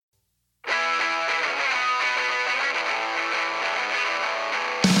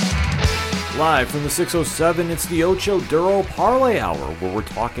Live from the 607, it's the Ocho Duro Parlay Hour, where we're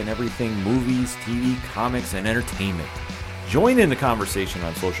talking everything movies, TV, comics, and entertainment. Join in the conversation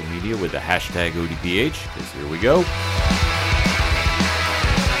on social media with the hashtag ODPH, because here we go.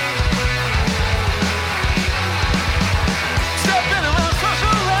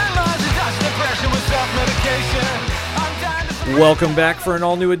 Welcome back for an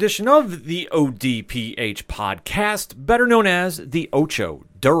all-new edition of the ODPH podcast, better known as the Ocho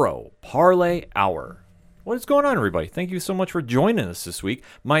Duro Parlay Hour. What is going on, everybody? Thank you so much for joining us this week.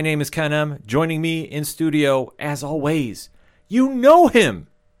 My name is Ken M. Joining me in studio, as always, you know him.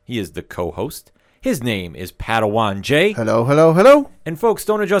 He is the co-host. His name is Padawan J. Hello, hello, hello. And folks,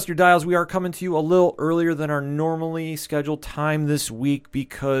 don't adjust your dials. We are coming to you a little earlier than our normally scheduled time this week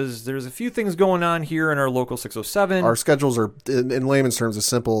because there's a few things going on here in our local 607. Our schedules are, in layman's terms, as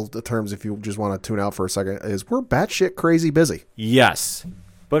simple terms, if you just want to tune out for a second, is we're batshit crazy busy. Yes.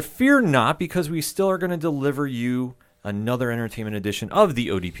 But fear not, because we still are going to deliver you another entertainment edition of the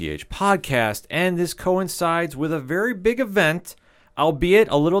ODPH podcast. And this coincides with a very big event, albeit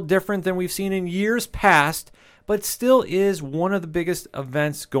a little different than we've seen in years past, but still is one of the biggest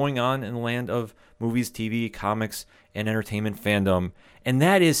events going on in the land of movies, TV, comics, and entertainment fandom. And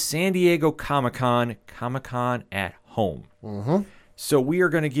that is San Diego Comic-Con, Comic-Con at Home. Mm-hmm. So we are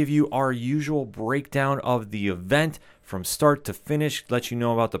going to give you our usual breakdown of the event from start to finish, let you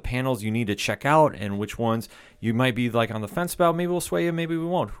know about the panels you need to check out and which ones you might be like on the fence about. Maybe we'll sway you, maybe we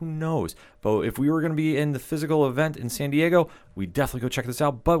won't. Who knows? But if we were going to be in the physical event in San Diego, we'd definitely go check this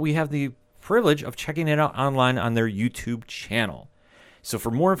out. But we have the privilege of checking it out online on their YouTube channel. So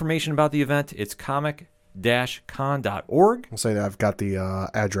for more information about the event, it's comic-con.org. I'll say that I've got the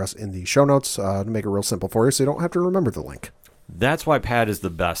address in the show notes to make it real simple for you so you don't have to remember the link. That's why Pat is the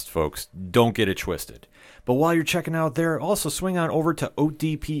best, folks. Don't get it twisted. But while you're checking out there, also swing on over to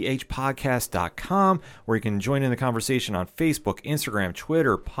odphpodcast.com, where you can join in the conversation on Facebook, Instagram,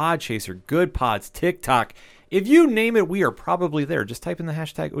 Twitter, Podchaser, Good Pods, TikTok. If you name it, we are probably there. Just type in the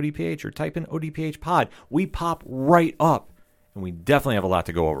hashtag ODPH or type in ODPH Pod. We pop right up, and we definitely have a lot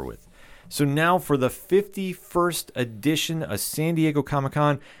to go over with. So now for the 51st edition of San Diego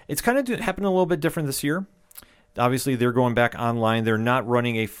Comic-Con, it's kind of happened a little bit different this year. Obviously, they're going back online. They're not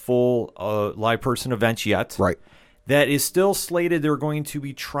running a full live person event yet. Right. That is still slated. They're going to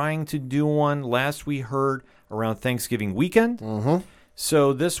be trying to do one, last we heard, around Thanksgiving weekend. Mm-hmm.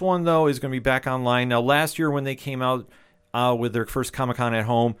 So this one, though, is going to be back online. Now, last year when they came out with their first Comic-Con at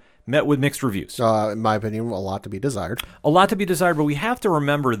Home, met with mixed reviews. In my opinion, a lot to be desired. A lot to be desired, but we have to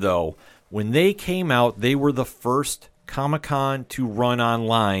remember, though, when they came out, they were the first Comic-Con to run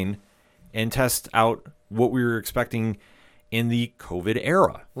online and test out what we were expecting in the COVID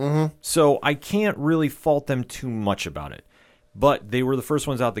era. Mm-hmm. So I can't really fault them too much about it. But they were the first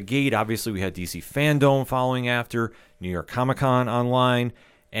ones out the gate. Obviously, we had DC Fandom following after, New York Comic-Con online,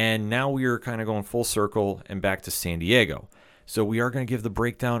 and now we are kind of going full circle and back to San Diego. So we are going to give the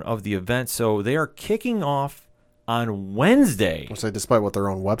breakdown of the event. So they are kicking off on Wednesday. I'll say, despite what their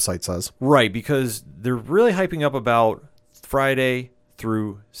own website says. Right, because they're really hyping up about Friday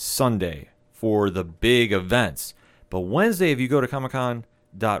through Sunday for the big events. But Wednesday, if you go to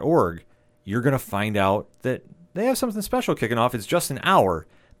comiccon.org, you're going to find out that they have something special kicking off. It's just an hour,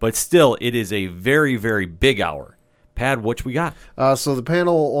 but still, it is a very, very big hour. Pad, what we got? So the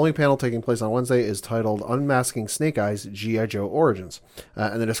only panel taking place on Wednesday is titled Unmasking Snake Eyes, G.I. Joe Origins.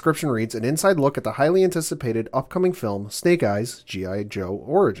 And the description reads, an inside look at the highly anticipated upcoming film, Snake Eyes, G.I. Joe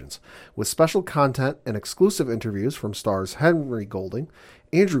Origins, with special content and exclusive interviews from stars Henry Golding,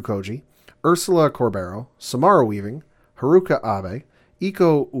 Andrew Koji, Ursula Corbero, Samara Weaving, Haruka Abe,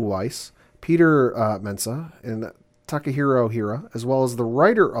 Iko Uwais, Peter Mensa, and Takahiro Hira, as well as the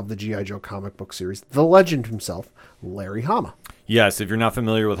writer of the G.I. Joe comic book series, the legend himself, Larry Hama. Yes, if you're not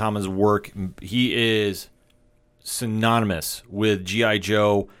familiar with Hama's work, he is synonymous with G.I.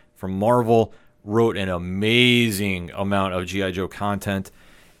 Joe from Marvel, wrote an amazing amount of G.I. Joe content,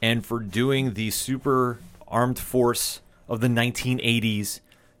 and for doing the super armed force of the 1980s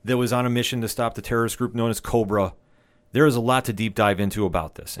that was on a mission to stop the terrorist group known as Cobra. There is a lot to deep dive into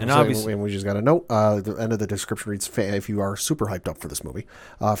about this. And obviously, we just got a note. The end of the description reads, if you are super hyped up for this movie,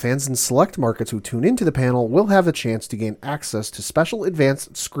 fans in select markets who tune into the panel will have a chance to gain access to special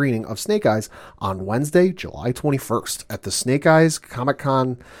advanced screening of Snake Eyes on Wednesday, July 21st at the Snake Eyes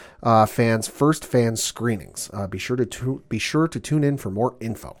Comic-Con fans' first fan screenings. Be sure to tune in for more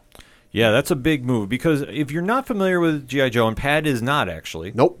info. Yeah, that's a big move because if you're not familiar with G.I. Joe, and Pat is not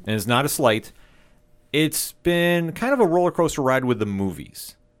actually. Nope. And it's not a slight. It's been kind of a roller coaster ride with the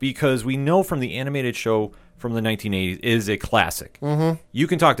movies. because we know from the animated show from the 1980s is a classic. You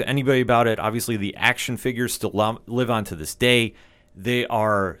can talk to anybody about it. Obviously, the action figures still live on to this day. They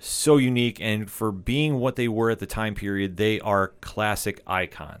are so unique, and for being what they were at the time period, they are classic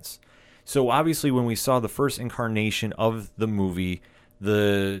icons. So obviously, when we saw the first incarnation of the movie,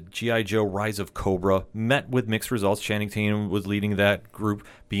 the G.I. Joe Rise of Cobra, met with mixed results. Channing Tatum was leading that group,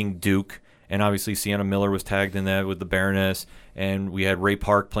 being Duke, and obviously Sienna Miller was tagged in that with the Baroness, and we had Ray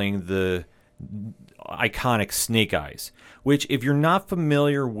Park playing the iconic Snake Eyes, which, if you're not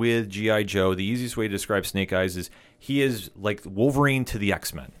familiar with G.I. Joe, the easiest way to describe Snake Eyes is he is like Wolverine to the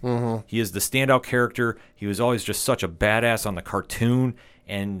X-Men. He is the standout character. He was always just such a badass on the cartoon,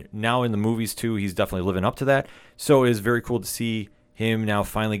 and now in the movies too, he's definitely living up to that. So it is very cool to see him now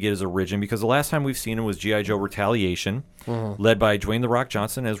finally get his origin, because the last time we've seen him was G.I. Joe Retaliation, led by Dwayne "The Rock"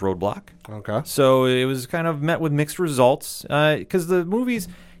 Johnson as Roadblock. Okay. So it was kind of met with mixed results, because the movies,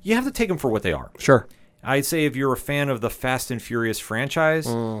 you have to take them for what they are. Sure. I'd say if you're a fan of the Fast and Furious franchise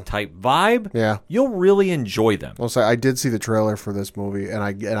type vibe, Yeah. you'll really enjoy them. Well, so I did see the trailer for this movie, and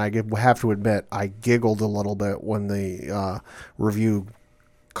I have to admit I giggled a little bit when the review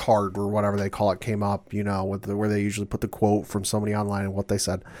card or whatever they call it came up. You know, with where they usually put the quote from somebody online and what they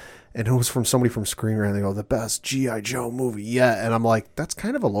said, and it was from somebody from Screen Rant. They go, "The best G.I. Joe movie yet," and I'm like, that's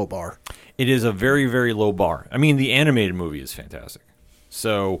kind of a low bar. It is a very, very low bar. I mean, the animated movie is fantastic.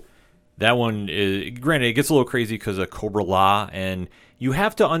 So that one, granted, it gets a little crazy because of Cobra La, and you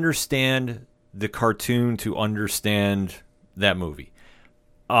have to understand the cartoon to understand that movie.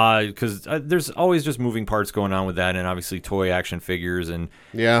 Because there's always just moving parts going on with that, and obviously toy action figures, and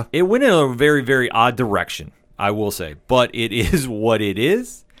Yeah. it went in a very, very odd direction, I will say. But it is what it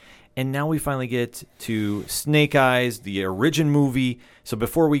is. And now we finally get to Snake Eyes, the origin movie. So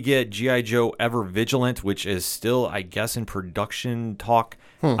before we get G.I. Joe Ever Vigilant, which is still, I guess, in production talk,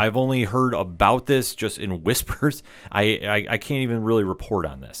 I've only heard about this just in whispers. I can't even really report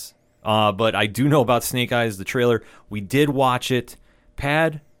on this. But I do know about Snake Eyes, the trailer. We did watch it.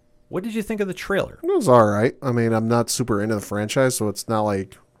 Pad, what did you think of the trailer? It was all right. I mean, I'm not super into the franchise, so it's not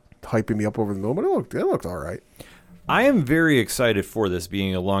like hyping me up over the moon, but it looked all right. I am very excited for this,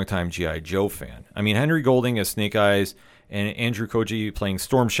 being a longtime G.I. Joe fan. I mean, Henry Golding as Snake Eyes and Andrew Koji playing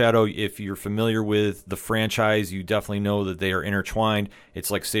Storm Shadow. If you're familiar with the franchise, you definitely know that they are intertwined.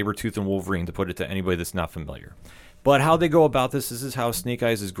 It's like Sabretooth and Wolverine, to put it to anybody that's not familiar. But how they go about this is how Snake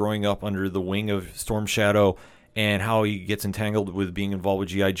Eyes is growing up under the wing of Storm Shadow, and how he gets entangled with being involved with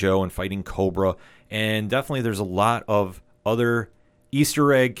G.I. Joe and fighting Cobra. And definitely there's a lot of other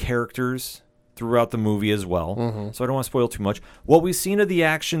Easter egg characters throughout the movie as well. So I don't want to spoil too much. What we've seen of the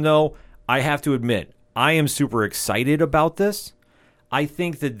action, though, I have to admit, I am super excited about this. I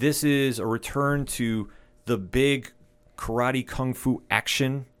think that this is a return to the big karate kung fu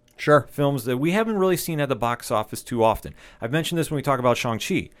action Sure. films that we haven't really seen at the box office too often. I've mentioned this when we talk about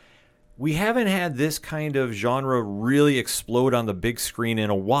Shang-Chi. We haven't had this kind of genre really explode on the big screen in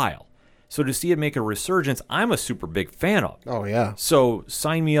a while. So to see it make a resurgence, I'm a super big fan of. Oh, yeah. So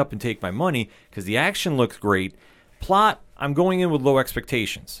sign me up and take my money, because the action looks great. Plot, I'm going in with low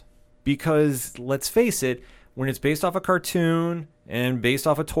expectations. Because, let's face it, when it's based off a cartoon and based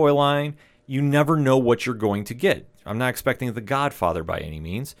off a toy line, you never know what you're going to get. I'm not expecting The Godfather by any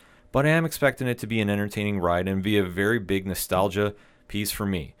means, but I am expecting it to be an entertaining ride and be a very big nostalgia piece for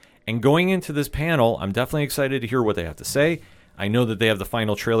me. And going into this panel, I'm definitely excited to hear what they have to say. I know that they have the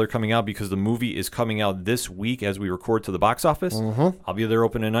final trailer coming out, because the movie is coming out this week as we record to the box office. I'll be there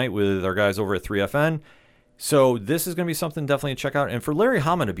opening night with our guys over at 3FN. So this is going to be something definitely to check out. And for Larry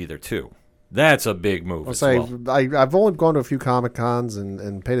Hama to be there too, that's a big move. I've only gone to a few Comic Cons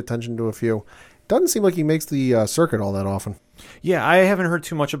and paid attention to a few. Doesn't seem like he makes the circuit all that often. Yeah, I haven't heard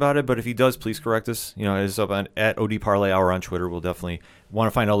too much about it, but if he does, please correct us. You know, it's up at OD Parlay Hour on Twitter. We'll definitely want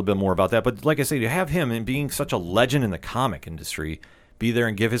to find out a little bit more about that. But like I say, to have him, and being such a legend in the comic industry, be there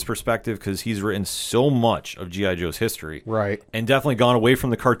and give his perspective, because he's written so much of G.I. Joe's history. Right. And definitely gone away from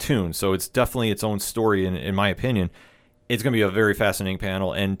the cartoon. So it's definitely its own story, in my opinion. It's going to be a very fascinating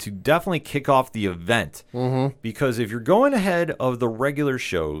panel, and to definitely kick off the event. Because if you're going ahead of the regular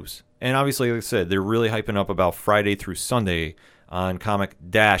shows, and obviously, like I said, they're really hyping up about Friday through Sunday on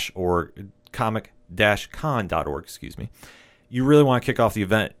comic-con.org, excuse me. You really want to kick off the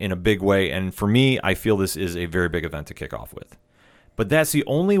event in a big way, and for me, I feel this is a very big event to kick off with. But that's the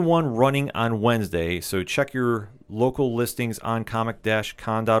only one running on Wednesday, so check your local listings on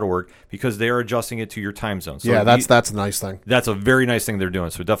comic-con.org, because they are adjusting it to your time zone. So yeah, that's a nice thing. That's a very nice thing they're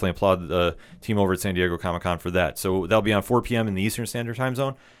doing, so definitely applaud the team over at San Diego Comic-Con for that. So that'll be on 4 p.m. in the Eastern Standard Time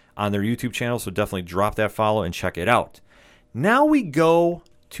Zone on their YouTube channel, so definitely drop that follow and check it out. Now we go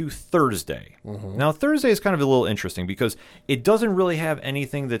to Thursday. Now, Thursday is kind of a little interesting because it doesn't really have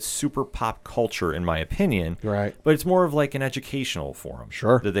anything that's super pop culture, in my opinion. Right. But it's more of like an educational forum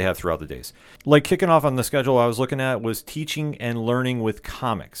Sure. that they have throughout the days. Like kicking off on the schedule I was looking at was teaching and learning with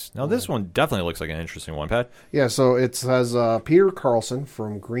comics. Now, this one definitely looks like an interesting one, Pat. Yeah, so it has Peter Carlson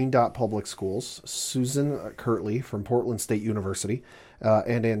from Green Dot Public Schools, Susan Kirtley from Portland State University,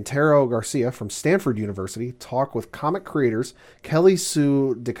 and Antero Garcia from Stanford University talk with comic creators Kelly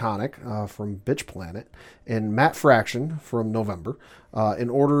Sue DeConnick from Bitch Planet and Matt Fraction from November in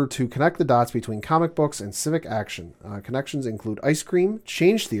order to connect the dots between comic books and civic action. Connections include ice cream,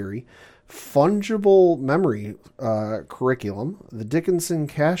 change theory, fungible memory curriculum, the Dickinson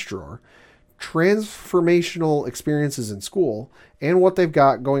cash drawer, transformational experiences in school, and what they've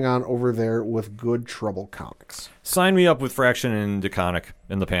got going on over there with Good Trouble Comics. Sign me up with Fraction and DeConnick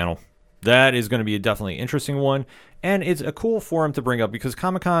in the panel. That is going to be a definitely interesting one, and it's a cool forum to bring up because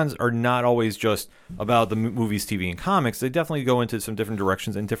Comic-Cons are not always just about the movies, TV, and comics. They definitely go into some different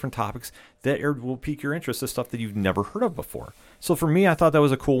directions and different topics that will pique your interest in stuff that you've never heard of before. So for me, I thought that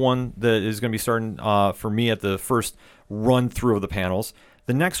was a cool one that is going to be starting for me at the first run-through of the panels.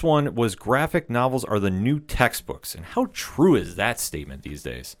 The next one was graphic novels are the new textbooks. And how true is that statement these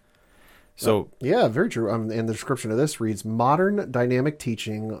days? So yeah, very true. And the description of this reads, modern dynamic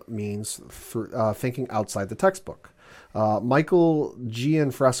teaching means thinking outside the textbook. Michael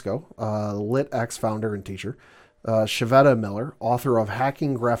Gianfresco, LitX founder and teacher, Shavetta Miller, author of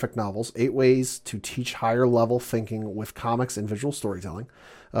Hacking Graphic Novels, 8 Ways to Teach Higher Level Thinking with Comics and Visual Storytelling,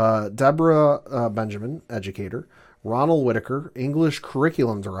 Deborah Benjamin, educator, Ronald Whitaker, English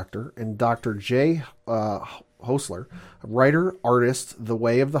curriculum director, and Dr. Jay Hosler, writer, artist, The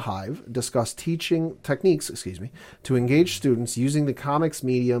Way of the Hive, discuss teaching techniques, to engage students using the comics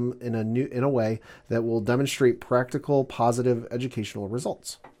medium in a way that will demonstrate practical, positive educational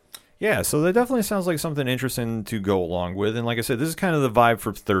results. yeah, so that definitely sounds like something interesting to go along with. And like I said, this is kind of the vibe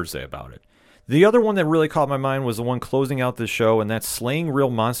for Thursday about it. The other one that really caught my mind was the one closing out the show, and that's slaying real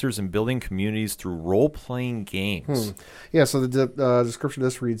monsters and building communities through role-playing games. Yeah, so the description of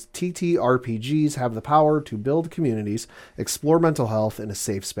this reads, TTRPGs have the power to build communities, explore mental health in a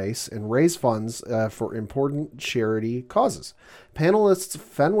safe space, and raise funds for important charity causes. Panelists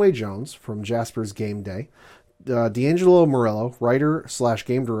Fenway Jones from Jasper's Game Day, D'Angelo Morello,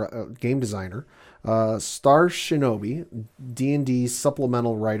 writer/game designer, Star Shinobi, D&D's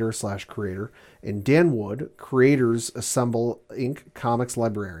supplemental writer/creator, and Dan Wood, Creators Assemble Inc. comics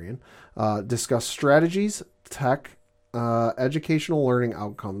librarian, discuss strategies, tech, educational learning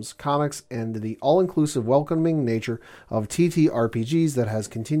outcomes, comics, and the all-inclusive welcoming nature of TTRPGs that has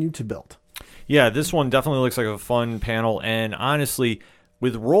continued to build. Yeah, this one definitely looks like a fun panel, and honestly,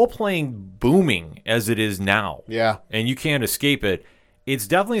 with role-playing booming as it is now, Yeah. and you can't escape it, it's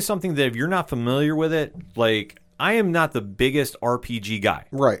definitely something that if you're not familiar with it, like, I am not the biggest RPG guy.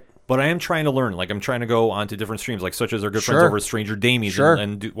 Right. But I am trying to learn. Like, I'm trying to go onto different streams, like such as our good friends Sure. over at Stranger Damies Sure.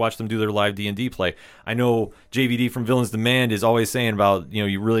 and watch them do their live D&D play. I know JVD from Villains Demand is always saying about,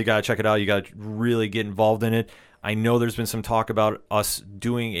 you really got to check it out. You got to really get involved in it. I know there's been some talk about us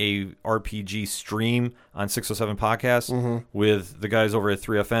doing a RPG stream on 607 Podcast with the guys over at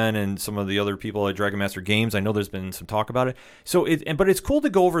 3FN and some of the other people at Dragon Master Games. I know there's been some talk about it. So but it's cool to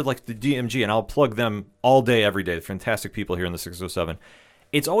go over like the DMG, and I'll plug them all day, every day. Fantastic people here in the 607.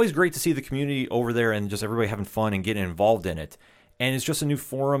 It's always great to see the community over there and just everybody having fun and getting involved in it. And it's just a new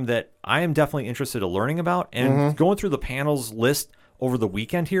forum that I am definitely interested in learning about. And going through the panels list over the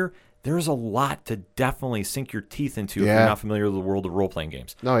weekend here, there's a lot to definitely sink your teeth into if you're not familiar with the world of role-playing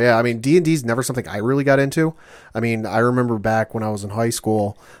games. No, yeah. I mean, D&D is never something I really got into. I mean, I remember back when I was in high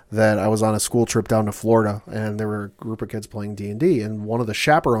school that I was on a school trip down to Florida, and there were a group of kids playing D&D, and one of the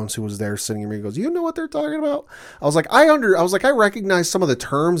chaperones who was there sitting near me goes, "You know what they're talking about?" I was like, I recognize some of the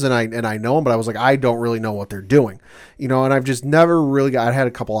terms and I know them, but I was like, I don't really know what they're doing. And I've just never really I had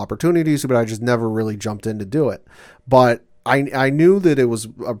a couple opportunities, but I just never really jumped in to do it. But I knew that it was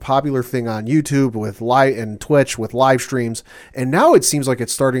a popular thing on YouTube with live and Twitch with live streams, and now it seems like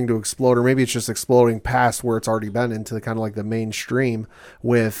it's starting to explode, or maybe it's just exploding past where it's already been into the kind of like the mainstream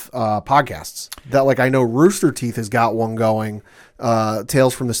with podcasts. That, like, I know Rooster Teeth has got one going,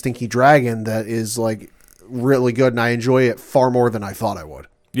 Tales from the Stinky Dragon, that is like really good, and I enjoy it far more than I thought I would.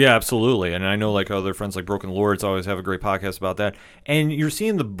 Yeah, absolutely. And I know like other friends like Broken Lords always have a great podcast about that. And you're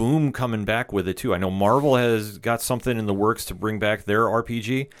seeing the boom coming back with it too. I know Marvel has got something in the works to bring back their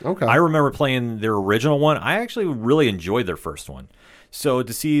RPG. Okay. I remember playing their original one. I actually really enjoyed their first one. So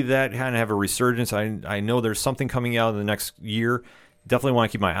to see that kind of have a resurgence, I know there's something coming out in the next year Definitely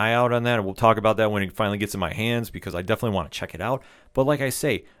want to keep my eye out on that, and we'll talk about that when it finally gets in my hands because I definitely want to check it out. But like I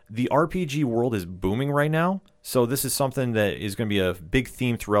say, the RPG world is booming right now, so this is something that is going to be a big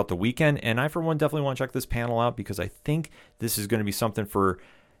theme throughout the weekend, and I, for one, definitely want to check this panel out because I think this is going to be something for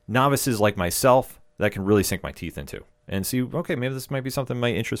novices like myself that I can really sink my teeth into and see, okay, maybe this might be something that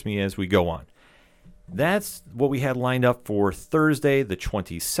might interest me as we go on. That's what we had lined up for Thursday, the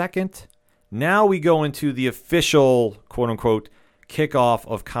 22nd. Now we go into the official, quote-unquote, kickoff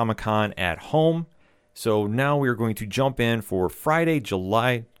of Comic-Con at home. So now we're going to jump in for Friday,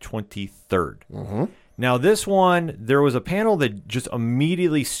 July 23rd. Mm-hmm. Now this one, there was a panel that just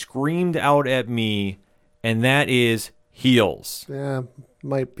immediately screamed out at me, and that is Heels. Yeah,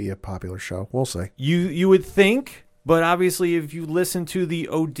 might be a popular show. We'll see. You would think, but obviously if you listen to the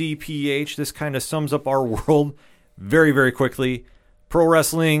ODPH, this kind of sums up our world very, very quickly. Pro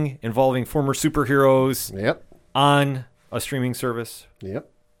wrestling involving former superheroes Yep. on a streaming service. Yep.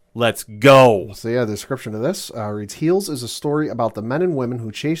 Let's go. So yeah, the description of this reads, Heels is a story about the men and women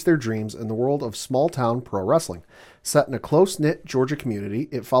who chase their dreams in the world of small-town pro wrestling. Set in a close-knit Georgia community,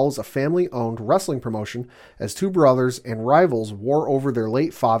 it follows a family-owned wrestling promotion as two brothers and rivals war over their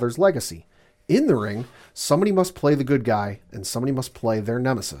late father's legacy. In the ring, somebody must play the good guy and somebody must play their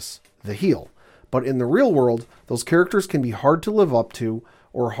nemesis, the heel. But in the real world, those characters can be hard to live up to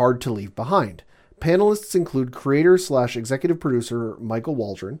or hard to leave behind. Panelists include creator/executive producer Michael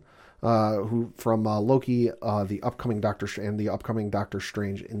Waldron, who from Loki, the upcoming Doctor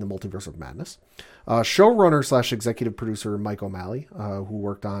Strange in the Multiverse of Madness. Showrunner/executive producer Mike O'Malley, who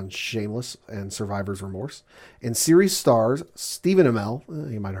worked on Shameless and Survivor's Remorse. And series stars Stephen Amell,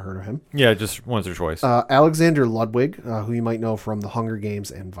 you might have heard of him. Yeah, just once or twice. Alexander Ludwig, who you might know from The Hunger Games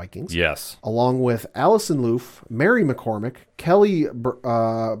and Vikings. Yes. Along with Allison Loof, Mary McCormick, Kelly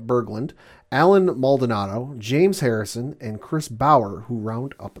Berglund, Alan Maldonado, James Harrison, and Chris Bauer, who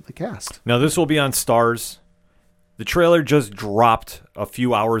round up the cast. Now, this will be on Stars. The trailer just dropped a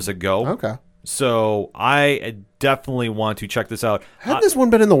few hours ago. Okay. So I definitely want to check this out. Had this one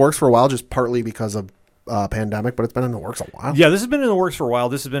been in the works for a while, just partly because of pandemic, but it's been in the works a while? Yeah, this has been in the works for a while.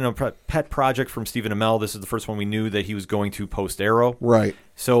 This has been a pet project from Stephen Amell. This is the first one we knew that he was going to post Arrow. Right.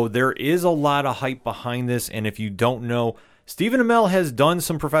 So there is a lot of hype behind this, and if you don't know, Stephen Amell has done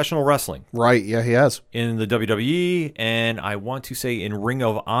some professional wrestling. Right, yeah, he has. In the WWE, and I want to say in Ring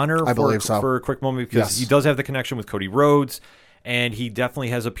of Honor I believe so. For a quick moment, because he does have the connection with Cody Rhodes, and he definitely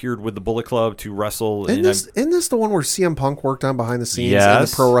has appeared with the Bullet Club to wrestle. Isn't this the one where CM Punk worked on behind the scenes Yes. and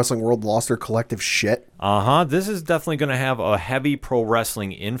the pro wrestling world lost their collective shit? Uh-huh. This is definitely going to have a heavy pro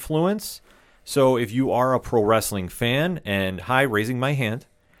wrestling influence. So if you are a pro wrestling fan, and raising my hand,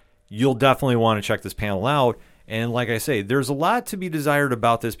 you'll definitely want to check this panel out. And like I say, there's a lot to be desired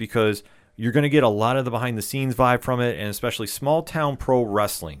about this because you're going to get a lot of the behind-the-scenes vibe from it, and especially small-town pro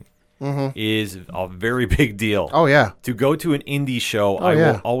wrestling is a very big deal. Oh, yeah. To go to an indie show, I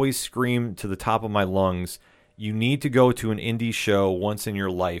will always scream to the top of my lungs, you need to go to an indie show once in your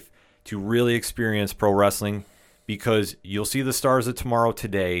life to really experience pro wrestling because you'll see the stars of tomorrow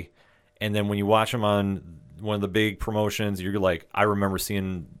today, and then when you watch them on one of the big promotions, you're like, I remember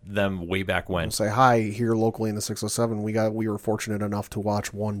seeing them way back when. I'll say hi here locally in the 607. We were fortunate enough to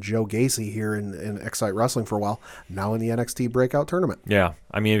watch one Joe Gacy here in Excite Wrestling for a while, now in the NXT Breakout Tournament. Yeah.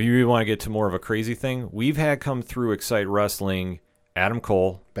 I mean, if you really want to get to more of a crazy thing, we've had come through Excite Wrestling Adam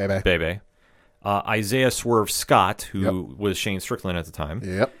Cole, Bebe, Isaiah Swerve Scott, who was Shane Strickland at the time.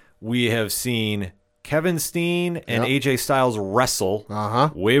 Yep. We have seen Kevin Steen and AJ Styles wrestle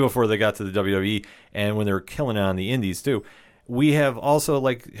way before they got to the WWE, and when they were killing it on the indies too. We have also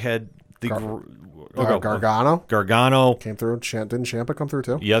had the Gargano. Gargano Came through. Didn't Ciampa come through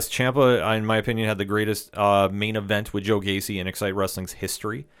too? Yes, Ciampa, in my opinion, had the greatest main event with Joe Gacy in Excite Wrestling's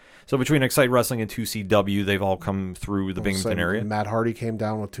history. So between Excite Wrestling and 2CW, they've all come through the Binghamton area. Matt Hardy came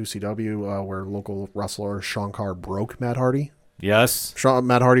down with 2CW, where local wrestler Shankar broke Matt Hardy. Yes.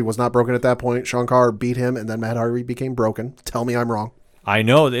 Matt Hardy was not broken at that point. Shankar beat him, and then Matt Hardy became broken. Tell me I'm wrong. I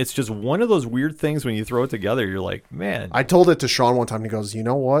know. It's just one of those weird things when you throw it together. You're like, man. I told it to Sean one time, and he goes, you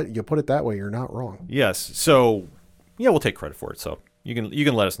know what? You put it that way, you're not wrong. Yes. So, yeah, we'll take credit for it. So you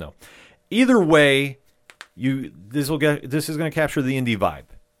can let us know. Either way, this is going to capture the indie vibe.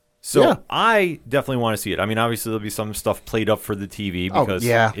 So I definitely want to see it. I mean, obviously there'll be some stuff played up for the TV because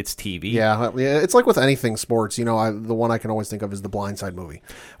it's TV. Yeah, it's like with anything sports. The one I can always think of is the Blindside movie,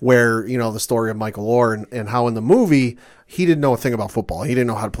 where the story of Michael Orr and how in the movie he didn't know a thing about football. He didn't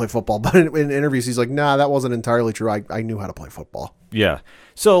know how to play football, but in interviews he's like, nah, that wasn't entirely true. I knew how to play football. Yeah.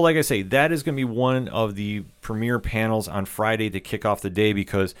 So like I say, that is going to be one of the premiere panels on Friday to kick off the day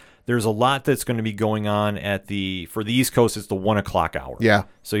because there's a lot that's going to be going on for the East Coast. It's the 1 o'clock hour. Yeah.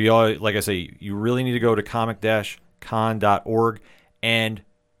 So like I say, you really need to go to comic-con.org and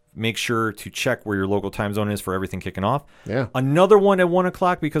make sure to check where your local time zone is for everything kicking off. Yeah. Another one at 1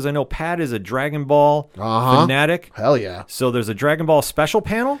 o'clock, because I know Pat is a Dragon Ball fanatic. Hell yeah. So there's a Dragon Ball special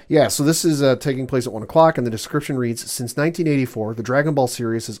panel. Yeah, so this is taking place at 1 o'clock, and the description reads, since 1984, the Dragon Ball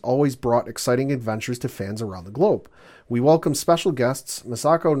series has always brought exciting adventures to fans around the globe. We welcome special guests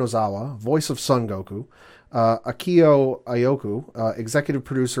Masako Nozawa, voice of Son Goku, Akio Ayoku, executive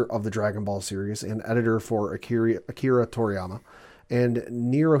producer of the Dragon Ball series and editor for Akira Toriyama, and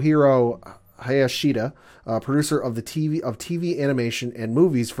Nirohiro Hayashida, producer of TV animation and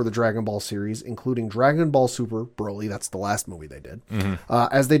movies for the Dragon Ball series, including Dragon Ball Super Broly. That's the last movie they did.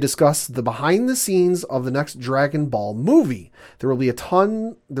 As they discuss the behind the scenes of the next Dragon Ball movie, there will be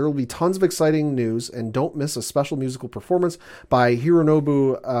tons of exciting news, and don't miss a special musical performance by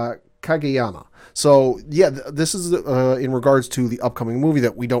Hironobu Kageyama. So yeah, this is in regards to the upcoming movie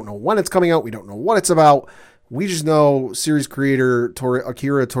that we don't know when it's coming out. We don't know what it's about. We just know series creator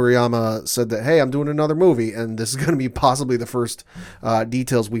Akira Toriyama said that, hey, I'm doing another movie, and this is going to be possibly the first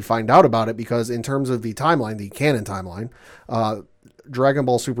details we find out about it, because in terms of the timeline, the canon timeline, Dragon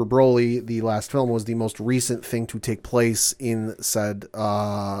Ball Super Broly, the last film, was the most recent thing to take place in said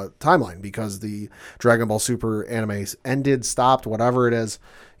timeline, because the Dragon Ball Super anime ended, stopped, whatever it is,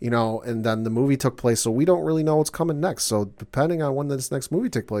 and then the movie took place, so we don't really know what's coming next. So depending on when this next movie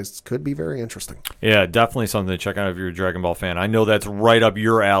takes place, it could be very interesting. Yeah, definitely something to check out if you're a Dragon Ball fan. I know that's right up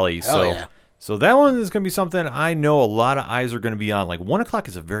your alley. So that one is going to be something I know a lot of eyes are going to be on. Like 1 o'clock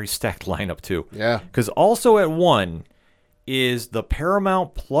is a very stacked lineup too. Yeah. Because also at 1 is the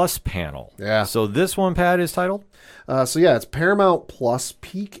Paramount Plus panel. Yeah. So this one, Pat, is titled? It's Paramount Plus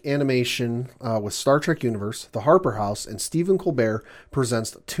Peak Animation with Star Trek Universe, The Harper House, and Stephen Colbert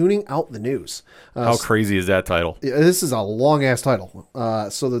presents Tuning Out the News. How crazy is that title? This is a long-ass title.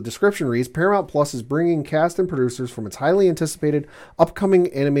 So the description reads, Paramount Plus is bringing cast and producers from its highly anticipated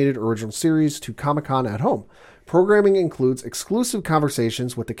upcoming animated original series to Comic-Con at home. Programming includes exclusive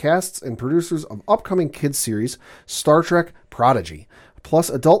conversations with the casts and producers of upcoming kids series Star Trek Prodigy, plus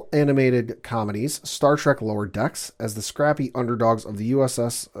adult animated comedies Star Trek Lower Decks, as the scrappy underdogs of the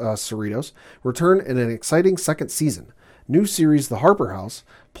USS Cerritos return in an exciting second season. New series The Harper House,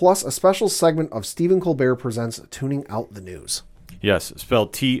 plus a special segment of Stephen Colbert presents Tuning Out the News. Yes,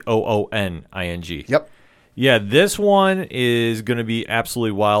 spelled Tooning. Yep. Yeah, this one is going to be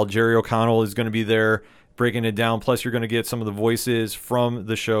absolutely wild. Jerry O'Connell is going to be there breaking it down. Plus, you're going to get some of the voices from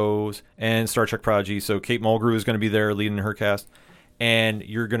the shows and Star Trek Prodigy. So Kate Mulgrew is going to be there leading her cast. And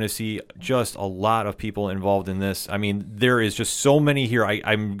you're going to see just a lot of people involved in this. I mean, there is just so many here.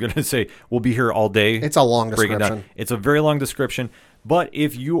 I'm going to say we'll be here all day. It's a long description. It's a very long description. But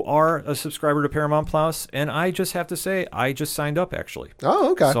if you are a subscriber to Paramount Plus, and I just have to say, I just signed up, actually.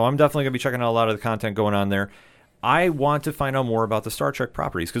 Oh, okay. So I'm definitely going to be checking out a lot of the content going on there. I want to find out more about the Star Trek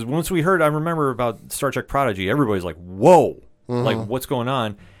properties, because once we heard, I remember about Star Trek Prodigy, everybody's like, whoa, like what's going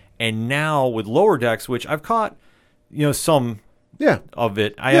on? And now with Lower Decks, which I've caught, some of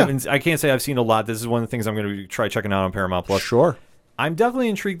it. I can't say I've seen a lot. This is one of the things I'm going to try checking out on Paramount Plus. Sure. I'm definitely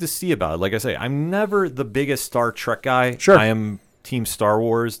intrigued to see about it. Like I say, I'm never the biggest Star Trek guy. Sure. I am Team Star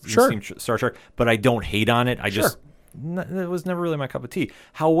Wars, Sure. Team Star Trek, but I don't hate on it. It was never really my cup of tea.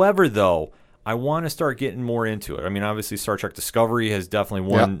 However, though, I want to start getting more into it. I mean, obviously, Star Trek Discovery has definitely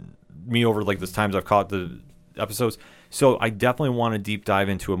won me over, like, the times I've caught the episodes. So I definitely want to deep dive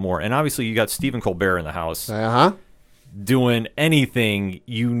into it more. And obviously, you got Stephen Colbert in the house doing anything.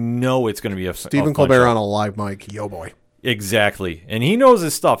 It's going to be a Stephen Colbert on a live mic. Yo, boy. Exactly. And he knows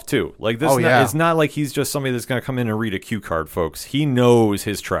his stuff, too. Like, this it's not like he's just somebody that's going to come in and read a cue card, folks. He knows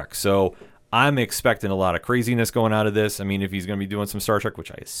his Trek. So I'm expecting a lot of craziness going out of this. I mean, if he's going to be doing some Star Trek,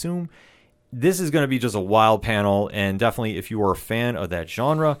 which I assume, this is going to be just a wild panel. And definitely, if you are a fan of that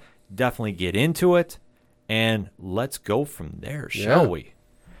genre, definitely get into it. And let's go from there, shall we?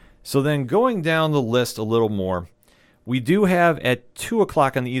 So then going down the list a little more, we do have at 2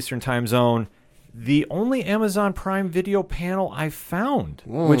 o'clock on the Eastern time zone, the only Amazon Prime Video panel I found,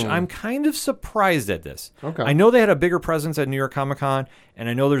 which I'm kind of surprised at this. Okay. I know they had a bigger presence at New York Comic Con, and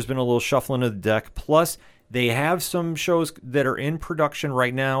I know there's been a little shuffling of the deck. Plus, they have some shows that are in production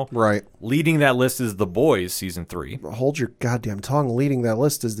right now. Right. Leading that list is The Boys Season 3. Hold your goddamn tongue. Leading that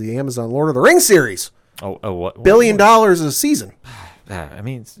list is the Amazon Lord of the Rings series. What? $1 billion a season. I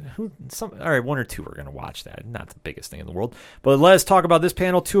mean, all right, one or two are going to watch that. Not the biggest thing in the world. But let's talk about this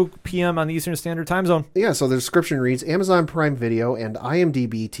panel, 2 p.m. on the Eastern Standard Time Zone. Yeah, so the description reads, Amazon Prime Video and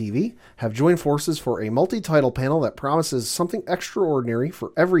IMDb TV have joined forces for a multi-title panel that promises something extraordinary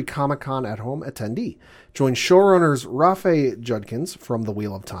for every Comic-Con at home attendee. Join showrunners Rafe Judkins from The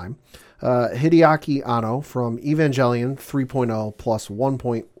Wheel of Time, Hideaki Anno from Evangelion 3.0 plus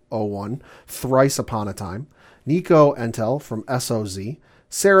 1.01, Thrice Upon a Time, Nico Entel from SOZ,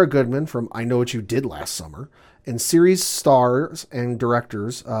 Sarah Goodman from I Know What You Did Last Summer, and series stars and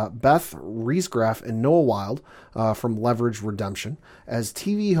directors Beth Riesgraf and Noah Wild from Leverage Redemption. As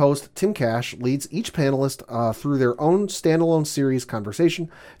TV host Tim Cash leads each panelist through their own standalone series conversation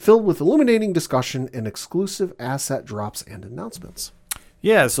filled with illuminating discussion and exclusive asset drops and announcements.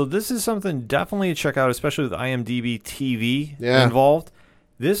 Yeah, so this is something definitely to check out, especially with IMDb TV involved.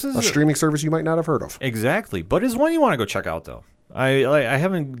 This is a streaming service you might not have heard of. Exactly, but it's one you want to go check out, though. I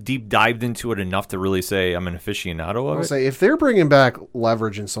haven't deep dived into it enough to really say I'm an aficionado of it. I'll say if they're bringing back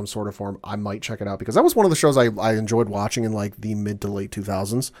Leverage in some sort of form, I might check it out because that was one of the shows I enjoyed watching in like the mid to late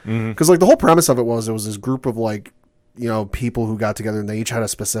 2000s. Because like the whole premise of it was this group of like, you know, people who got together and they each had a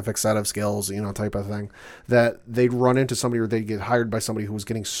specific set of skills, you know, type of thing, that they'd run into somebody or they'd get hired by somebody who was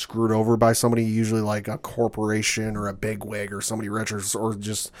getting screwed over by somebody, usually like a corporation or a bigwig or somebody rich or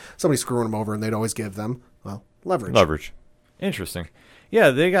just somebody screwing them over, and they'd always give them, well, leverage. Interesting.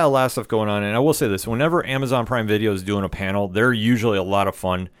 Yeah, they got a lot of stuff going on, and I will say this, whenever Amazon Prime Video is doing a panel, they're usually a lot of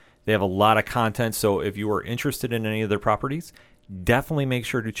fun. They have a lot of content, so if you are interested in any of their properties, definitely make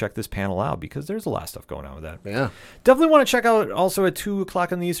sure to check this panel out because there's a lot of stuff going on with that. Yeah. Definitely want to check out also at 2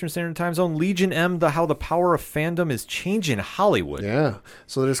 o'clock on the Eastern Standard Time Zone, Legion M, how the power of fandom is changing Hollywood. Yeah.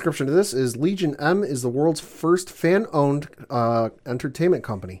 So the description of this is Legion M is the world's first fan-owned entertainment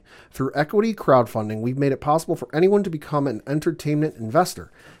company. Through equity crowdfunding, we've made it possible for anyone to become an entertainment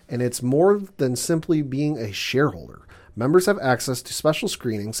investor. And it's more than simply being a shareholder. Members have access to special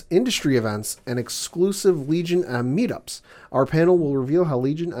screenings, industry events, and exclusive Legion M meetups. Our panel will reveal how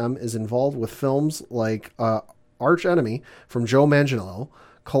Legion M is involved with films like Arch Enemy from Joe Manganiello,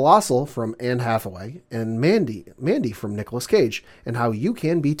 Colossal from Anne Hathaway, and Mandy from Nicolas Cage, and how you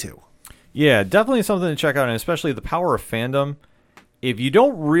can be too. Yeah, definitely something to check out, and especially the power of fandom. If you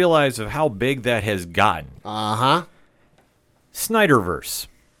don't realize of how big that has gotten. Snyderverse.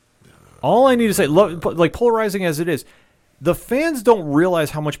 All I need to say, like polarizing as it is, the fans don't realize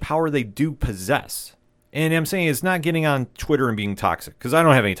how much power they do possess. And I'm saying it's not getting on Twitter and being toxic, because I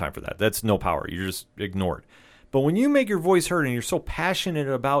don't have any time for that. That's no power. You're just ignored. But when you make your voice heard and you're so passionate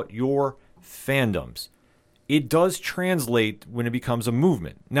about your fandoms, it does translate when it becomes a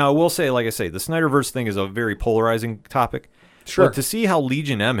movement. Now, I will say, like I say, the Snyderverse thing is a very polarizing topic. Sure. But to see how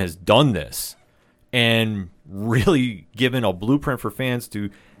Legion M has done this and really given a blueprint for fans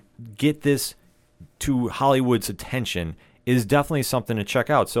to get this to Hollywood's attention is definitely something to check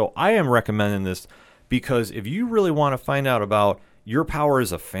out. So I am recommending this because if you really want to find out about your power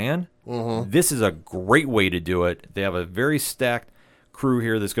as a fan, this is a great way to do it. They have a very stacked crew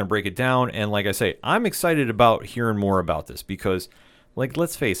here that's going to break it down. And like I say, I'm excited about hearing more about this because, like,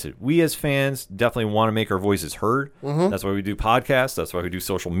 let's face it, we as fans definitely want to make our voices heard. That's why we do podcasts. That's why we do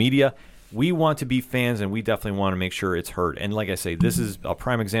social media. We want to be fans, and we definitely want to make sure it's heard. And like I say, this is a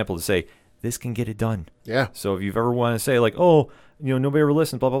prime example to say, this can get it done. Yeah. So if you've ever want to say, like, oh, you know, nobody ever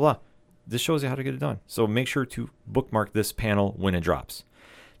listens, blah, blah, blah, this shows you how to get it done. So make sure to bookmark this panel when it drops.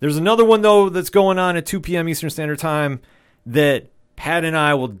 There's another one, though, that's going on at 2 p.m. Eastern Standard Time that Pat and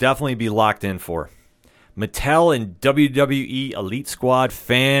I will definitely be locked in for. Mattel and WWE Elite Squad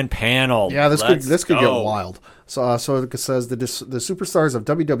fan panel. Yeah, this could get wild. So it says the superstars of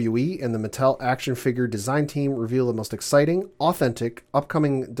WWE and the Mattel action figure design team reveal the most exciting, authentic,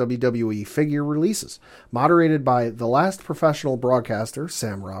 upcoming WWE figure releases. Moderated by the last professional broadcaster,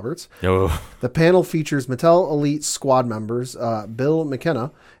 Sam Roberts. The panel features Mattel Elite Squad members Bill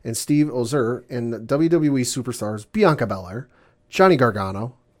McKenna and Steve Ozer and WWE superstars Bianca Belair, Johnny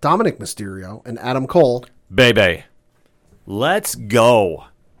Gargano, Dominic Mysterio, and Adam Cole. Baby. Let's go.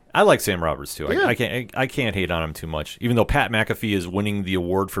 I like Sam Roberts, too. Yeah. I can't hate on him too much, even though Pat McAfee is winning the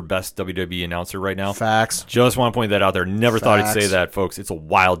award for Best WWE Announcer right now. Facts. Just want to point that out there. Never thought I'd say that, folks. It's a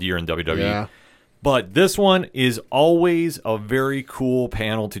wild year in WWE. Yeah. But this one is always a very cool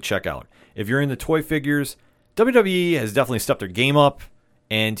panel to check out. If you're into toy figures, WWE has definitely stepped their game up.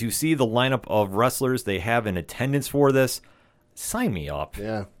 And to see the lineup of wrestlers they have in attendance for this, sign me up.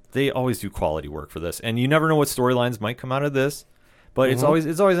 Yeah. They always do quality work for this. And you never know what storylines might come out of this. But it's always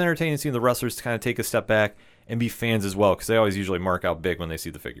entertaining seeing the wrestlers kind of take a step back and be fans as well, because they always usually mark out big when they see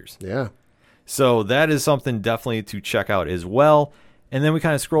the figures. Yeah. So that is something definitely to check out as well. And then we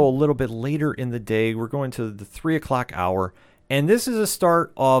kind of scroll a little bit later in the day. We're going to the 3 o'clock hour. And this is a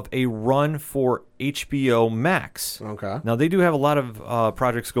start of a run for HBO Max. Okay. Now, they do have a lot of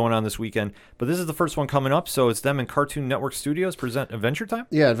projects going on this weekend, but this is the first one coming up. So it's them and Cartoon Network Studios present Adventure Time?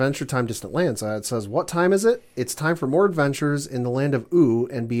 Yeah, Adventure Time Distant Lands. It says, what time is it? It's time for more adventures in the land of Ooh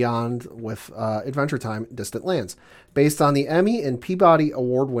and beyond with Adventure Time Distant Lands. Based on the Emmy and Peabody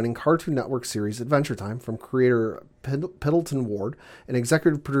Award-winning Cartoon Network series Adventure Time from creator Piddleton Ward and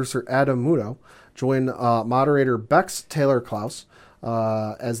executive producer Adam Muto, join moderator Bex Taylor Klaus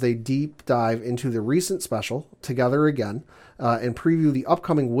as they deep dive into the recent special, Together Again, and preview the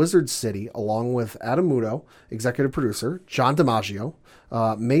upcoming Wizard City, along with Adam Muto, executive producer, John DiMaggio,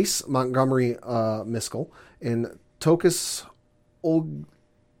 Mace Montgomery Miskell, and Tokus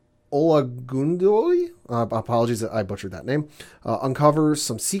Olagundoli, apologies that I butchered that name, uncover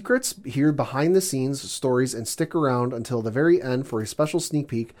some secrets, hear behind-the-scenes stories, and stick around until the very end for a special sneak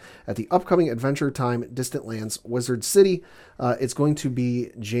peek at the upcoming Adventure Time Distant Lands Wizard City. It's going to be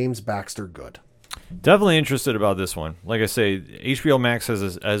James Baxter good. Definitely interested about this one. Like I say, HBO Max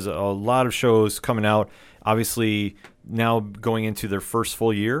has a lot of shows coming out. Obviously, now going into their first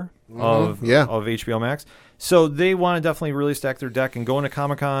full year of HBO Max. So they want to definitely really stack their deck, and going to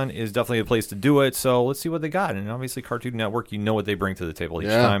Comic-Con is definitely a place to do it. So let's see what they got. And obviously Cartoon Network, you know what they bring to the table each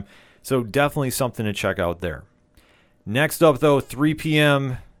time. So definitely something to check out there. Next up, though, 3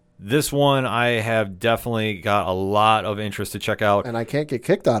 p.m., this one I have definitely got a lot of interest to check out. And I can't get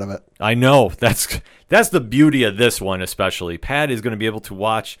kicked out of it. I know. That's the beauty of this one especially. Pat is going to be able to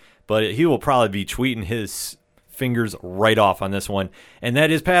watch, but he will probably be tweeting his fingers right off on this one. And that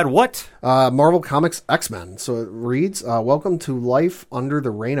is, Pat, what? Marvel Comics X-Men. So it reads, welcome to life under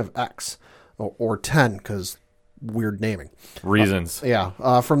the reign of X, or 10, because weird naming. Reasons.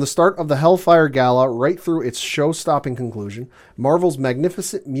 From the start of the Hellfire Gala right through its show-stopping conclusion, Marvel's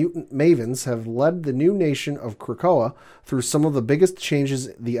magnificent mutant mavens have led the new nation of Krakoa through some of the biggest changes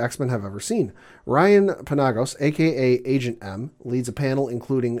the X-Men have ever seen. Ryan Penagos, a.k.a. Agent M, leads a panel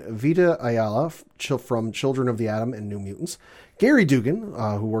including Vita Ayala from Children of the Atom and New Mutants, Gary Dugan,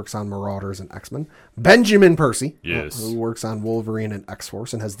 who works on Marauders and X-Men, Benjamin Percy, who works on Wolverine and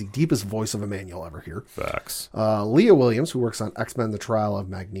X-Force and has the deepest voice of a man you'll ever hear. Facts. Leah Williams, who works on X-Men The Trial of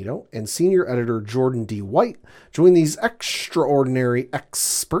Magneto, and senior editor Jordan D. White join these extraordinary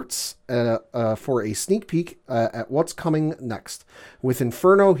experts for a sneak peek at what's coming next. With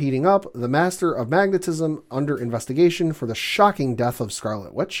Inferno heating up, the Master of Magnetism under investigation for the shocking death of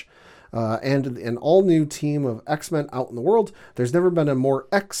Scarlet Witch, and an all-new team of X-Men out in the world, there's never been a more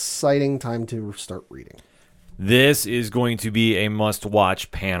exciting time to start reading. This is going to be a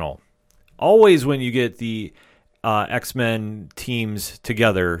must-watch panel. Always when you get the X-Men teams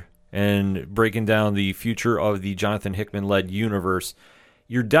together and breaking down the future of the Jonathan Hickman-led universe,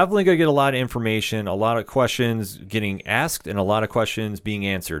 you're definitely going to get a lot of information, a lot of questions getting asked, and a lot of questions being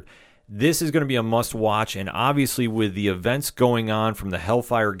answered. This is going to be a must-watch, and obviously with the events going on from the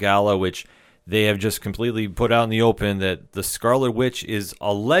Hellfire Gala, which they have just completely put out in the open that the Scarlet Witch is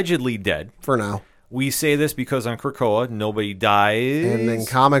allegedly dead. For now. We say this because on Krakoa, nobody dies. And in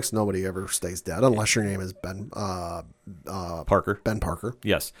comics, nobody ever stays dead, unless your name is Ben Parker. Ben Parker.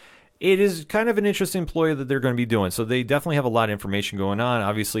 Yes. It is kind of an interesting ploy that they're going to be doing. So they definitely have a lot of information going on.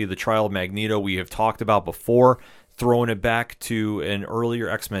 Obviously, the Trial of Magneto we have talked about before, throwing it back to an earlier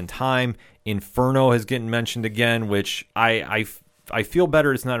X-Men time. Inferno has getting mentioned again, which I feel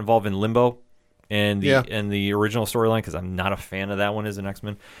better it's not involved in Limbo and the original storyline, because I'm not a fan of that one as an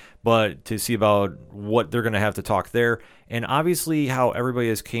X-Men. But to see about what they're going to have to talk there, and obviously how everybody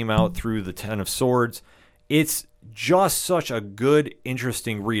has came out through the Ten of Swords, it's just such a good,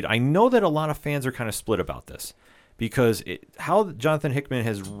 interesting read. I know that a lot of fans are kind of split about this, because how Jonathan Hickman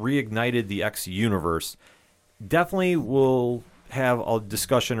has reignited the X universe definitely will have a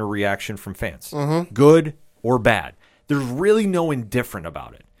discussion or reaction from fans, good or bad. There's really no indifferent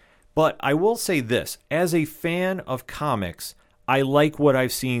about it. But I will say this, as a fan of comics, I like what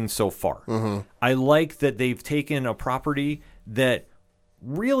I've seen so far. I like that they've taken a property that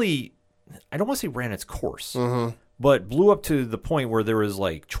really, I don't want to say ran its course, but blew up to the point where there was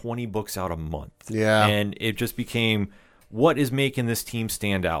like 20 books out a month. Yeah. And it just became what is making this team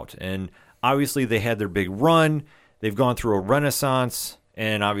stand out. And obviously they had their big run. They've gone through a renaissance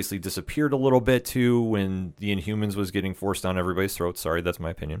and obviously disappeared a little bit too when the Inhumans was getting forced down everybody's throats. Sorry, that's my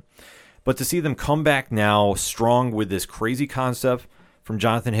opinion. But to see them come back now strong with this crazy concept from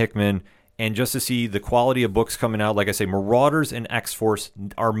Jonathan Hickman, and just to see the quality of books coming out, like I say, Marauders and X-Force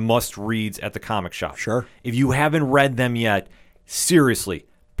are must-reads at the comic shop. Sure. If you haven't read them yet, seriously,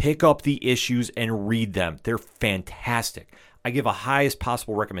 pick up the issues and read them. They're fantastic. I give a highest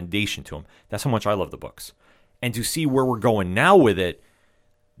possible recommendation to them. That's how much I love the books. And to see where we're going now with it,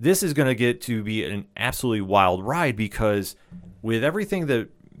 this is going to get to be an absolutely wild ride, because with everything that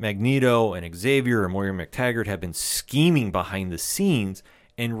Magneto and Xavier and Moira McTaggart have been scheming behind the scenes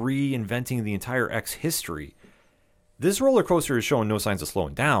and reinventing the entire X history, this roller coaster is showing no signs of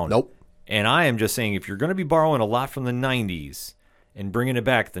slowing down. Nope. And I am just saying, if you're going to be borrowing a lot from the 90s and bringing it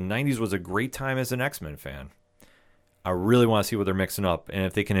back, the 90s was a great time as an X-Men fan. I really want to see what they're mixing up. And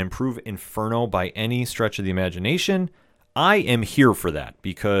if they can improve Inferno by any stretch of the imagination, I am here for that,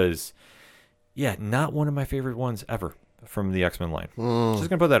 because, yeah, not one of my favorite ones ever from the X-Men line. Just going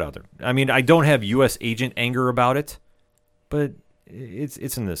to put that out there. I mean, I don't have U.S. agent anger about it, but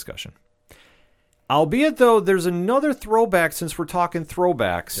it's in the discussion. Albeit, though, there's another throwback, since we're talking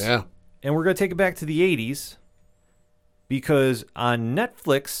throwbacks. Yeah. And we're going to take it back to the 80s, because on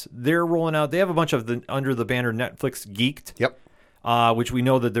Netflix, they're rolling out, they have a bunch of the under the banner Netflix Geeked. Yep. Which we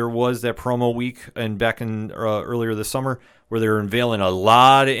know that there was that promo week and back in earlier this summer where they were unveiling a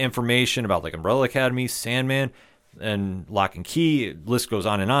lot of information about like Umbrella Academy, Sandman, and Lock and Key. List goes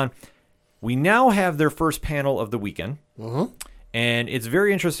on and on. We now have their first panel of the weekend. Mm-hmm. And it's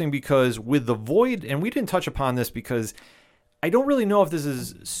very interesting because with the Void, and we didn't touch upon this because I don't really know if this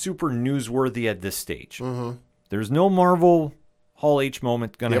is super newsworthy at this stage. Mm-hmm. There's no Marvel Hall H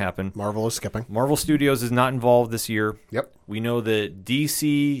moment going to happen. Marvel is skipping. Marvel Studios is not involved this year. Yep. We know that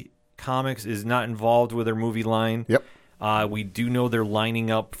DC Comics is not involved with their movie line. Yep. We do know they're lining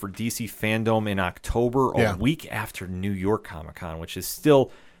up for DC Fandom in October, a week after New York Comic Con, which is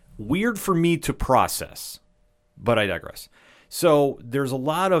still weird for me to process, but I digress. So there's a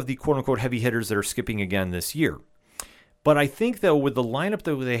lot of the quote-unquote heavy hitters that are skipping again this year. But I think, though, with the lineup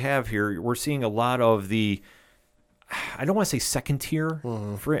that they have here, we're seeing a lot of the, I don't want to say second-tier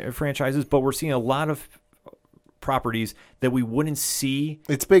franchises, but we're seeing a lot of properties that we wouldn't see.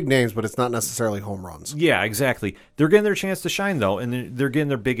 It's big names, but it's not necessarily home runs. Yeah, exactly. They're getting their chance to shine, though, and they're getting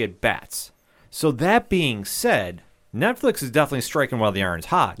their big at-bats. So that being said, Netflix is definitely striking while the iron's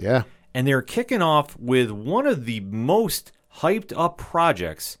hot. Yeah. And they're kicking off with one of the most hyped-up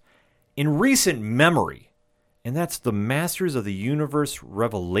projects in recent memory, and that's the Masters of the Universe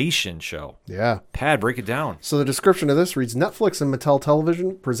Revelation show. Yeah. Pad, break it down. So the description of this reads, Netflix and Mattel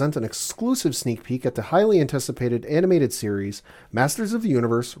Television present an exclusive sneak peek at the highly anticipated animated series Masters of the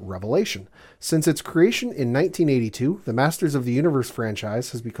Universe Revelation. Since its creation in 1982, the Masters of the Universe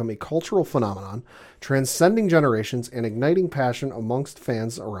franchise has become a cultural phenomenon, transcending generations and igniting passion amongst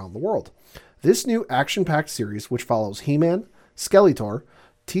fans around the world. This new action-packed series, which follows He-Man, Skeletor,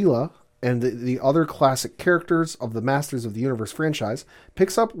 Teela, and the other classic characters of the Masters of the Universe franchise,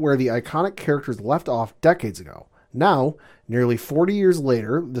 picks up where the iconic characters left off decades ago. Now, nearly 40 years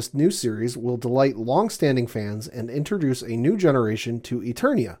later, this new series will delight long-standing fans and introduce a new generation to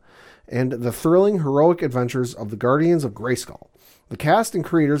Eternia and the thrilling, heroic adventures of the Guardians of Grayskull. The cast and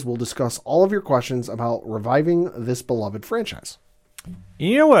creators will discuss all of your questions about reviving this beloved franchise.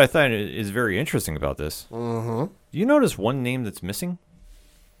 You know what I thought is very interesting about this? Mm-hmm. Do you notice one name that's missing?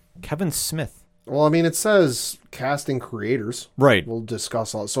 Kevin Smith. Well, I mean, it says casting creators. Right. We'll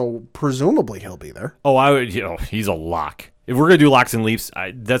discuss all. So presumably he'll be there. Oh, I would. He's a lock. If we're gonna do locks and leaps,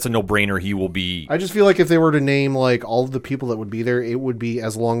 that's a no-brainer. He will be. I just feel like if they were to name like all of the people that would be there, it would be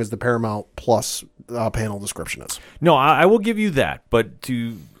as long as the Paramount Plus panel description is. No, I will give you that. But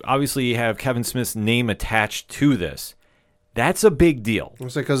to obviously have Kevin Smith's name attached to this, that's a big deal.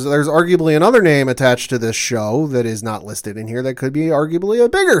 Because there's arguably another name attached to this show that is not listed in here that could be arguably a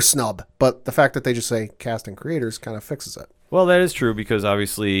bigger snub. But the fact that they just say cast and creators kind of fixes it. Well, that is true because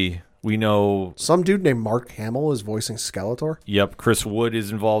obviously we know some dude named Mark Hamill is voicing Skeletor. Yep, Chris Wood is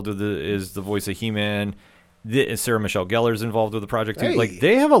involved with is the voice of He-Man. Sarah Michelle Gellar is involved with the project too. Hey. Like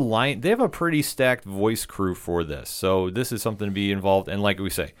they have a pretty stacked voice crew for this. So this is something to be involved. And like we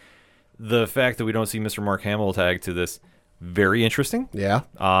say, the fact that we don't see Mr. Mark Hamill tagged to this. Very interesting. Yeah.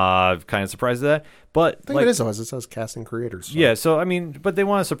 Kind of surprised at that. But I think it is, though, as it says casting creators. So. Yeah, so, I mean, but they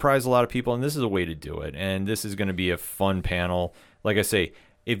want to surprise a lot of people, and this is a way to do it. And this is going to be a fun panel. Like I say,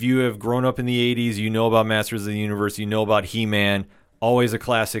 if you have grown up in the 80s, you know about Masters of the Universe, you know about He-Man, always a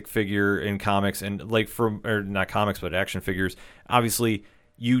classic figure in comics, and or not comics, but action figures. Obviously,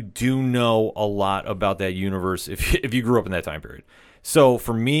 you do know a lot about that universe if you grew up in that time period. So,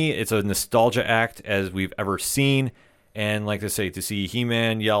 for me, it's a nostalgia act as we've ever seen. And like I say, to see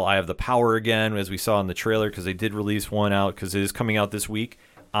He-Man yell, I have the power again, as we saw in the trailer, because they did release one out, because it is coming out this week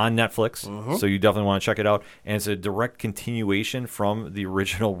on Netflix. So you definitely want to check it out. And it's a direct continuation from the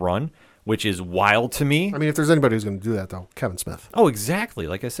original run, which is wild to me. I mean, if there's anybody who's going to do that, though, Kevin Smith. Oh, exactly.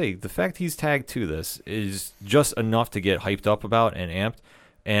 Like I say, the fact he's tagged to this is just enough to get hyped up about and amped.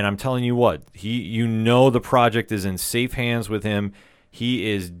 And I'm telling you what, the project is in safe hands with him. He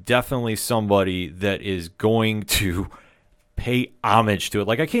is definitely somebody that is going to pay homage to it.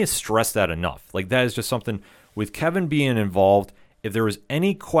 Like, I can't stress that enough. Like, that is just something with Kevin being involved. If there was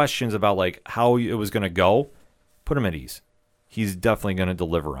any questions about like how it was going to go, put him at ease. He's definitely going to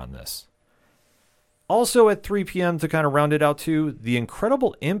deliver on this. Also at 3 p.m. to kind of round it out too, the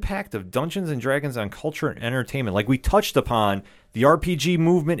incredible impact of Dungeons and Dragons on culture and entertainment. Like we touched upon, the RPG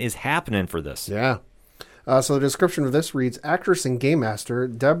movement is happening for this. Yeah. So the description of this reads, actress and game master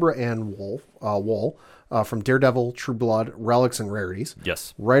Deborah Ann Woll from Daredevil, True Blood, Relics, and Rarities.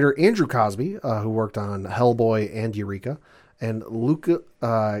 Yes. Writer Andrew Cosby, who worked on Hellboy and Eureka. And Luca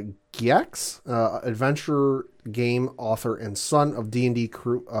Giex, adventure game author and son of D&D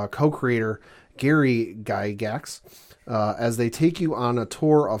co-creator Gary Gygax, as they take you on a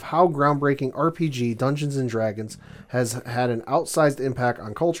tour of how groundbreaking RPG Dungeons & Dragons has had an outsized impact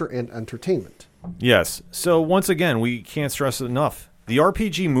on culture and entertainment. Yes. So once again, we can't stress it enough. The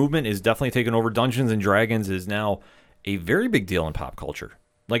RPG movement is definitely taking over. Dungeons & Dragons is now a very big deal in pop culture.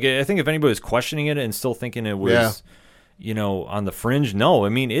 Like, I think if anybody was questioning it and still thinking it was... on the fringe. No, I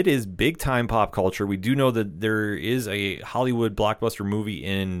mean, it is big time pop culture. We do know that there is a Hollywood blockbuster movie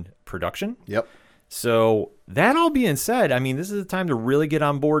in production. Yep. So that all being said, I mean, this is the time to really get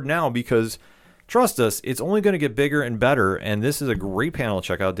on board now because trust us, it's only going to get bigger and better. And this is a great panel to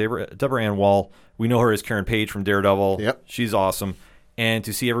check out. Deborah Ann Woll. We know her as Karen Page from Daredevil. Yep. She's awesome. And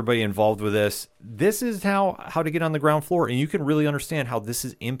to see everybody involved with this is how to get on the ground floor. And you can really understand how this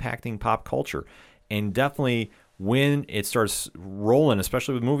is impacting pop culture. And definitely when it starts rolling,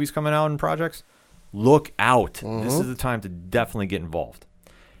 especially with movies coming out and projects, look out. Mm-hmm. This is the time to definitely get involved.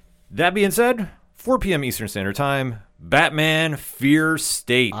 That being said, 4 p.m. Eastern Standard Time, Batman Fear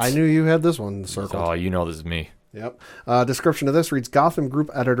State. I knew you had this one circled. Oh, you know this is me. Yep. Description of this reads, Gotham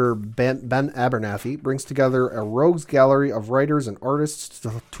Group editor Ben Abernathy brings together a rogues gallery of writers and artists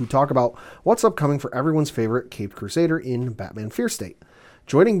to talk about what's upcoming for everyone's favorite Caped Crusader in Batman Fear State.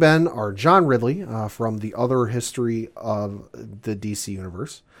 Joining Ben are John Ridley from The Other History of the DC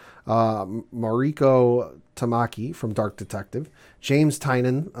Universe, Mariko Tamaki from Dark Detective, James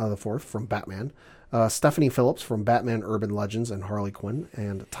Tynion IV from Batman, Stephanie Phillips from Batman Urban Legends and Harley Quinn,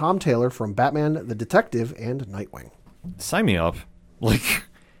 and Tom Taylor from Batman the Detective and Nightwing. Sign me up. Like,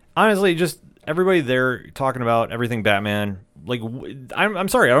 honestly, just everybody there talking about everything Batman. Like, I'm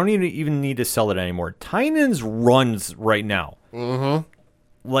sorry, I don't even need to sell it anymore. Tynion's runs right now. Mm-hmm.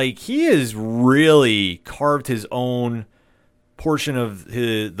 Like, he has really carved his own portion of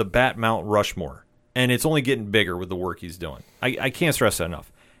the Bat Mount Rushmore. And it's only getting bigger with the work he's doing. I can't stress that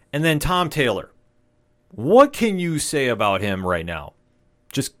enough. And then Tom Taylor. What can you say about him right now?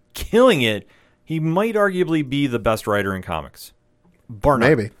 Just killing it. He might arguably be the best writer in comics. Bar none.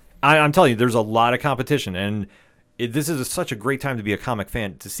 Maybe. I'm telling you, there's a lot of competition. And this is such a great time to be a comic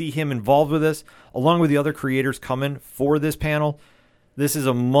fan. To see him involved with this, along with the other creators coming for this panel, this is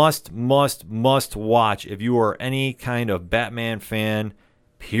a must watch if you are any kind of Batman fan,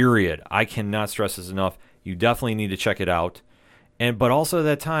 period. I cannot stress this enough. You definitely need to check it out. But also at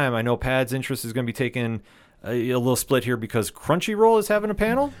that time, I know Pad's interest is going to be taking a little split here because Crunchyroll is having a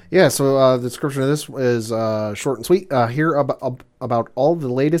panel. Yeah, so the description of this is short and sweet. Hear about all the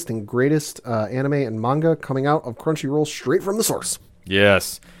latest and greatest anime and manga coming out of Crunchyroll straight from the source.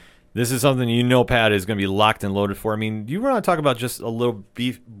 Yes. This is something Pat is going to be locked and loaded for. I mean, do you want to talk about just a little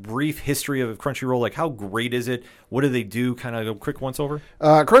brief history of Crunchyroll? Like, how great is it? What do they do? Kind of a quick once-over?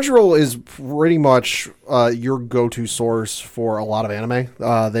 Crunchyroll is pretty much your go-to source for a lot of anime.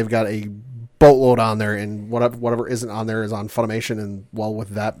 They've got a boatload on there, and whatever isn't on there is on Funimation. And, well,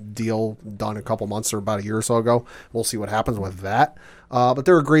 with that deal done a couple months or about a year or so ago, we'll see what happens with that. But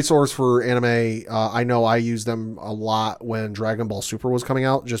they're a great source for anime. I know I used them a lot when Dragon Ball Super was coming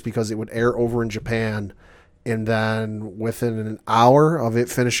out, just because it would air over in Japan, and then within an hour of it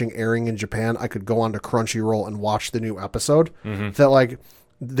finishing airing in Japan, I could go onto Crunchyroll and watch the new episode. Mm-hmm. That, like,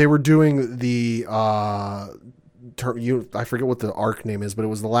 they were doing the I forget what the arc name is, but it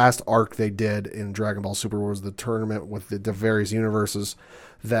was the last arc they did in Dragon Ball Super, was the tournament with the various universes.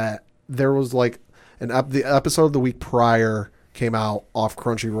 That there was like the episode the week prior came out off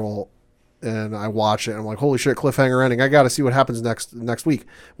Crunchyroll, and I watched it and I'm like, holy shit, cliffhanger ending. I got to see what happens next week.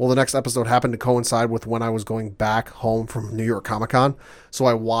 Well, the next episode happened to coincide with when I was going back home from New York Comic Con. So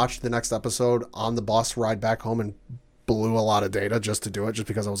I watched the next episode on the bus ride back home and blew a lot of data just to do it, just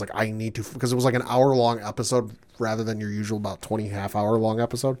because I was like, I need to, because it was like an hour-long episode rather than your usual about 20 half-hour long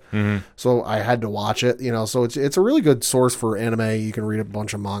episode. Mm-hmm. So I had to watch it, so it's a really good source for anime. You can read a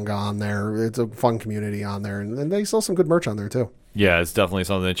bunch of manga on there. It's a fun community on there, and they sell some good merch on there too. Yeah, it's definitely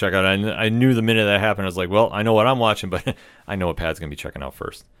something to check out. I knew the minute that happened, I was like, well, I know what I'm watching, but I know what Pat's going to be checking out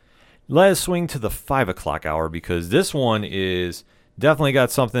first. Let us swing to the 5 o'clock hour, because this one is definitely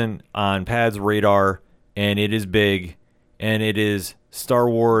got something on Pat's radar, and it is big, and it is Star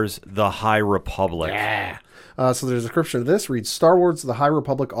Wars The High Republic. Yeah. So the description of this reads, Star Wars The High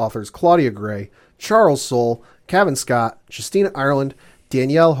Republic authors Claudia Gray, Charles Soule, Kevin Scott, Justina Ireland,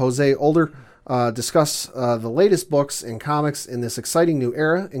 Danielle Jose Older discuss the latest books and comics in this exciting new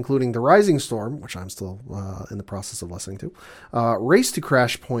era, including The Rising Storm, which I'm still in the process of listening to, Race to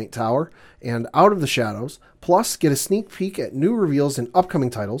Crash Point Tower, and Out of the Shadows. Plus, get a sneak peek at new reveals in upcoming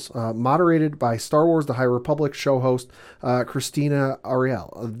titles, moderated by Star Wars The High Republic show host Christina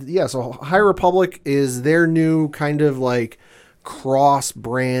Ariel. So High Republic is their new kind of like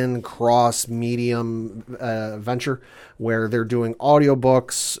cross-brand, cross-medium venture, where they're doing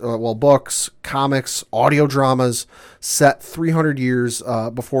audiobooks, books, comics, audio dramas set 300 years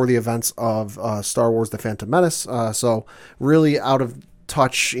before the events of Star Wars The Phantom Menace. So really out of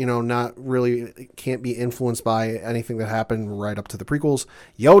touch, not really, can't be influenced by anything that happened right up to the prequels.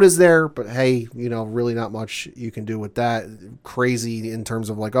 Yoda's there, but hey, really not much you can do with that. Crazy in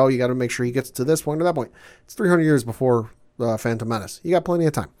terms of like, oh, you got to make sure he gets to this point or that point. It's 300 years before Phantom Menace. You got plenty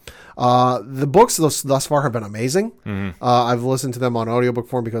of time. The books thus far have been amazing. Mm-hmm. I've listened to them on audiobook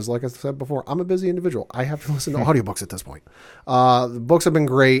form because, like I said before, I'm a busy individual. I have to listen to audiobooks at this point. The books have been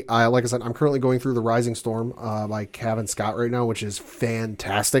great. Like I said, I'm currently going through The Rising Storm by Kevin Scott right now, which is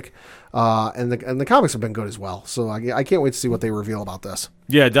fantastic. And the comics have been good as well. So I can't wait to see what they reveal about this.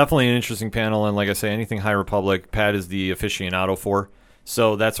 Yeah, definitely an interesting panel. And like I say, anything High Republic, Pat is the aficionado for.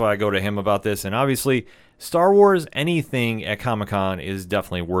 So that's why I go to him about this. And obviously, Star Wars, anything at Comic-Con is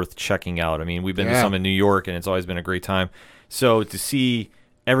definitely worth checking out. I mean, we've been to some in New York, and it's always been a great time. So to see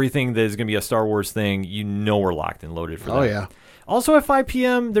everything that is going to be a Star Wars thing, we're locked and loaded for that. Oh, yeah. Also at 5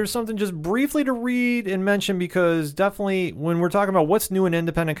 p.m., there's something just briefly to read and mention, because definitely when we're talking about what's new in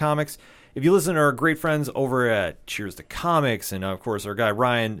independent comics, if you listen to our great friends over at Cheers to Comics, and of course our guy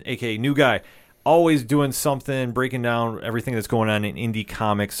Ryan, a.k.a. New Guy, always doing something, breaking down everything that's going on in indie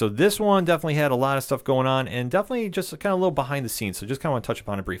comics. So this one definitely had a lot of stuff going on, and definitely just kind of a little behind the scenes. So just kind of want to touch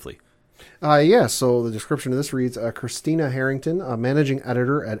upon it briefly. So the description of this reads, Christina Harrington, managing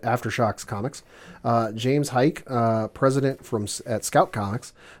editor at Aftershocks Comics, James Hike, president at Scout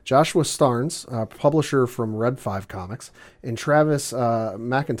Comics, Joshua Starnes, publisher from Red 5 Comics, and Travis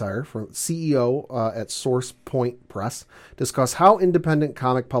McIntyre, CEO at Source Point Press, discuss how independent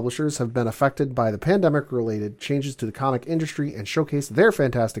comic publishers have been affected by the pandemic-related changes to the comic industry and showcase their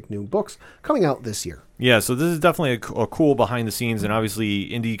fantastic new books coming out this year. Yeah, so this is definitely a cool behind the scenes, and obviously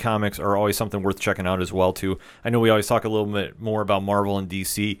indie comics are always something worth checking out as well, too. I know we always talk a little bit more about Marvel and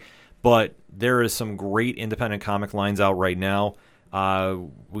DC, but there is some great independent comic lines out right now.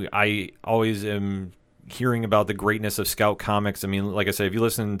 I always am hearing about the greatness of Scout Comics. I mean, like I say, if you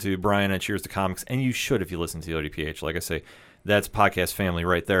listen to Brian at Cheers to Comics, and you should if you listen to the ODPH, like I say, that's podcast family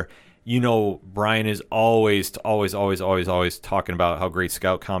right there. Brian is always talking about how great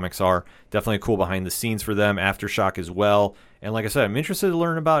Scout Comics are. Definitely cool behind the scenes for them. Aftershock as well. And like I said, I'm interested to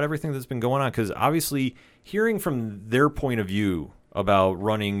learn about everything that's been going on, because obviously hearing from their point of view about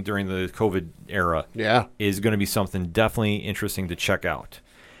running during the COVID era is going to be something definitely interesting to check out.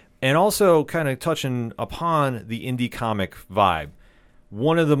 And also kind of touching upon the indie comic vibe.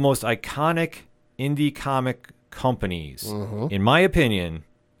 One of the most iconic indie comic companies, in my opinion,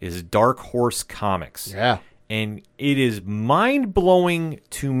 is Dark Horse Comics. Yeah. And it is mind-blowing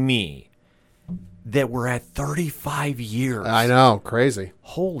to me that we're at 35 years. I know, crazy.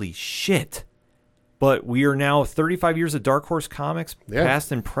 Holy shit. But we are now 35 years of Dark Horse Comics,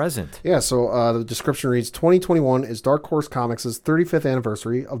 past and present. Yeah, so the description reads, 2021 is Dark Horse Comics' 35th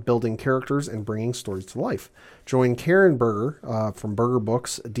anniversary of building characters and bringing stories to life. Join Karen Berger from Berger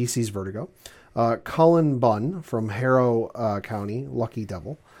Books, DC's Vertigo, Cullen Bunn from Harrow County, Lucky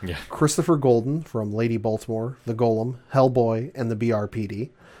Devil, Christopher Golden from Lady Baltimore, The Golem, Hellboy, and the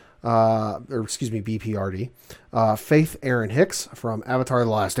BPRD, Faith Aaron Hicks from Avatar The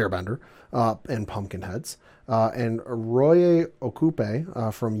Last Airbender, and Pumpkinheads, and Roye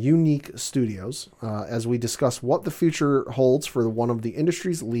Okupe from Unique Studios, as we discuss what the future holds for one of the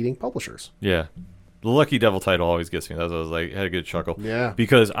industry's leading publishers. Yeah. The Lucky Devil title always gets me. That's what I was like, had a good chuckle. Yeah.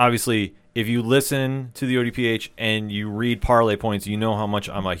 Because obviously, if you listen to the ODPH and you read Parlay Points, you know how much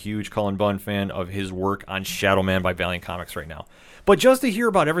I'm a huge Cullen Bunn fan of his work on Shadow Man by Valiant Comics right now. But just to hear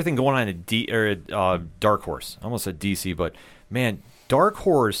about everything going on at Dark Horse, I almost said DC, but man, Dark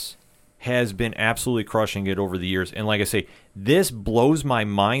Horse has been absolutely crushing it over the years. And like I say, this blows my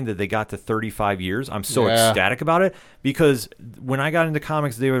mind that they got to 35 years. I'm so ecstatic about it because when I got into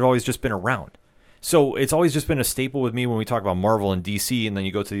comics, they had always just been around. So it's always just been a staple with me when we talk about Marvel and DC, and then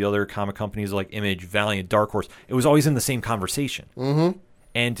you go to the other comic companies like Image, Valiant, Dark Horse. It was always in the same conversation. Mm-hmm.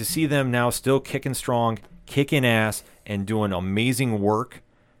 And to see them now still kicking strong, kicking ass, and doing amazing work,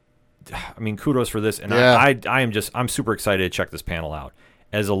 I mean, kudos for this. And I'm super excited to check this panel out.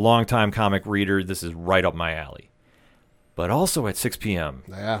 As a longtime comic reader, this is right up my alley. But also at 6 p.m.,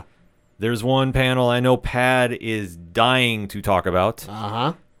 there's one panel I know Pad is dying to talk about.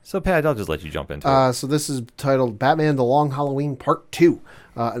 Uh-huh. So, Pat, I'll just let you jump into it. So this is titled Batman The Long Halloween Part 2.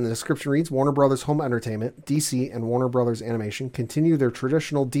 And the description reads, Warner Brothers Home Entertainment, DC, and Warner Brothers Animation continue their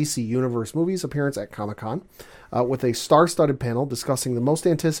traditional DC Universe movies appearance at Comic-Con with a star-studded panel discussing the most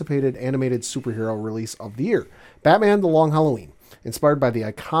anticipated animated superhero release of the year, Batman The Long Halloween. Inspired by the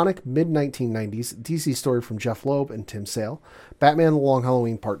iconic mid-1990s DC story from Jeff Loeb and Tim Sale, Batman The Long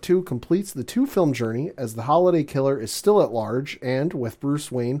Halloween Part 2 completes the two-film journey as the holiday killer is still at large and, with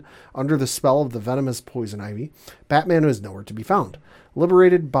Bruce Wayne under the spell of the venomous Poison Ivy, Batman is nowhere to be found.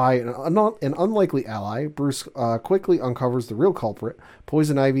 Liberated by an unlikely ally, Bruce quickly uncovers the real culprit,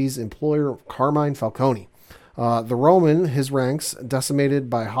 Poison Ivy's employer Carmine Falcone. The Roman, his ranks, decimated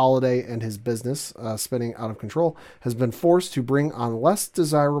by Holiday and his business spinning out of control, has been forced to bring on less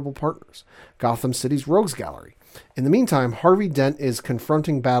desirable partners, Gotham City's Rogues Gallery. In the meantime, Harvey Dent is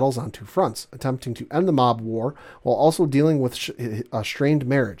confronting battles on two fronts, attempting to end the mob war while also dealing with a strained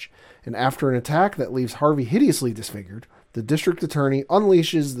marriage. And after an attack that leaves Harvey hideously disfigured, the district attorney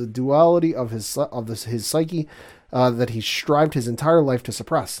unleashes the duality of his psyche that he strived his entire life to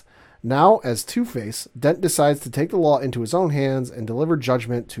suppress. Now, as Two-Face, Dent decides to take the law into his own hands and deliver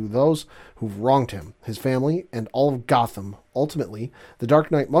judgment to those who've wronged him, his family, and all of Gotham. Ultimately, the Dark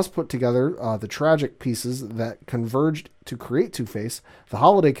Knight must put together the tragic pieces that converged to create Two-Face, the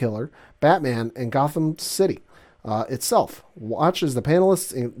Holiday Killer, Batman, and Gotham City itself. Watch as the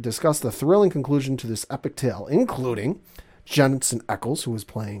panelists discuss the thrilling conclusion to this epic tale, including Jensen Ackles, who is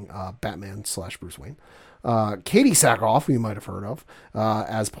playing Batman / Bruce Wayne, Katie Sackhoff, who you might have heard of,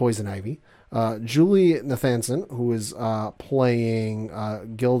 as Poison Ivy, Julie Nathanson, who is playing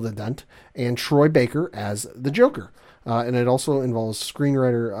Gilda Dent, and Troy Baker as the Joker. And it also involves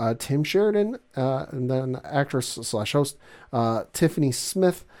screenwriter Tim Sheridan, and then actress / host Tiffany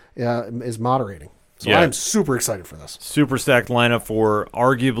Smith is moderating. So I'm super excited for this. Super stacked lineup for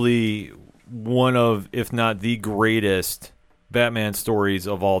arguably one of, if not the greatest Batman stories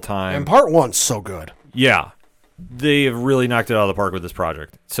of all time. And part 1's so good. Yeah. They have really knocked it out of the park with this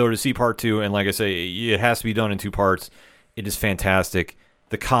project. So to see part 2, and like I say, it has to be done in 2 parts. It is fantastic.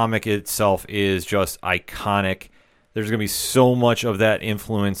 The comic itself is just iconic. There's going to be so much of that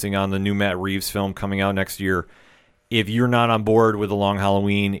influencing on the new Matt Reeves film coming out next year. If you're not on board with The Long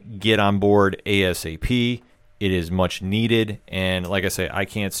Halloween, get on board ASAP. It is much needed. And like I say, I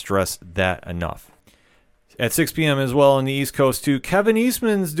can't stress that enough. At 6 p.m. as well on the East Coast, too, Kevin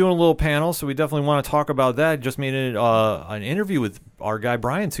Eastman's doing a little panel, so we definitely want to talk about that. Just made an interview with our guy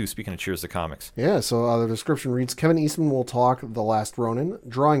Brian, too, speaking of Cheers to Comics. Yeah, so the description reads, Kevin Eastman will talk The Last Ronin,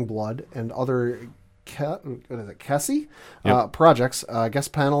 Drawing Blood, and other Cassie projects.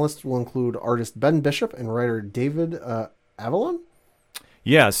 Guest panelists will include artist Ben Bishop and writer David Avalon.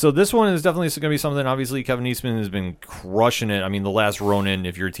 Yeah, so this one is definitely going to be something. Obviously, Kevin Eastman has been crushing it. I mean, The Last Ronin,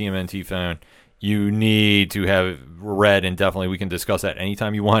 if you're a TMNT fan, you need to have read, and definitely we can discuss that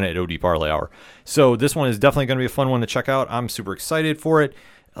anytime you want at OD Parlay Hour. So this one is definitely going to be a fun one to check out. I'm super excited for it.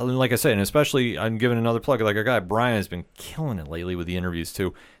 Like I said, and especially I'm giving another plug. Like our guy Brian has been killing it lately with the interviews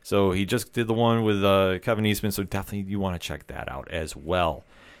too. So he just did the one with Kevin Eastman. So definitely you want to check that out as well.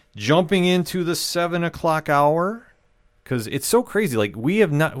 Jumping into the 7 o'clock hour, because it's so crazy. Like we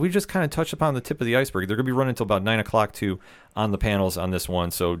just kind of touched upon the tip of the iceberg. They're going to be running until about 9 o'clock too on the panels on this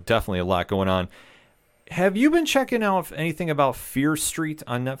one. So definitely a lot going on. Have you been checking out anything about Fear Street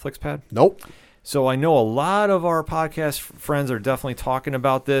on Netflix, Pat? Nope. So I know a lot of our podcast friends are definitely talking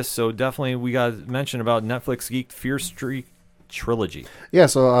about this. So definitely we got to mention about Netflix Geek Fear Street trilogy. Yeah,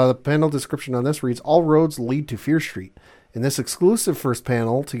 so the panel description on this reads, all roads lead to Fear Street. In this exclusive first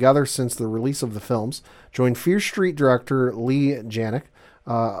panel, together since the release of the films, join Fear Street director Lee Janik,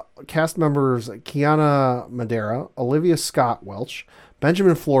 Cast members Kiana Madeira, Olivia Scott Welch,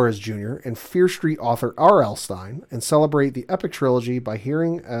 Benjamin Flores Jr., and Fear Street author R.L. Stein, and celebrate the epic trilogy by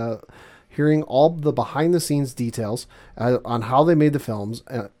hearing all the behind-the-scenes details on how they made the films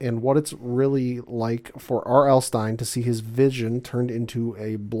and what it's really like for R.L. Stein to see his vision turned into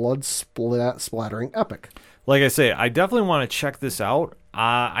a blood-splattering epic. Like I say, I definitely want to check this out.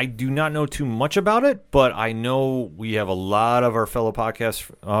 I do not know too much about it, but I know we have a lot of our fellow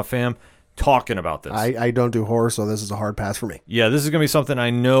podcast fam talking about this. I don't do horror, so this is a hard pass for me. Yeah, this is going to be something I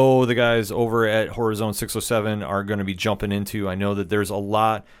know the guys over at Horror Zone 607 are going to be jumping into. I know that there's a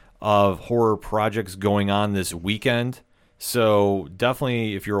lot of horror projects going on this weekend. So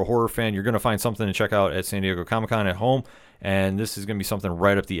definitely, if you're a horror fan, you're going to find something to check out at San Diego Comic-Con at home, and this is going to be something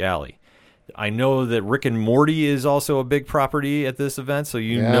right up the alley. I know that Rick and Morty is also a big property at this event, so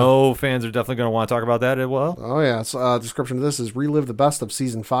you know fans are definitely going to want to talk about that as well. Oh, yeah. So, description of this is relive the best of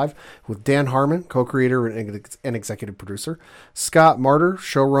Season 5 with Dan Harmon, co-creator and executive producer, Scott Martyr,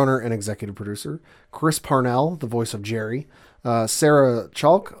 showrunner and executive producer, Chris Parnell, the voice of Jerry, Sarah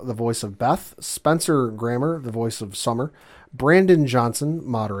Chalk, the voice of Beth, Spencer Grammer, the voice of Summer, Brandon Johnson,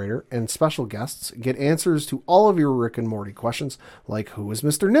 moderator, and special guests get answers to all of your Rick and Morty questions, like who is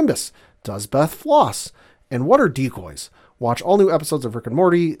Mr. Nimbus? Does Beth floss? And what are decoys? Watch all new episodes of Rick and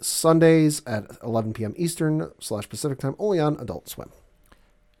Morty Sundays at 11 p.m. Eastern/Pacific time, only on Adult Swim.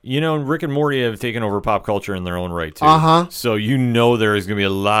 You know, Rick and Morty have taken over pop culture in their own right, too. Uh-huh. So you know there is going to be a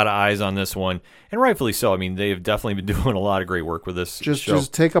lot of eyes on this one, and rightfully so. I mean, they have definitely been doing a lot of great work with this show.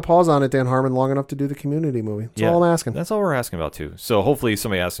 Just take a pause on it, Dan Harmon, long enough to do the Community movie. That's all I'm asking. That's all we're asking about, too. So hopefully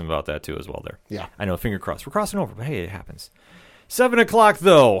somebody asks him about that, too, as well there. Yeah. I know, finger crossed. We're crossing over, but hey, it happens. 7 o'clock,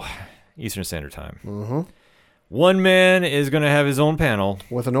 though, Eastern Standard Time. Mm-hmm. One man is going to have his own panel.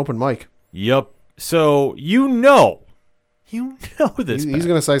 With an open mic. Yep. So you know this. He's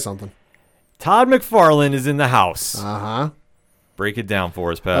going to say something. Todd McFarlane is in the house. Uh-huh. Break it down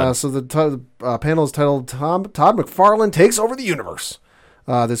for us, Pat. So the panel is titled Todd McFarlane Takes Over the Universe.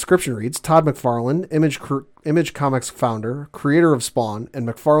 The description reads, Todd McFarlane, Image Comics founder, creator of Spawn, and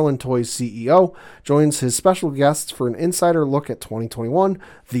McFarlane Toys CEO, joins his special guests for an insider look at 2021,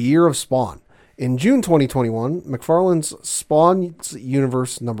 the year of Spawn. In June 2021, McFarlane's Spawn's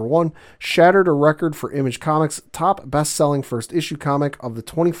Universe #1 shattered a record for Image Comics' top best-selling first-issue comic of the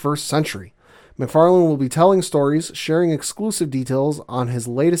 21st century. McFarlane will be telling stories, sharing exclusive details on his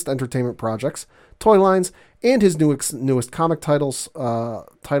latest entertainment projects, toy lines, and his newest comic title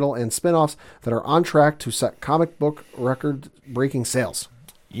and spin-offs that are on track to set comic book record-breaking sales.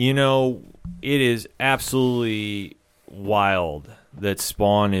 You know, it is absolutely wild that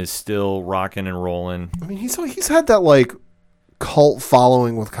Spawn is still rocking and rolling. I mean, he's had that, like, cult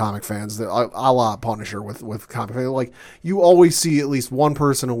following with comic fans, that a la Punisher with comic fans. Like, you always see at least one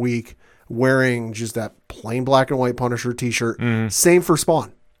person a week wearing just that plain black and white Punisher t-shirt. Same for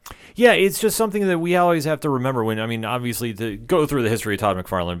Spawn. Yeah, it's just something that we always have to remember when, I mean, obviously to go through the history of Todd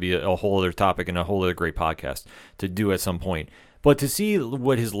McFarlane would be a whole other topic and a whole other great podcast to do at some point. But to see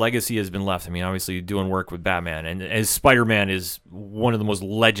what his legacy has been left, I mean, obviously doing work with Batman, and as Spider-Man is one of the most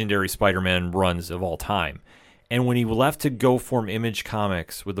legendary Spider-Man runs of all time. And when he left to go form Image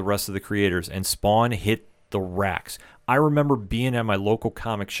Comics with the rest of the creators, and Spawn hit the racks, I remember being at my local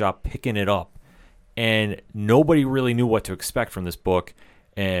comic shop picking it up, and nobody really knew what to expect from this book,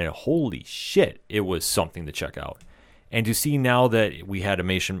 and holy shit, it was something to check out. And to see now that we had a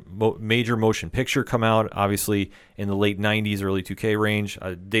major motion picture come out, obviously in the late 90s, early 2K range,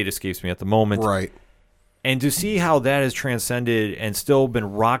 date escapes me at the moment. Right. And to see how that has transcended and still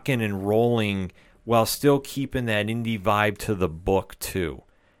been rocking and rolling while still keeping that indie vibe to the book too.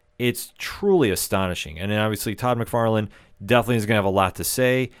 It's truly astonishing. And then obviously Todd McFarlane definitely is going to have a lot to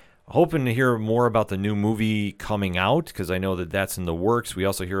say. Hoping to hear more about the new movie coming out, because I know that that's in the works. We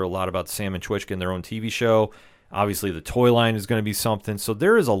also hear a lot about Sam and Twitch getting their own TV show. Obviously, the toy line is going to be something. So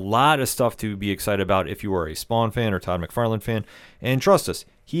there is a lot of stuff to be excited about if you are a Spawn fan or Todd McFarlane fan. And trust us,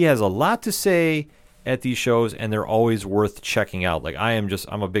 he has a lot to say at these shows, and they're always worth checking out. Like, I'm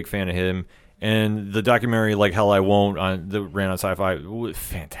a big fan of him. And the documentary, Like Hell I Won't, that ran on Sci-Fi, was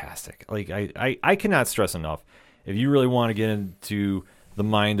fantastic. Like, I cannot stress enough. If you really want to get into the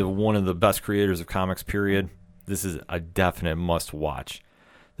mind of one of the best creators of comics, period, this is a definite must-watch.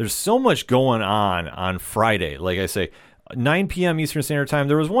 There's so much going on Friday. Like I say, 9 p.m. Eastern Standard Time.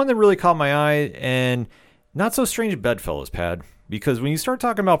 There was one that really caught my eye, and Not So Strange Bedfellows, Pad. Because when you start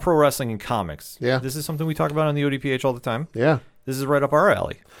talking about pro wrestling and comics, this is something we talk about on the ODPH all the time. Yeah. This is right up our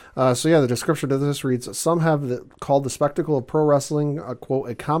alley. The description of this reads, some have called the spectacle of pro wrestling, quote,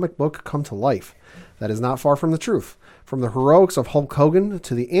 a comic book come to life. That is not far from the truth. From the heroics of Hulk Hogan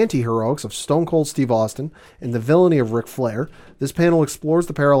to the anti-heroics of Stone Cold Steve Austin and the villainy of Ric Flair, this panel explores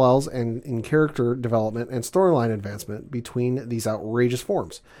the parallels and in character development and storyline advancement between these outrageous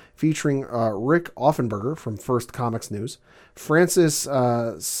forms, featuring Rick Offenberger from First Comics News, Francis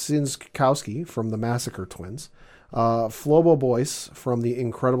Sinskowski from the Massacre Twins, Flobo Boyce from the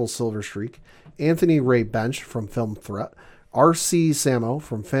Incredible Silver Streak, Anthony Ray Bench from Film Threat, R.C. Samo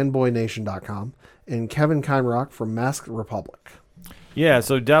from FanboyNation.com, and Kevin Kimerock from Masked Republic. Yeah,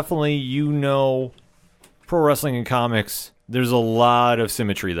 so definitely, pro wrestling and comics, there's a lot of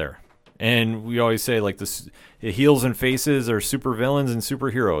symmetry there. And we always say, like, the heels and faces are super villains and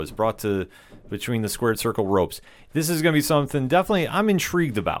superheroes brought to between the squared circle ropes. This is going to be something definitely I'm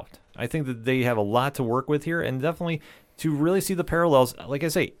intrigued about. I think that they have a lot to work with here, and definitely to really see the parallels. Like I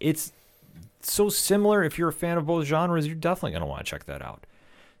say, it's so similar. If you're a fan of both genres, you're definitely going to want to check that out.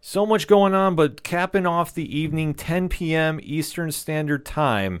 So much going on, but capping off the evening, 10 p.m. Eastern Standard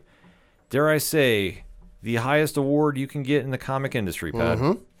Time, dare I say, the highest award you can get in the comic industry, Pat.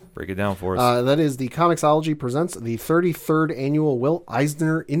 Mm-hmm. Break it down for us. That is the Comixology presents the 33rd annual Will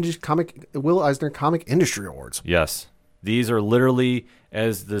Eisner Comic Industry Awards. Yes. These are literally,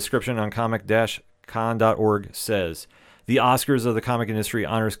 as the description on comic-con.org says, the Oscars of the comic industry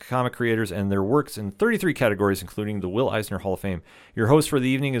honors comic creators and their works in 33 categories, including the Will Eisner Hall of Fame. Your host for the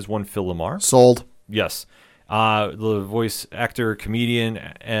evening is one Phil Lamar. Sold. Yes. The voice actor, comedian,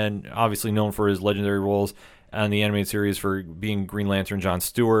 and obviously known for his legendary roles on the animated series for being Green Lantern John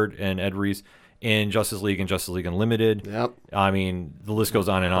Stewart and Ed Reese in Justice League and Justice League Unlimited. Yep. I mean, the list goes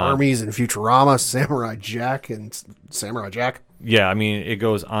on and on. Armies and Futurama, Samurai Jack and Samurai Jack. Yeah, I mean, it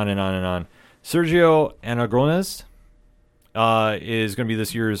goes on and on and on. Sergio Anagrones is going to be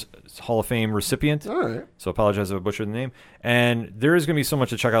this year's Hall of Fame recipient. All right. So apologize if I butchered the name. And there is going to be so much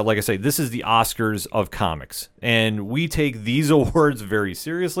to check out. Like I say, this is the Oscars of comics. And we take these awards very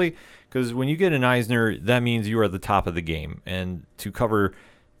seriously because when you get an Eisner, that means you are at the top of the game. And to cover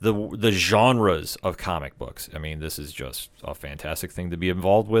the genres of comic books, I mean, this is just a fantastic thing to be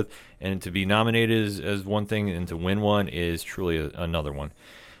involved with. And to be nominated as one thing and to win one is truly another one.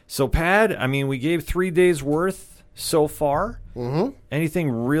 So, Pat, I mean, we gave 3 days worth so far. Mm-hmm.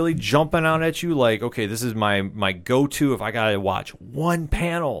 Anything really jumping out at you like, okay, this is my go-to if I gotta watch one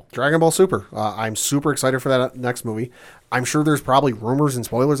panel? Dragon Ball Super. I'm super excited for that next movie. I'm sure there's probably rumors and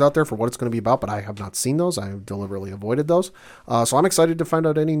spoilers out there for what it's going to be about, but I have not seen those. I have deliberately avoided those. So I'm excited to find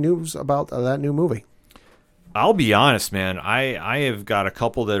out any news about that new movie. I'll be honest, man. I have got a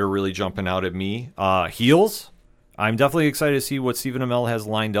couple that are really jumping out at me. Heels. I'm definitely excited to see what Stephen Amell has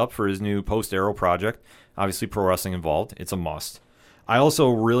lined up for his new post-Arrow project. Obviously, pro wrestling involved. It's a must. I also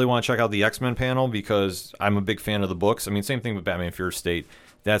really want to check out the X-Men panel because I'm a big fan of the books. I mean, same thing with Batman Fear State.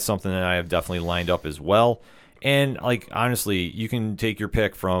 That's something that I have definitely lined up as well. And, like, honestly, you can take your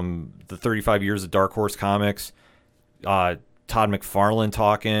pick from the 35 years of Dark Horse Comics, Todd McFarlane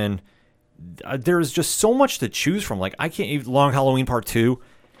talking. There's just so much to choose from. Like, I can't even... Long Halloween Part 2.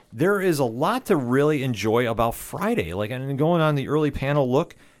 There is a lot to really enjoy about Friday. Like, and going on the early panel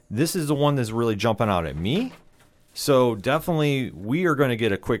look, this is the one that's really jumping out at me. So definitely we are going to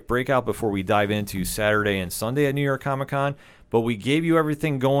get a quick breakout before we dive into Saturday and Sunday at New York Comic Con. But we gave you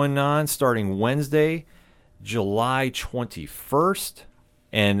everything going on starting Wednesday, July 21st.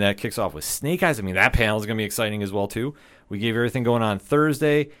 And that kicks off with Snake Eyes. I mean, that panel is going to be exciting as well, too. We gave everything going on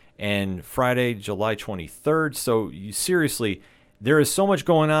Thursday and Friday, July 23rd. So seriously, there is so much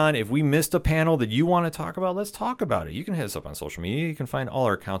going on. If we missed a panel that you want to talk about, let's talk about it. You can hit us up on social media. You can find all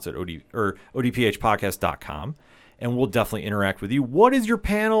our accounts at odphpodcast.com, and we'll definitely interact with you. What is your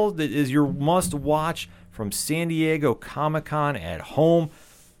panel that is your must-watch from San Diego Comic-Con at home?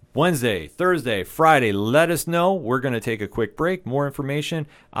 Wednesday, Thursday, Friday, let us know. We're going to take a quick break. More information,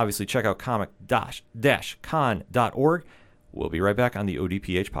 obviously, check out comic-con.org. We'll be right back on the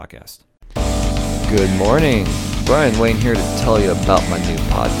ODPH podcast. Good morning. Brian Wayne here to tell you about my new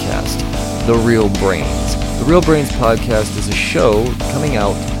podcast, The Real Brains. The Real Brains podcast is a show coming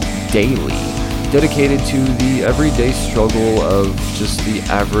out daily, dedicated to the everyday struggle of just the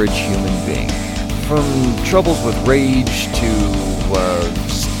average human being. From troubles with rage to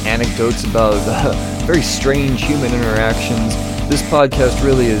anecdotes about very strange human interactions, this podcast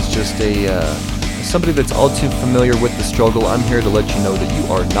really is just somebody that's all too familiar with the struggle. I'm here to let you know that you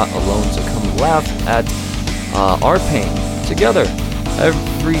are not alone, so come laugh at our pain together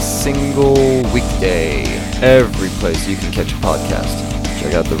every single weekday, every place you can catch a podcast.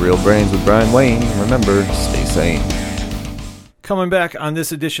 Check out The Real Brains with Brian Wayne. Remember, stay sane. Coming back on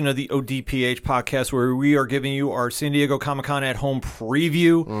this edition of the ODPH podcast, where we are giving you our San Diego Comic-Con at Home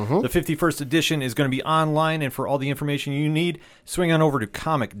preview. The 51st edition is going to be online, and for all the information you need, swing on over to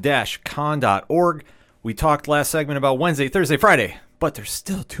comic-con.org. We talked last segment about Wednesday, Thursday, Friday, but there's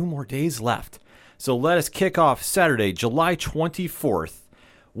still 2 more days left. So let us kick off Saturday, July 24th,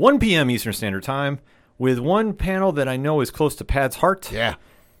 1 p.m. Eastern Standard Time, with one panel that I know is close to Pat's heart. Yeah.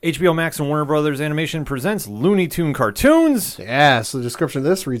 HBO Max and Warner Brothers Animation presents Looney Tune cartoons. Yeah, so the description of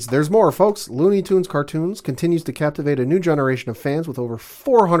this reads, there's more, folks. Looney Tunes Cartoons continues to captivate a new generation of fans with over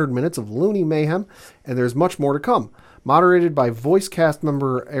 400 minutes of loony mayhem, and there's much more to come. Moderated by voice cast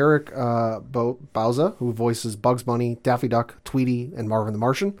member Eric Bauza, who voices Bugs Bunny, Daffy Duck, Tweety, and Marvin the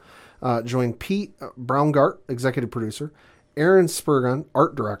Martian. Join Pete Braungart, executive producer, Aaron Spurgeon,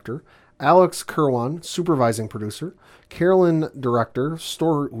 art director, Alex Kerwan, supervising producer, Carolyn, director, who's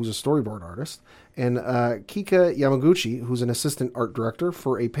a storyboard artist, and Kika Yamaguchi, who's an assistant art director,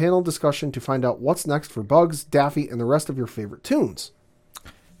 for a panel discussion to find out what's next for Bugs, Daffy, and the rest of your favorite tunes.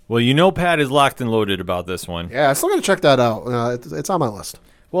 Well, you know Pat is locked and loaded about this one. Yeah, I still got to check that out. It's on my list.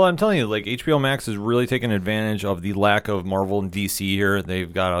 Well, I'm telling you, like, HBO Max is really taking advantage of the lack of Marvel and DC here.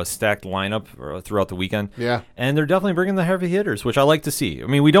 They've got a stacked lineup throughout the weekend. Yeah. And they're definitely bringing the heavy hitters, which I like to see. I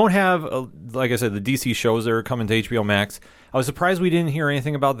mean, we don't have, like I said, the DC shows that are coming to HBO Max. I was surprised we didn't hear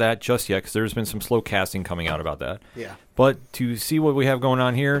anything about that just yet, because there's been some slow casting coming out about that. Yeah. But to see what we have going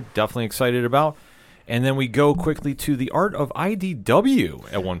on here, definitely excited about. And then we go quickly to the art of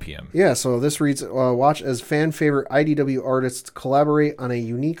IDW at 1 p.m. Yeah, so this reads, watch as fan favorite IDW artists collaborate on a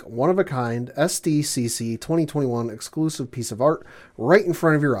unique, one-of-a-kind SDCC 2021 exclusive piece of art right in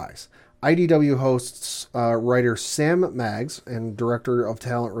front of your eyes. IDW hosts writer Sam Maggs and director of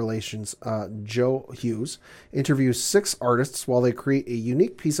talent relations Joe Hughes interviews 6 artists while they create a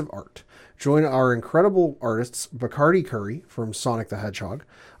unique piece of art. Join our incredible artists Bacardi Curry from Sonic the Hedgehog,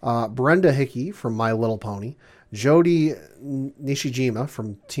 Brenda Hickey from My Little Pony, Jody Nishijima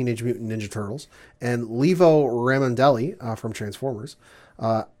from Teenage Mutant Ninja Turtles, and Levo Ramondelli from Transformers,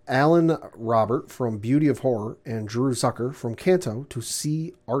 Alan Robert from Beauty of Horror, and Drew Zucker from Kanto to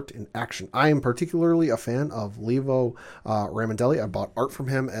see art in action. I am particularly a fan of Levo Ramondelli. I bought art from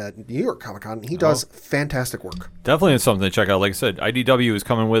him at New York Comic Con. He does fantastic work. Definitely something to check out. Like I said, IDW is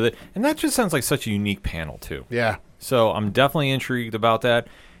coming with it, and that just sounds like such a unique panel, too. Yeah. So I'm definitely intrigued about that.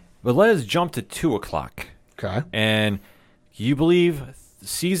 But let us jump to 2 o'clock. Okay. And you believe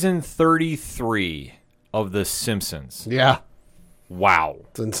season 33 of The Simpsons. Yeah. Wow.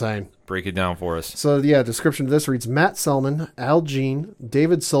 It's insane. Break it down for us. So, yeah, description of this reads, Matt Selman, Al Jean,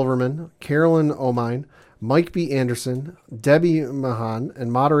 David Silverman, Carolyn Omine, Mike B. Anderson, Debbie Mahan,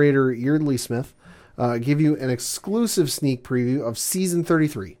 and moderator Yeardley Smith give you an exclusive sneak preview of season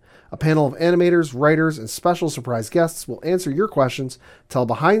 33. A panel of animators, writers, and special surprise guests will answer your questions, tell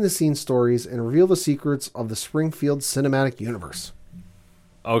behind-the-scenes stories, and reveal the secrets of the Springfield Cinematic Universe.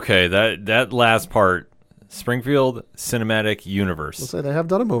 Okay, that last part, Springfield Cinematic Universe. Let's say they have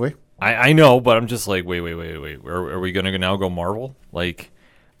done a movie. I know, but I'm just like, wait. Are we going to now go Marvel? Like,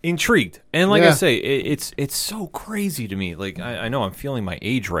 intrigued. And like I say, it's so crazy to me. Like, I know I'm feeling my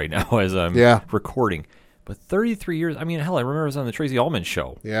age right now as I'm recording. But 33 years, I mean, hell, I remember it was on the Tracy Ullman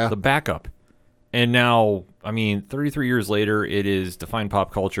show. Yeah. The backup. And now, I mean, 33 years later, it is defined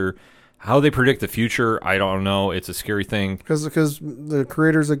pop culture. How they predict the future, I don't know. It's a scary thing. Because the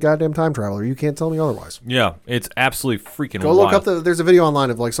creator's a goddamn time traveler. You can't tell me otherwise. Yeah, it's absolutely freaking wild. Go look up there's a video online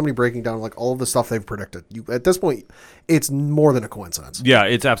of like somebody breaking down like all of the stuff they've predicted. At this point, it's more than a coincidence. Yeah,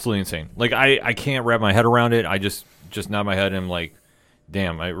 it's absolutely insane. Like, I can't wrap my head around it. I just nod my head and I'm like,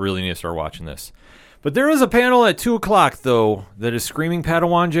 damn, I really need to start watching this. But there is a panel at 2 o'clock, though, that is screaming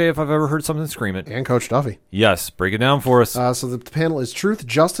Padawan J, if I've ever heard something scream it. And Coach Duffy. Yes, break it down for us. So the panel is Truth,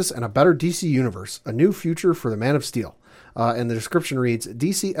 Justice, and a Better DC Universe, a new future for the Man of Steel. And the description reads,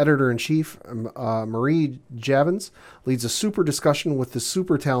 DC Editor-in-Chief Marie Javins leads a super discussion with the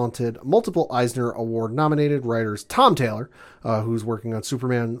super talented, multiple Eisner Award-nominated writers Tom Taylor, who's working on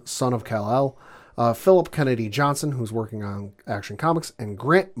Superman, Son of Kal-El, Philip Kennedy Johnson, who's working on Action Comics, and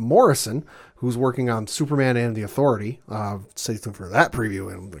Grant Morrison, who's working on Superman and the Authority. Stay tuned for that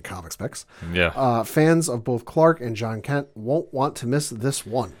preview in the comics specs. Yeah. Fans of both Clark and John Kent won't want to miss this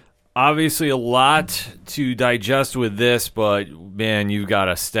one. Obviously, a lot to digest with this, but, man, you've got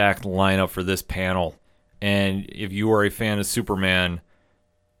a stacked lineup for this panel. And if you are a fan of Superman,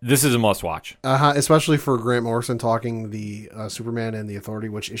 this is a must-watch. Especially for Grant Morrison talking the Superman and the Authority,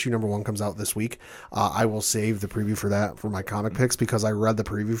 which issue number 1 comes out this week. I will save the preview for that for my comic picks because I read the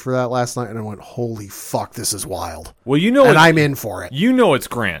preview for that last night and I went, holy fuck, this is wild. Well, you know, and I'm in for it. You know it's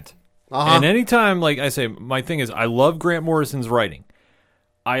Grant. And anytime, like I say, my thing is I love Grant Morrison's writing.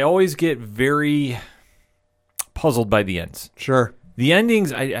 I always get very puzzled by the ends. Sure. The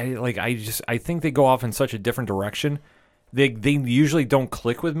endings, I think they go off in such a different direction. They usually don't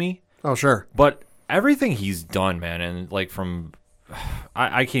click with me. Oh, sure. But everything he's done, man, and like from,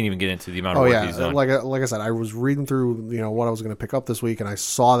 I can't even get into the amount of work he's done. Like I said, I was reading through, what I was going to pick up this week, and I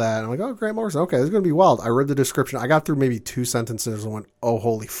saw that, and I'm like, oh, Grant Morrison, okay, this is going to be wild. I read the description. I got through maybe 2 sentences and went, oh,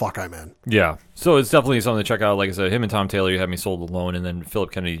 holy fuck, I'm in. Yeah. So it's definitely something to check out. Like I said, him and Tom Taylor, You Have Me Sold Alone, and then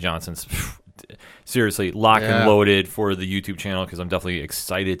Philip Kennedy Johnson's seriously locked and loaded for the YouTube channel because I'm definitely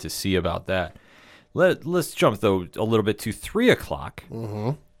excited to see about that. Let's jump, though, a little bit to 3 o'clock.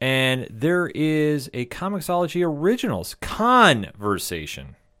 Mm-hmm. And there is a Comixology Originals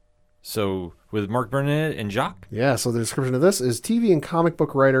conversation. So with Mark Burnett and Jock. Yeah, so the description of this is TV and comic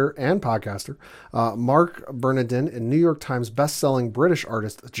book writer and podcaster Mark Bernardin and New York Times best-selling British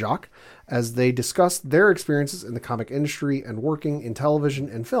artist Jock as they discuss their experiences in the comic industry and working in television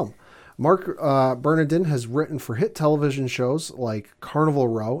and film. Mark Bernardin has written for hit television shows like Carnival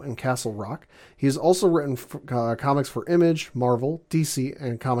Row and Castle Rock. He has also written comics for Image, Marvel, DC,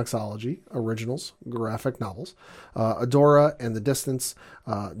 and Comixology Originals, graphic novels, Adora, and The Distance.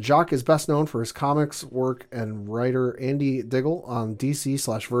 Jock is best known for his comics work and writer Andy Diggle on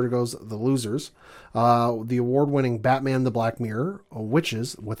DC/Vertigo's The Losers, the award-winning Batman the Black Mirror,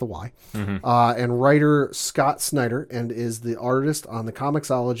 Witches with a Y, and writer Scott Snyder, and is the artist on the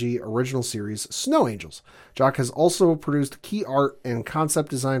Comixology original series Snow Angels. Jock has also produced key art and concept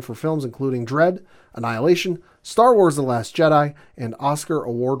design for films including Dread, Annihilation, Star Wars The Last Jedi, and Oscar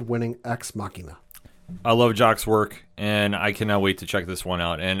award-winning Ex Machina. I love Jock's work, and I cannot wait to check this one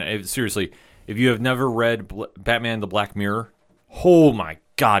out. And seriously, if you have never read Batman the Black Mirror, oh my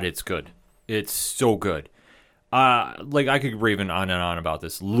God, it's good. It's so good. Like I could rave on and on about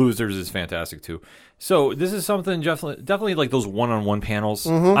this. Losers is fantastic too. So this is something definitely like those one-on-one panels.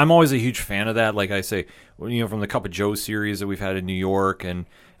 Mm-hmm. I'm always a huge fan of that. Like I say, from the Cup of Joe series that we've had in New York, and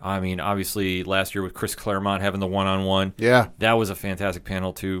I mean, obviously last year with Chris Claremont having the one-on-one. Yeah, that was a fantastic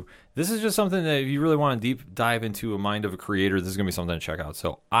panel too. This is just something that if you really want to deep dive into a mind of a creator, this is gonna be something to check out.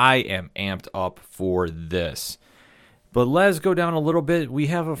 So I am amped up for this. But let's go down a little bit. We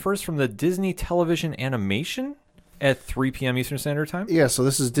have a first from the Disney Television Animation at 3 p.m. Eastern Standard Time. Yeah, so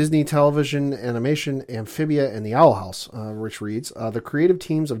this is Disney Television Animation, Amphibia, and the Owl House, which reads, the creative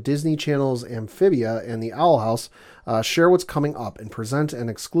teams of Disney Channel's Amphibia and the Owl House share what's coming up and present an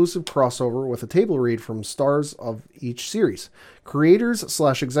exclusive crossover with a table read from stars of each series.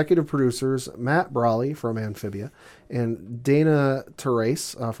 Creators/executive producers Matt Brawley from Amphibia and Dana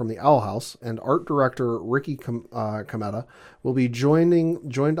Terrace from the Owl House and art director Ricky Cometa will be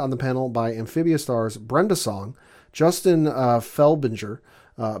joined on the panel by Amphibia stars Brenda Song, Justin Felbinger,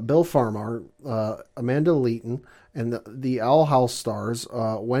 Bill Farmar, Amanda Leighton, and the Owl House stars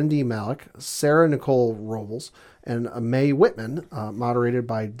Wendy Malick, Sarah Nicole Robles, and Mae Whitman, moderated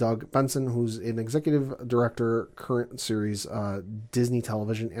by Doug Benson, who's an executive director, current series Disney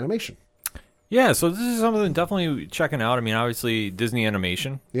Television Animation. Yeah, so this is something definitely checking out. I mean, obviously, Disney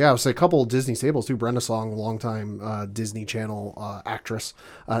Animation. Yeah, I would say a couple of Disney staples, too. Brenda Song, longtime Disney Channel actress.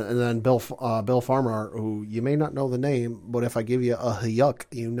 And then Bill Farmer, who you may not know the name, but if I give you a yuck,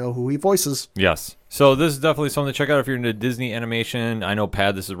 you know who he voices. Yes. So this is definitely something to check out if you're into Disney Animation. I know,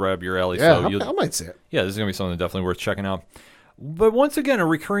 Pad, this is right up your alley. Yeah, so I might see it. Yeah, this is going to be something definitely worth checking out. But once again, a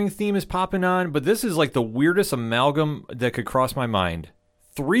recurring theme is popping on, but this is like the weirdest amalgam that could cross my mind.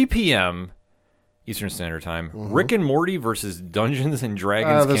 3 p.m., Eastern Standard Time. Mm-hmm. Rick and Morty versus Dungeons and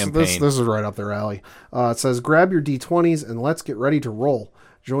Dragons campaign. This is right up their alley. It says, grab your D20s and let's get ready to roll.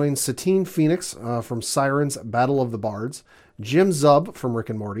 Join Satine Phoenix from Siren's Battle of the Bards, Jim Zub from Rick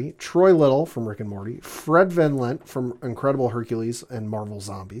and Morty, Troy Little from Rick and Morty, Fred Van Lent from Incredible Hercules and Marvel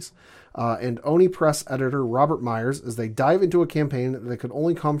Zombies, and Oni Press editor Robert Myers as they dive into a campaign that could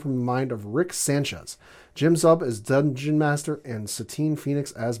only come from the mind of Rick Sanchez. Jim Zub as Dungeon Master and Satine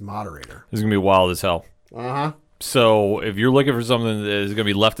Phoenix as Moderator. This is going to be wild as hell. Uh-huh. So if you're looking for something that is going to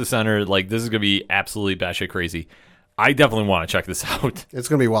be left to center, like this is going to be absolutely batshit crazy. I definitely want to check this out. It's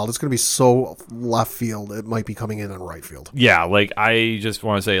going to be wild. It's going to be so left field, it might be coming in on right field. Yeah, like I just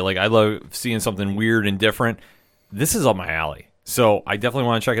want to say, like I love seeing something weird and different. This is up my alley. So I definitely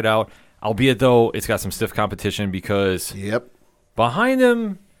want to check it out. Albeit, though, it's got some stiff competition because behind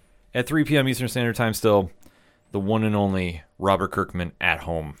him at 3 p.m. Eastern Standard Time still, the one and only Robert Kirkman at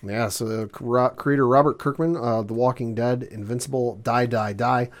home. Yeah, so the creator Robert Kirkman, The Walking Dead, Invincible,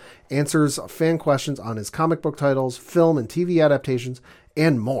 Die, answers fan questions on his comic book titles, film and TV adaptations,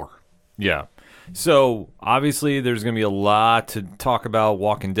 and more. Yeah. So obviously there's going to be a lot to talk about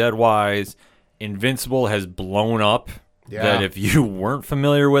Walking Dead wise. Invincible has blown up. Yeah. That if you weren't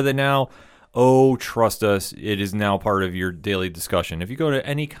familiar with it now, oh, trust us, it is now part of your daily discussion. If you go to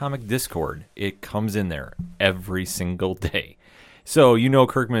any comic Discord, it comes in there every single day. So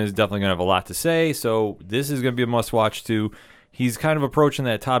Kirkman is definitely going to have a lot to say. So this is going to be a must-watch too. He's kind of approaching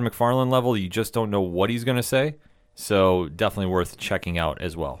that Todd McFarlane level. You just don't know what he's going to say. So definitely worth checking out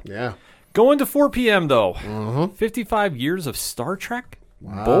as well. Yeah. Going to 4 p.m. though. Mm-hmm. 55 years of Star Trek.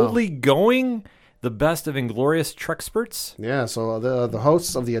 Wow. Boldly going the best of Inglorious Trexperts. Yeah, so the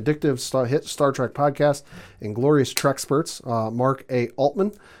hosts of the addictive hit Star Trek podcast, Inglorious Trexperts, Mark A.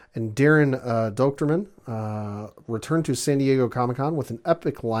 Altman and Darren Dochterman, returned to San Diego Comic-Con with an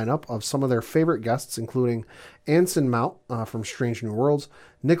epic lineup of some of their favorite guests, including Anson Mount from Strange New Worlds,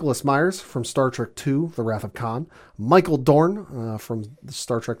 Nicholas Myers from Star Trek II, The Wrath of Khan, Michael Dorn from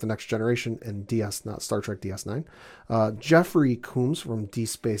Star Trek The Next Generation and Star Trek DS9, Jeffrey Coombs from Deep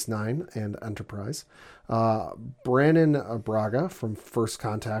Space Nine and Enterprise, Brandon Braga from First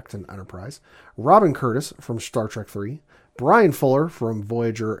Contact and Enterprise, Robin Curtis from Star Trek 3, Brian Fuller from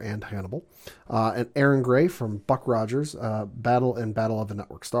Voyager and Hannibal, and Aaron Gray from Buck Rogers, Battle of the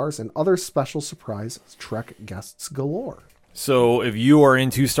Network Stars, and other special surprise Trek guests galore. So if you are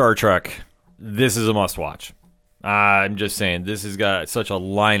into Star Trek, this is a must-watch. I'm just saying, this has got such a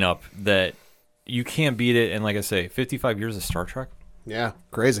lineup that you can't beat it. And like I say, 55 years of Star Trek? Yeah,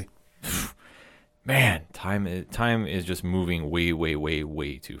 crazy. Man, time is just moving way, way, way,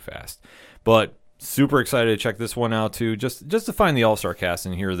 way too fast. But super excited to check this one out too, just to find the All-Star cast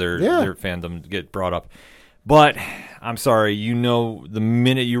and hear their fandom get brought up. But I'm sorry, the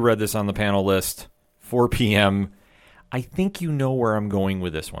minute you read this on the panel list, 4 p.m., I think you know where I'm going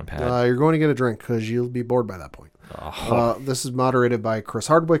with this one, Pat. You're going to get a drink because you'll be bored by that point. This is moderated by Chris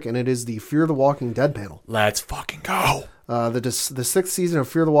Hardwick, and it is the Fear the Walking Dead panel. Let's fucking go. The sixth season of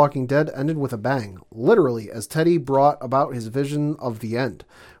Fear the Walking Dead ended with a bang, literally, as Teddy brought about his vision of the end,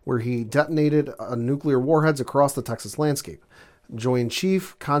 where he detonated nuclear warheads across the Texas landscape. Joined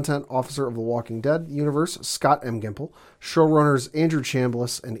Chief Content Officer of the Walking Dead universe, Scott M. Gimple, showrunners Andrew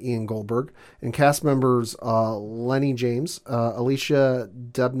Chambliss and Ian Goldberg, and cast members Lenny James, Alicia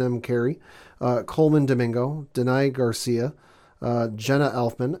Debnam Carey, Coleman Domingo, Denai Garcia, Jenna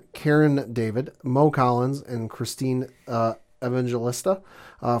Elfman, Karen David, Mo Collins, and Christine Evangelista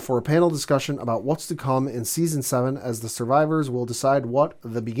for a panel discussion about what's to come in Season 7 as the survivors will decide what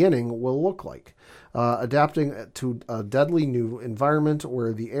the beginning will look like. Adapting to a deadly new environment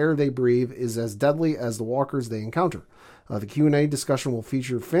where the air they breathe is as deadly as the walkers they encounter. The Q&A discussion will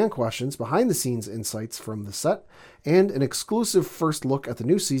feature fan questions, behind-the-scenes insights from the set, and an exclusive first look at the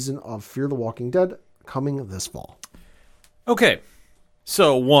new season of Fear the Walking Dead coming this fall. Okay,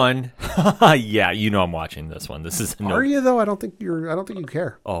 so one, yeah, I'm watching this one. This is Are you though? I don't think you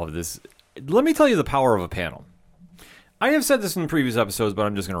care. Oh, let me tell you the power of a panel. I have said this in previous episodes, but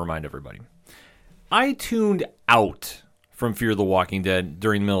I'm just going to remind everybody. I tuned out from Fear the Walking Dead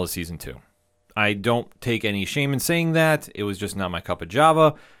during the middle of Season 2. I don't take any shame in saying that. It was just not my cup of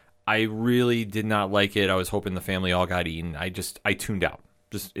java. I really did not like it. I was hoping the family all got eaten. I tuned out.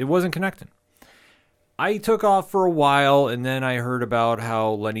 It wasn't connecting. I took off for a while, and then I heard about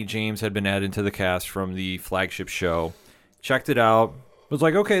how Lenny James had been added to the cast from the flagship show. Checked it out. Was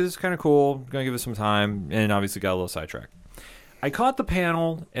like, okay, this is kind of cool. Gonna give it some time, and obviously got a little sidetracked. I caught the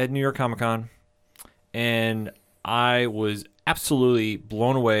panel at New York Comic Con, and I was absolutely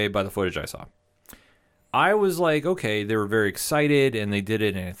blown away by the footage I saw. I was like, okay, they were very excited, and they did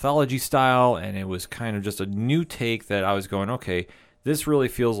it in anthology style, and it was kind of just a new take that I was going, okay, this really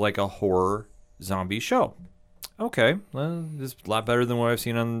feels like a horror zombie show. Okay, well, this is a lot better than what I've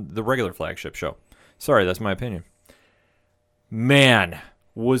seen on the regular flagship show. Sorry, that's my opinion. Man,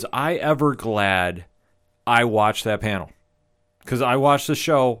 was I ever glad I watched that panel. Because I watched the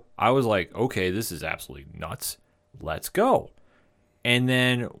show, I was like, okay, this is absolutely nuts. Let's go. And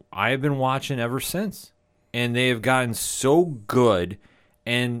then I have been watching ever since. And they have gotten so good.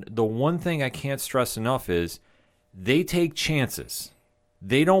 And the one thing I can't stress enough is they take chances.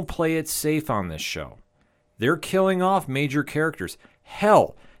 They don't play it safe on this show. They're killing off major characters.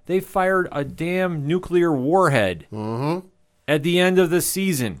 Hell, they fired a damn nuclear warhead at the end of the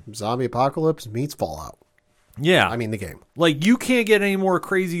season. Zombie apocalypse meets Fallout. Yeah. I mean, the game. Like, you can't get any more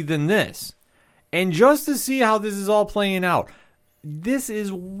crazy than this. And just to see how this is all playing out, this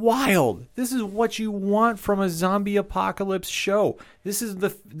is wild. This is what you want from a zombie apocalypse show. This is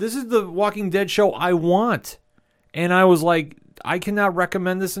the Walking Dead show I want. And I was like, I cannot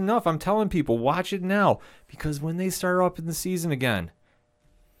recommend this enough. I'm telling people, watch it now. Because when they start up in the season again,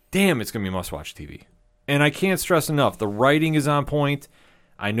 damn, it's going to be must-watch TV. And I can't stress enough, the writing is on point.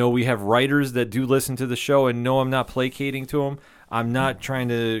 I know we have writers that do listen to the show, and no, I'm not placating to them. I'm not trying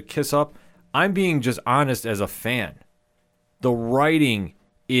to kiss up. I'm being just honest as a fan. The writing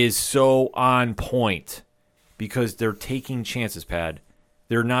is so on point because they're taking chances, Pad.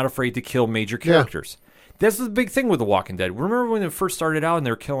 They're not afraid to kill major characters. That's the big thing with The Walking Dead. Remember when it first started out and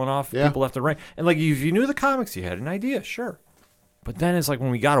they were killing off people left and right? And like, if you knew the comics, you had an idea, sure. But then it's like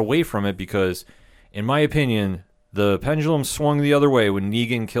when we got away from it because, in my opinion, the pendulum swung the other way when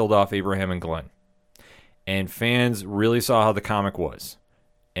Negan killed off Abraham and Glenn. And fans really saw how the comic was.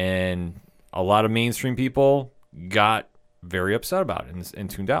 And a lot of mainstream people got very upset about it and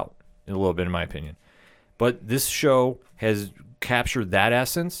tuned out a little bit, in my opinion. But this show has captured that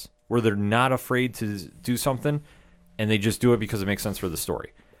essence where they're not afraid to do something and they just do it because it makes sense for the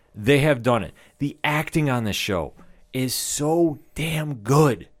story. They have done it. The acting on this show is so damn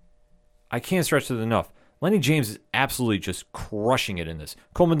good. I can't stress it enough. Lenny James is absolutely just crushing it in this.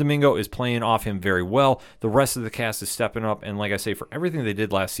 Coleman Domingo is playing off him very well. The rest of the cast is stepping up. And like I say, for everything they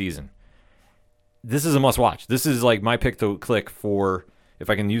did last season, this is a must-watch. This is like my pick to click for, if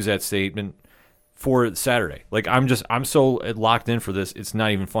I can use that statement, for Saturday. Like, I'm so locked in for this, it's not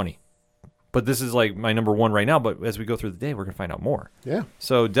even funny. But this is like my number one right now. But as we go through the day, we're going to find out more. Yeah.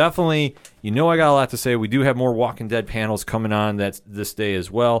 So definitely, I got a lot to say. We do have more Walking Dead panels coming on this day as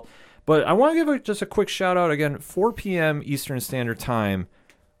well. But I want to give just a quick shout out again. 4 p.m. Eastern Standard Time,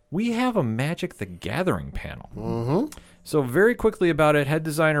 we have a Magic the Gathering panel. Mm-hmm. So very quickly about it, head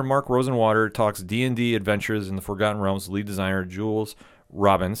designer Mark Rosenwater talks D&D Adventures in the Forgotten Realms, lead designer Jules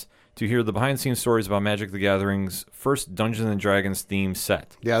Robbins, to hear the behind-the-scenes stories about Magic the Gathering's first Dungeons & Dragons themed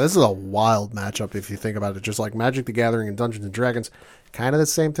set. Yeah, this is a wild matchup if you think about it. Just like Magic the Gathering and Dungeons & Dragons, kind of the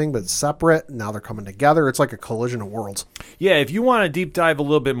same thing, but separate. Now they're coming together. It's like a collision of worlds. Yeah, if you want to deep dive a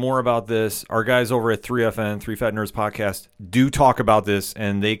little bit more about this, our guys over at 3FN, 3 Fat Nerds Podcast, do talk about this,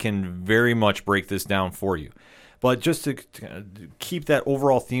 and they can very much break this down for you. But just to keep that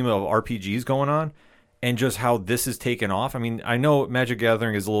overall theme of RPGs going on, and just how this is taken off. I mean, I know Magic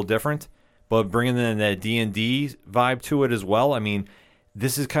Gathering is a little different, but bringing in that D&D vibe to it as well. I mean,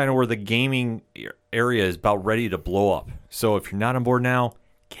 this is kind of where the gaming area is about ready to blow up. So if you're not on board now,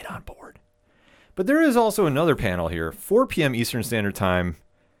 get on board. But there is also another panel here, 4 p.m. Eastern Standard Time,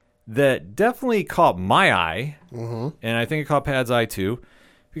 that definitely caught my eye, and I think it caught Pad's eye too.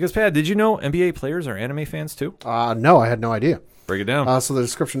 Because, Pad, did you know NBA players are anime fans too? No, I had no idea. Break it down. So the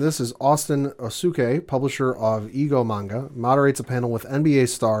description of this is Austin Osuke, publisher of Ego Manga, moderates a panel with NBA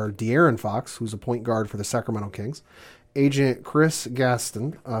star De'Aaron Fox, who's a point guard for the Sacramento Kings, agent Chris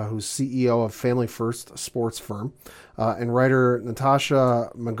Gaston, who's CEO of Family First Sports Firm, and writer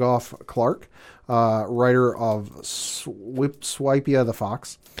Natasha McGough-Clark, writer of Swipia the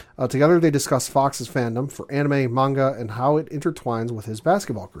Fox. Together they discuss Fox's fandom for anime, manga, and how it intertwines with his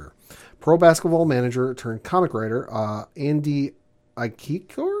basketball career. Pro basketball manager turned comic writer Andy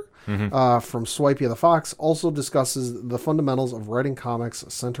Aikikor from Swipia the Fox also discusses the fundamentals of writing comics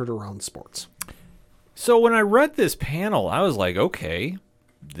centered around sports. So when I read this panel, I was like, okay,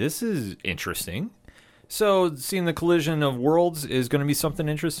 this is interesting. So seeing the collision of worlds is going to be something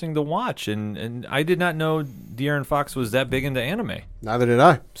interesting to watch. And I did not know De'Aaron Fox was that big into anime. Neither did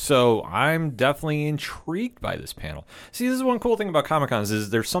I. So I'm definitely intrigued by this panel. See, this is one cool thing about Comic-Cons is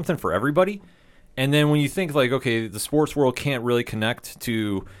there's something for everybody. And then when you think like, okay, the sports world can't really connect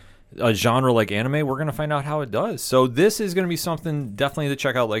to a genre like anime, we're going to find out how it does. So this is going to be something definitely to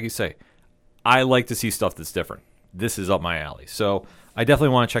check out, like you say. I like to see stuff that's different. This is up my alley. So I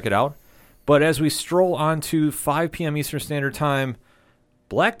definitely want to check it out. But as we stroll on to 5 p.m. Eastern Standard Time,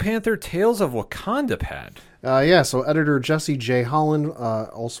 Black Panther Tales of Wakanda, Pad. So editor Jesse J. Holland,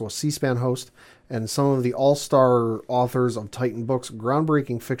 also a C-SPAN host, and some of the all-star authors of Titan Books'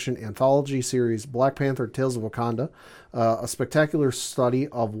 groundbreaking fiction anthology series Black Panther Tales of Wakanda, a spectacular study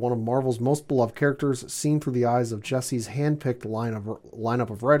of one of Marvel's most beloved characters seen through the eyes of Jesse's hand-picked lineup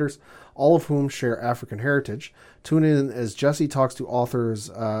of writers, all of whom share African heritage. Tune in as Jesse talks to authors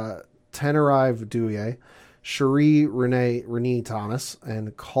Tenerife Douye, Cherie Renee Thomas,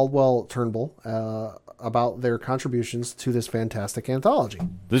 and Caldwell Turnbull about their contributions to this fantastic anthology.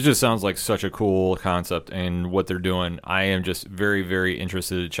 This just sounds like such a cool concept and what they're doing. I am just very, very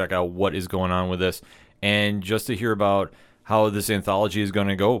interested to check out what is going on with this and just to hear about how this anthology is going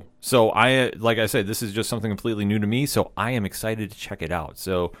to go. So like I said, this is just something completely new to me, so I am excited to check it out.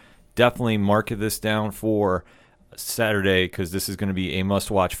 So definitely mark this down for Saturday because this is going to be a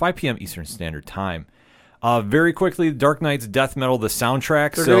must-watch, 5 p.m. Eastern Standard Time. Very quickly, Dark Knight's Death Metal, the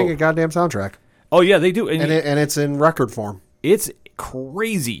soundtrack. They're getting a goddamn soundtrack. Oh, yeah, they do. And it's in record form. It's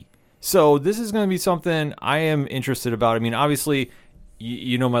crazy. So this is going to be something I am interested about. I mean, obviously,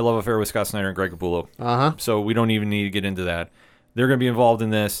 you know my love affair with Scott Snyder and Greg Capullo. So we don't even need to get into that. They're going to be involved in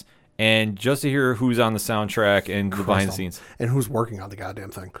this. And just to hear who's on the soundtrack and the behind the scenes. And who's working on the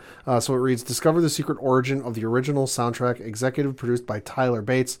goddamn thing. So it reads, discover the secret origin of the original soundtrack, executive produced by Tyler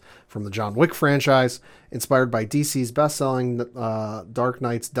Bates from the John Wick franchise, inspired by DC's best-selling Dark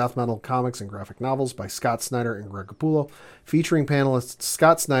Knight's death metal comics and graphic novels by Scott Snyder and Greg Capullo, featuring panelists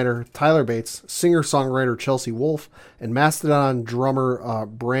Scott Snyder, Tyler Bates, singer-songwriter Chelsea Wolfe, and Mastodon drummer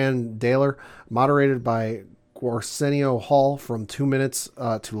Bran Daler, moderated by Arsenio Hall from 2 Minutes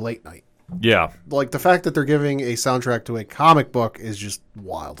to Late Night. Yeah. Like, the fact that they're giving a soundtrack to a comic book is just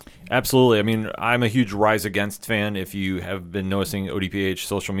wild. Absolutely. I mean, I'm a huge Rise Against fan. If you have been noticing ODPH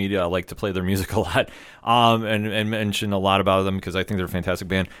social media, I like to play their music a lot and mention a lot about them because I think they're a fantastic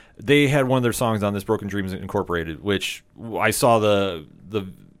band. They had one of their songs on this Broken Dreams Incorporated, which I saw the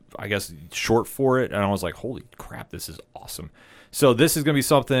I guess, short for it, and I was like, holy crap, this is awesome. So this is going to be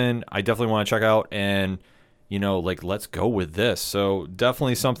something I definitely want to check out, and like, let's go with this. So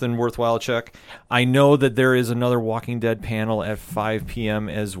definitely something worthwhile to check. I know that there is another Walking Dead panel at 5 p.m.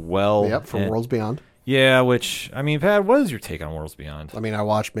 as well. Yep, from Worlds Beyond. Yeah, which, I mean, Pat, what is your take on Worlds Beyond? I mean, I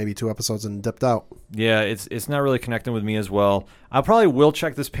watched maybe 2 episodes and dipped out. Yeah, it's not really connecting with me as well. I probably will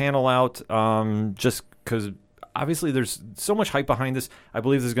check this panel out just because, obviously, there's so much hype behind this. I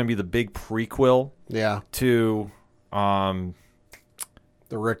believe this is going to be the big prequel to...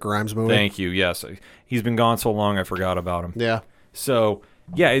 the Rick Grimes movie. Thank you. Yes. He's been gone so long I forgot about him. Yeah. So,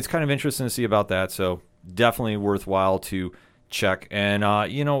 yeah, it's kind of interesting to see about that. So, definitely worthwhile to check. And,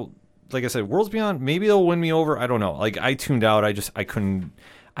 like I said, Worlds Beyond, maybe they'll win me over. I don't know. Like, I tuned out. I just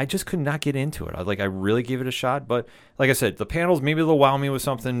could not get into it. I really gave it a shot. But, like I said, the panels, maybe they'll wow me with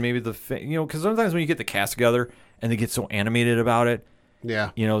something. Maybe because sometimes when you get the cast together and they get so animated about it,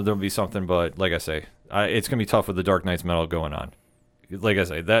 there'll be something. But, like I say, it's going to be tough with the Dark Knight's metal going on. Like I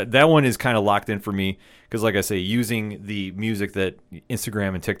say, that one is kind of locked in for me because, like I say, using the music that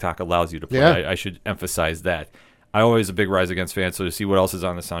Instagram and TikTok allows you to play, I should emphasize that. I'm always a big Rise Against fan, so to see what else is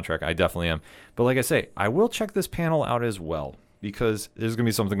on the soundtrack, I definitely am. But like I say, I will check this panel out as well because there's going to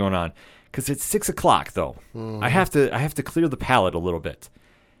be something going on. Because it's 6 o'clock, though. I have to clear the palate a little bit.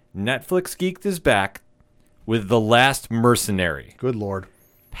 Netflix Geeked is back with The Last Mercenary. Good Lord.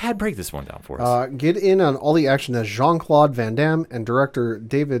 Pat, break this one down for us. Get in on all the action as Jean-Claude Van Damme and director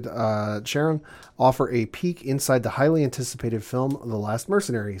David Charon offer a peek inside the highly anticipated film The Last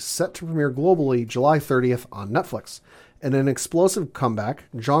Mercenary, set to premiere globally July 30th on Netflix. In an explosive comeback,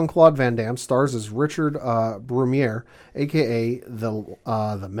 Jean-Claude Van Damme stars as Richard Brumier, a.k.a.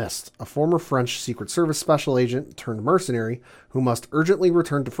 the Mist, a former French Secret Service special agent turned mercenary who must urgently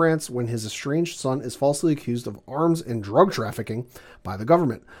return to France when his estranged son is falsely accused of arms and drug trafficking by the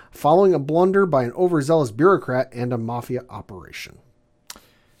government, following a blunder by an overzealous bureaucrat and a mafia operation.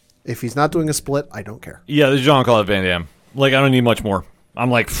 If he's not doing a split, I don't care. Yeah, this is Jean-Claude Van Damme. I don't need much more. I'm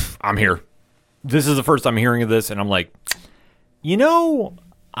like, I'm here. This is the first time hearing of this, and I'm like,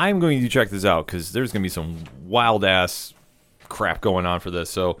 I'm going to check this out because there's going to be some wild-ass crap going on for this.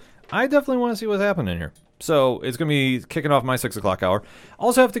 So I definitely want to see what's happening here. So it's going to be kicking off my 6 o'clock hour.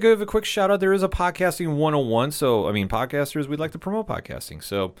 Also have to give a quick shout-out. There is a Podcasting 101. So, podcasters, we'd like to promote podcasting.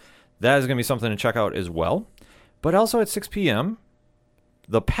 So that is going to be something to check out as well. But also at 6 p.m.,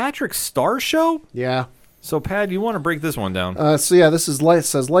 The Patrick Star Show? Yeah. So, Pat, you want to break this one down? This is Light. It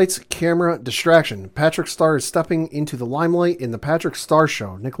says Lights, Camera, Distraction. Patrick Star is stepping into the limelight in The Patrick Star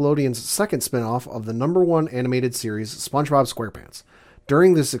Show, Nickelodeon's second spin-off of the #1 animated series, SpongeBob SquarePants.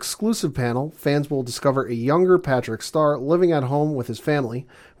 During this exclusive panel, fans will discover a younger Patrick Star living at home with his family,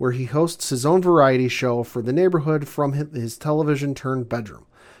 where he hosts his own variety show for the neighborhood from his television-turned-bedroom.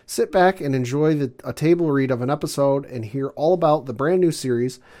 Sit back and enjoy a table read of an episode and hear all about the brand new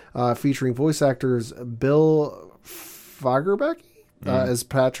series featuring voice actors Bill Fagerbeck as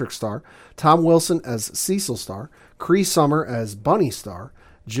Patrick Star, Tom Wilson as Cecil Star, Cree Summer as Bunny Star,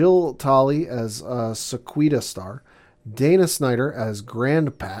 Jill Tolley as Sequita Star, Dana Snyder as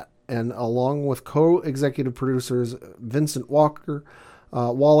Grand Pat, and along with co-executive producers Vincent Waller,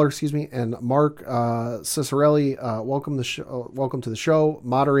 and Mark Cicerelli. Welcome to the show,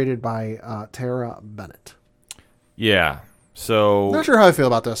 moderated by Tara Bennett. Yeah. So not sure how I feel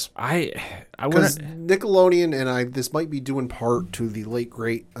about this. I because Nickelodeon and this might be due in part to the late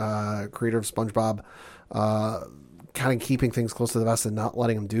great creator of SpongeBob, kind of keeping things close to the vest and not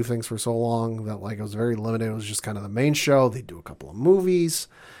letting him do things for so long that it was very limited. It was just kind of the main show. They do a couple of movies.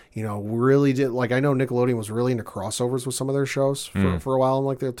 Really did, I know Nickelodeon was really into crossovers with some of their shows for a while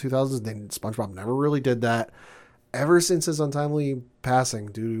in the 2000s. Then SpongeBob never really did that. ever since his untimely passing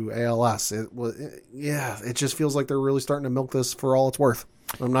due to ALS, it just feels like they're really starting to milk this for all it's worth.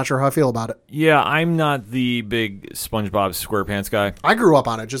 I'm not sure how I feel about it. Yeah, I'm not the big SpongeBob SquarePants guy. I grew up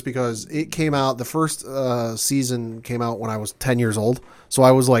on it just because it came out, the first season came out when I was 10 years old. So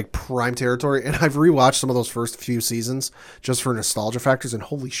I was like prime territory. And I've rewatched some of those first few seasons just for nostalgia factors. And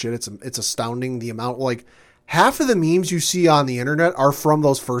holy shit, it's astounding the amount, like half of the memes you see on the internet are from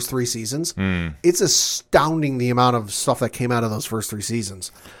those first 3 seasons. It's astounding the amount of stuff that came out of those first 3 seasons.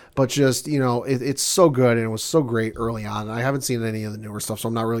 But just, it's so good and it was so great early on. I haven't seen any of the newer stuff, so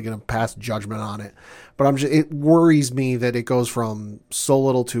I'm not really going to pass judgment on it. But it worries me that it goes from so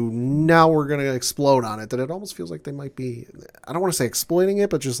little to now we're going to explode on it, that it almost feels like they might be, I don't want to say exploiting it,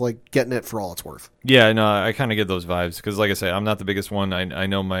 but just like getting it for all it's worth. Yeah, no, I kind of get those vibes because, like I say, I'm not the biggest one. I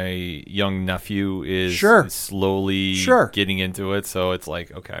know my young nephew is slowly getting into it, so it's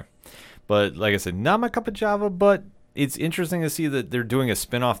like, okay. But like I said, not my cup of Java, but it's interesting to see that they're doing a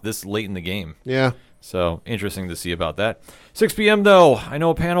spinoff this late in the game. Yeah. So interesting to see about that. 6 p.m. though, I know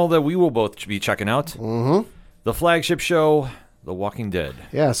a panel that we will both be checking out. Mm-hmm. The flagship show, The Walking Dead.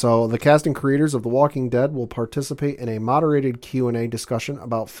 Yeah, so the cast and creators of The Walking Dead will participate in a moderated Q&A discussion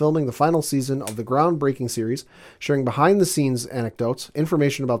about filming the final season of the groundbreaking series, sharing behind-the-scenes anecdotes,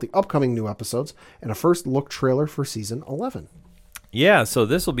 information about the upcoming new episodes, and a first-look trailer for Season 11. Yeah, so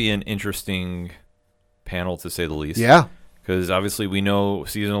this will be an interesting panel, to say the least. Yeah. Because obviously we know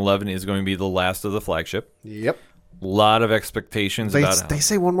Season 11 is going to be the last of the flagship. Yep. A lot of expectations about they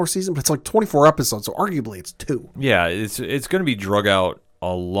say one more season, but it's like 24 episodes, so arguably it's 2. Yeah, it's going to be drug out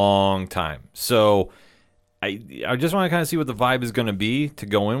a long time. So I just want to kind of see what the vibe is going to be to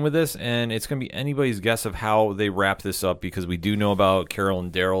go in with this, and it's going to be anybody's guess of how they wrap this up, because we do know about Carol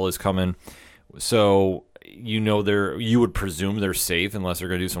and Daryl is coming. So you would presume they're safe unless they're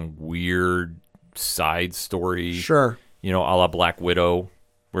going to do some weird side story. Sure. A la Black Widow,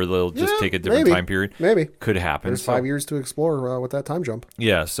 where they'll just take a different time period. Maybe. Could happen. There's 5 years to explore with that time jump.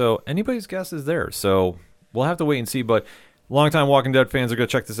 Yeah, so anybody's guess is there. So we'll have to wait and see. But longtime Walking Dead fans are going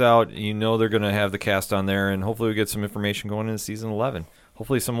to check this out. They're going to have the cast on there, and hopefully we get some information going into Season 11.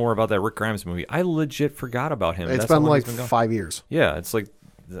 Hopefully some more about that Rick Grimes movie. I legit forgot about him. It's been like 5 years. Yeah, it's like...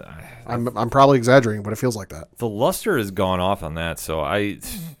 I'm probably exaggerating, but it feels like that. The luster has gone off on that, so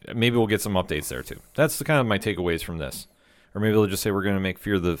maybe we'll get some updates there too. That's the kind of my takeaways from this. Or maybe they'll just say we're going to make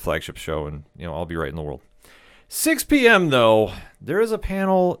Fear the flagship show, and I'll be right in the world. 6 p.m. though, there is a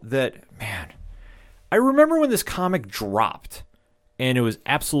panel that, man, I remember when this comic dropped, and it was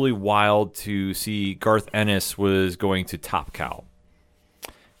absolutely wild to see Garth Ennis was going to Top Cow,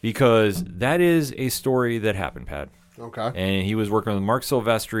 because that is a story that happened, Pat. Okay. And he was working with Mark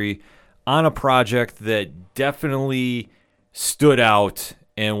Silvestri on a project that definitely stood out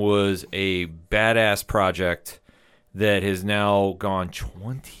and was a badass project that has now gone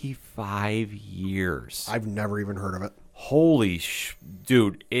 25 years. I've never even heard of it. Holy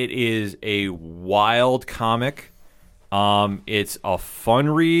dude, it is a wild comic. It's a fun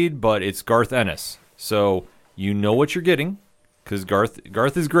read, but it's Garth Ennis. So you know what you're getting, because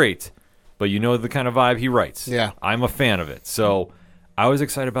Garth is great. But you know the kind of vibe he writes. Yeah. I'm a fan of it. So I was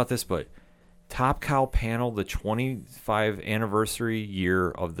excited about this, but Top Cow panel, the 25th anniversary year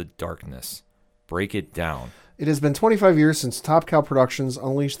of The Darkness. Break it down. It has been 25 years since Top Cow Productions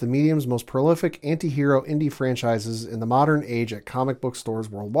unleashed the medium's most prolific anti-hero indie franchises in the modern age at comic book stores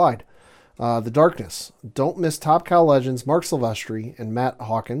worldwide. The Darkness. Don't miss Top Cow legends Mark Silvestri and Matt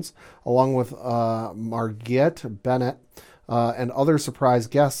Hawkins, along with Marguerite Bennett, and other surprise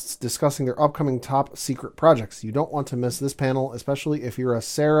guests discussing their upcoming top secret projects. You don't want to miss this panel, especially if you're a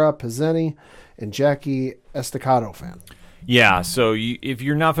Sarah Pizzeni and Jackie Estacado fan. Yeah, so if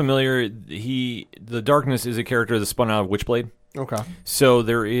you're not familiar, The Darkness is a character that spun out of Witchblade. Okay. So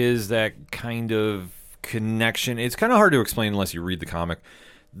there is that kind of connection. It's kind of hard to explain unless you read the comic.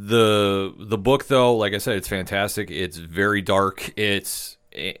 The book, though, like I said, it's fantastic. It's very dark.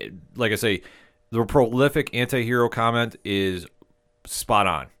 Like I say, the prolific anti-hero comment is spot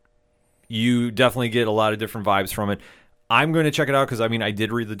on. You definitely get a lot of different vibes from it. I'm going to check it out because, I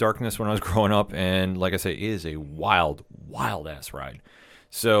did read The Darkness when I was growing up, and like I say, it is a wild, wild-ass ride.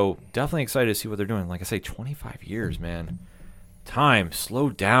 So definitely excited to see what they're doing. Like I say, 25 years, man. Time, slow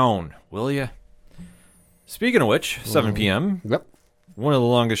down, will you? Speaking of which, 7 p.m. Yep. One of the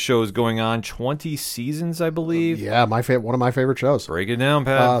longest shows going on, 20 seasons, I believe. Yeah, one of my favorite shows. Break it down,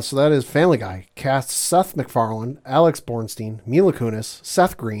 Pat. So that is Family Guy. Casts Seth MacFarlane, Alex Bornstein, Mila Kunis,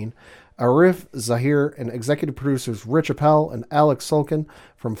 Seth Green, Arif Zahir and executive producers Rich Appel and Alex Sulkin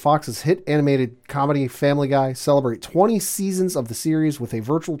from Fox's hit animated comedy Family Guy celebrate 20 seasons of the series with a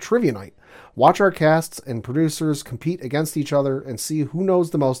virtual trivia night. Watch our casts and producers compete against each other and see who knows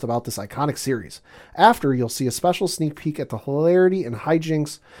the most about this iconic series. After, you'll see a special sneak peek at the hilarity and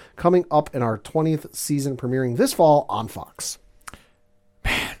hijinks coming up in our 20th season premiering this fall on Fox.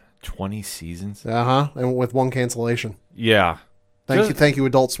 20 seasons? And with one cancellation. Yeah. Thank you,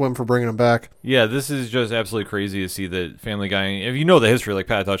 Adult Swim, for bringing them back. Yeah, this is just absolutely crazy to see that Family Guy. If you know the history, like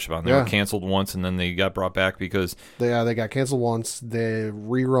Pat touched upon, they were canceled once and then they got brought back because they got canceled once. The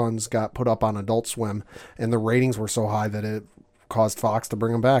reruns got put up on Adult Swim, and the ratings were so high that it caused Fox to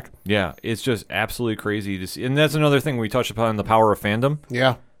bring them back. Yeah, it's just absolutely crazy to see. And that's another thing we touched upon, the power of fandom.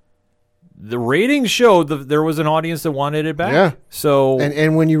 Yeah. The ratings showed that there was an audience that wanted it back. Yeah. So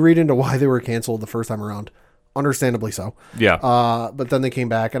and when you read into why they were canceled the first time around, understandably so. Yeah. But then they came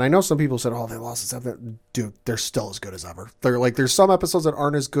back, and I know some people said, "Oh, they lost its ever." Dude, they're still as good as ever. They're like, there's some episodes that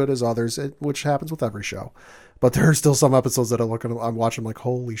aren't as good as others, which happens with every show. But there are still some episodes that I'm watching like,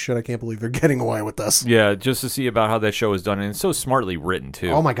 holy shit, I can't believe they're getting away with this. Yeah, just to see about how that show is done, and it's so smartly written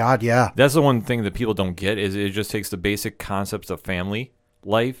too. Oh my god, yeah. That's the one thing that people don't get is it just takes the basic concepts of family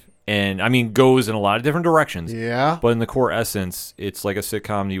life. And, I mean, goes in a lot of different directions. Yeah. But in the core essence, it's like a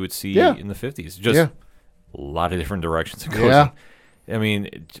sitcom you would see in the 50s. Just a lot of different directions it goes in. I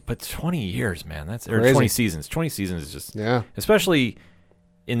mean, but 20 years, man. That's or 20 seasons. 20 seasons is just... Yeah. Especially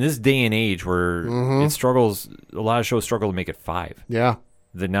in this day and age where it struggles... A lot of shows struggle to make it 5. Yeah.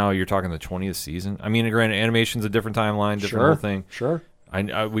 That now you're talking the 20th season. I mean, granted, animation's a different timeline, different whole thing. Sure.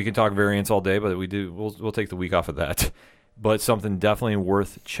 We can talk variants all day, but we'll take the week off of that. But something definitely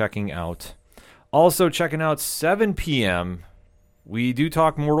worth checking out. Also checking out 7 p.m. We do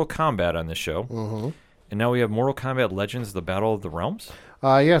talk Mortal Kombat on this show. Mm-hmm. And now we have Mortal Kombat Legends, The Battle of the Realms.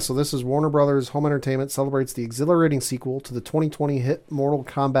 So this is Warner Brothers Home Entertainment celebrates the exhilarating sequel to the 2020 hit Mortal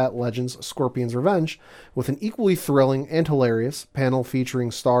Kombat Legends Scorpion's Revenge with an equally thrilling and hilarious panel featuring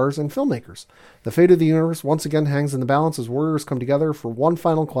stars and filmmakers. The fate of the universe once again hangs in the balance as warriors come together for one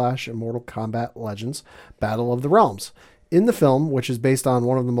final clash in Mortal Kombat Legends Battle of the Realms. In the film, which is based on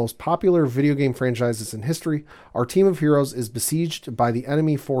one of the most popular video game franchises in history, our team of heroes is besieged by the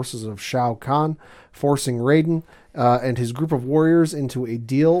enemy forces of Shao Kahn, forcing Raiden and his group of warriors into a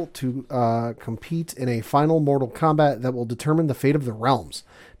deal to compete in a final Mortal Kombat that will determine the fate of the realms.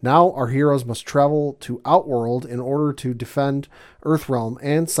 Now our heroes must travel to Outworld in order to defend Earthrealm,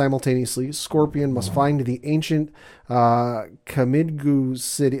 and simultaneously Scorpion must find the ancient Kamidgu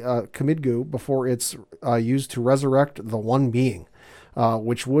city, Kamidgu, before it's used to resurrect the One Being,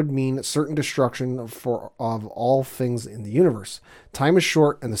 which would mean certain destruction of all things in the universe. Time is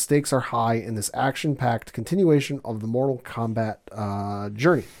short and the stakes are high in this action-packed continuation of the Mortal Kombat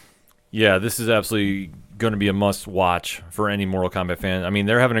journey. Yeah, this is absolutely going to be a must-watch for any Mortal Kombat fan. I mean,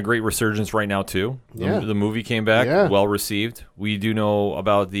 they're having a great resurgence right now, too. The movie came back, well-received. We do know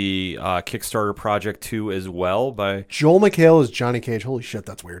about the Kickstarter Project 2 as well. By Joel McHale as Johnny Cage. Holy shit,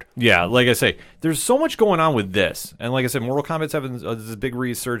 that's weird. Yeah, like I say, there's so much going on with this. And like I said, Mortal Kombat's having this big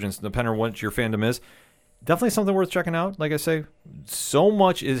resurgence, depending on what your fandom is. Definitely something worth checking out. Like I say, so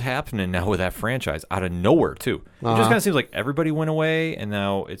much is happening now with that franchise out of nowhere, too. It just kind of seems like everybody went away, and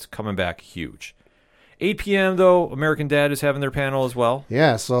now it's coming back huge. 8 p.m., though, American Dad is having their panel as well.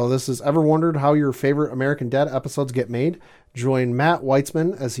 Yeah, so this is Ever Wondered How Your Favorite American Dad Episodes Get Made? Join Matt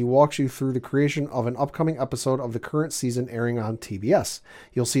Weitzman as he walks you through the creation of an upcoming episode of the current season airing on TBS.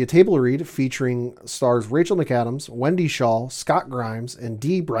 You'll see a table read featuring stars Rachel McAdams, Wendy Shaw, Scott Grimes, and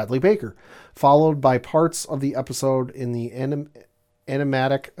D. Bradley Baker, followed by parts of the episode in the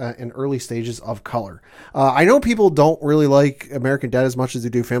animatic and early stages of color. I know people don't really like American Dad as much as they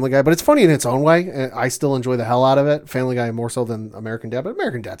do Family Guy, but it's funny in its own way. I still enjoy the hell out of it. Family Guy more so than American Dad, but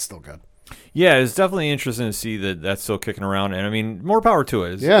American Dad's still good. Yeah, it's definitely interesting to see that that's still kicking around. And I mean, more power to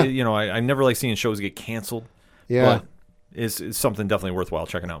it. I never like seeing shows get canceled. Yeah. But it's something definitely worthwhile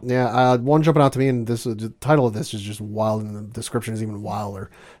checking out. Yeah, one jumping out to me, and the title of this is just wild, and the description is even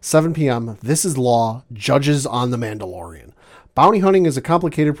wilder. 7 p.m., This Is Law, Judges on the Mandalorian. Bounty hunting is a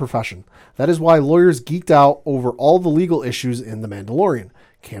complicated profession. That is why lawyers geeked out over all the legal issues in The Mandalorian.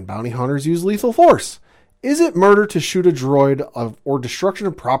 Can bounty hunters use lethal force? Is it murder to shoot a droid or destruction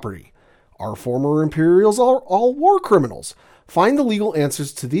of property? Are former Imperials all war criminals? Find the legal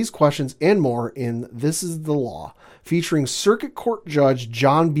answers to these questions and more in This Is the Law, featuring Circuit Court Judge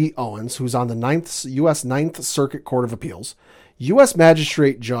John B. Owens, who's on the U.S. Ninth Circuit Court of Appeals, U.S.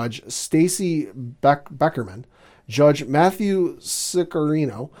 Magistrate Judge Stacy Beckerman, Judge Matthew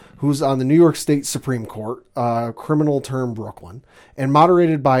Ciccarino, who's on the New York State Supreme Court, criminal term Brooklyn, and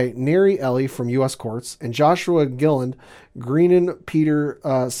moderated by Neri Ellie from U.S. Courts, and Joshua Gilland, Greenan, Peter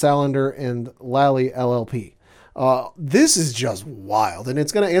Salander, and Lally LLP. This is just wild, and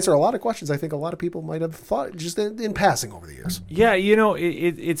it's going to answer a lot of questions I think a lot of people might have thought just in passing over the years. Yeah,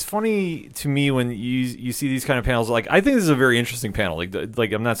 it's funny to me when you see these kind of panels. Like, I think this is a very interesting panel.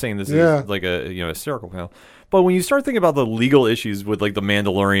 Like I'm not saying this is like a hysterical panel, but when you start thinking about the legal issues with like The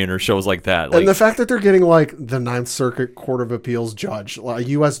Mandalorian or shows like that, and the fact that they're getting like the Ninth Circuit Court of Appeals judge, like a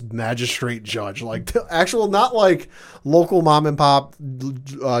U.S. magistrate judge, like actual, not like local mom and pop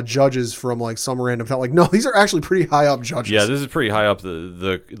judges from like some random town. Like, no, these are actually pretty high up judges. Yeah, this is pretty high up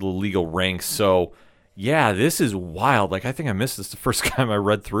the legal ranks. So yeah, this is wild. Like, I think I missed this the first time I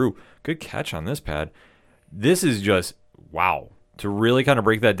read through. Good catch on this, Pad. This is just wow. To really kind of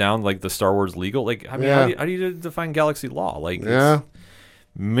break that down, like the Star Wars legal, like, I mean, how do you define galaxy law? Like,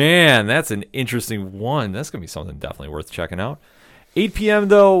 man, that's an interesting one. That's going to be something definitely worth checking out. 8 p.m.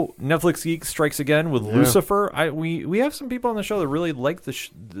 though, Netflix Geek strikes again with Lucifer. We have some people on the show that really like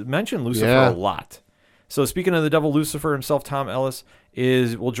mention Lucifer a lot. So speaking of the devil Lucifer himself, Tom Ellis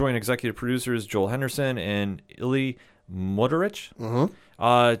will join executive producers Joel Henderson and Illy Moderich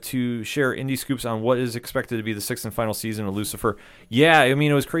to share indie scoops on what is expected to be the 6th and final season of Lucifer. Yeah, I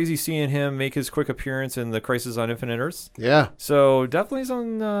mean, it was crazy seeing him make his quick appearance in the Crisis on Infinite Earths. Yeah. So definitely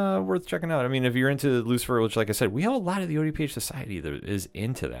something worth checking out. I mean, if you're into Lucifer, which, like I said, we have a lot of the ODPH Society that is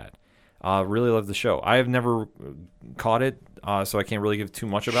into that. Really love the show. I have never caught it, so I can't really give too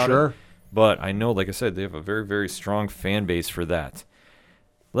much about it. But I know, like I said, they have a very, very strong fan base for that.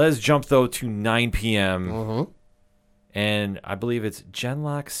 Let's jump, though, to 9 p.m., and I believe it's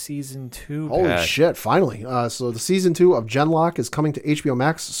Genlock Season 2. Holy shit, finally. So the Season 2 of Genlock is coming to HBO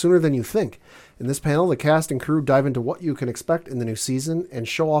Max sooner than you think. In this panel, the cast and crew dive into what you can expect in the new season and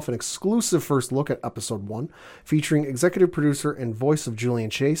show off an exclusive first look at Episode 1, featuring executive producer and voice of Julian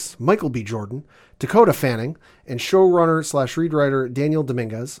Chase, Michael B. Jordan, Dakota Fanning, and showrunner/read writer Daniel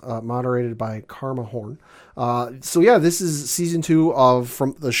Dominguez, moderated by Karma Horn. So yeah, this is Season 2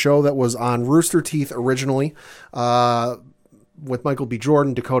 from the show that was on Rooster Teeth originally, with Michael B.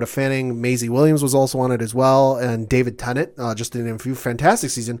 Jordan, Dakota Fanning, Maisie Williams was also on it as well, and David Tennant, just in a few.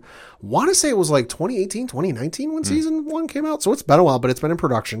 Fantastic season. Want to say it was like 2018, 2019 when Season 1 came out, so it's been a while, but it's been in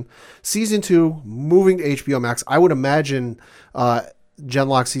production. Season 2 moving to HBO Max. I would imagine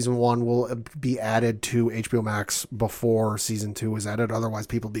Genlock Season 1 will be added to HBO Max before Season 2 is added, otherwise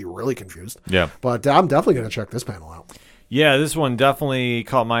people would be really confused. Yeah. But I'm definitely going to check this panel out. Yeah, this one definitely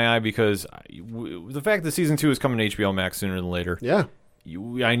caught my eye because the fact that Season 2 is coming to HBO Max sooner than later. Yeah.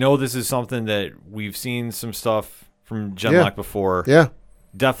 I know this is something that we've seen some stuff from Genlock before. Yeah.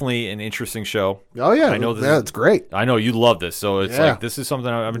 Definitely an interesting show. Oh, yeah. I know this it's great. I know you love this, so it's like this is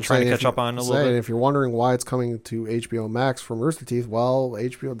something I've been trying to catch up on a little bit. If you're wondering why it's coming to HBO Max from Rooster Teeth, well,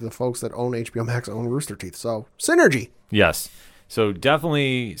 the folks that own HBO Max own Rooster Teeth, so synergy. Yes. So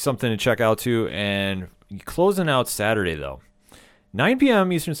definitely something to check out too, and closing out Saturday, though. 9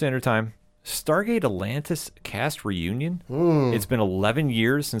 p.m. Eastern Standard Time, Stargate Atlantis cast reunion. It's been 11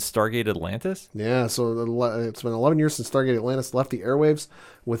 years since Stargate Atlantis. Yeah, so it's been 11 years since Stargate Atlantis left the airwaves,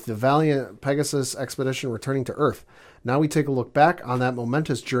 with the valiant Pegasus expedition returning to Earth. Now we take a look back on that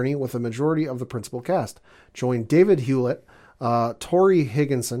momentous journey with a majority of the principal cast. Join David Hewlett, Tori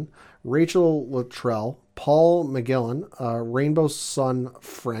Higginson, Rachel Luttrell, Paul McGillen, Rainbow Sun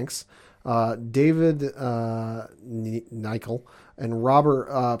Franks, David Nichol, and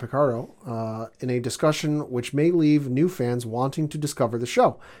Robert Picardo in a discussion which may leave new fans wanting to discover the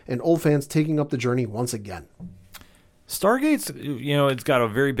show and old fans taking up the journey once again. Stargate's, it's got a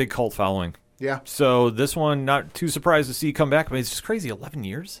very big cult following. Yeah. So this one, not too surprised to see come back, but it's just crazy, 11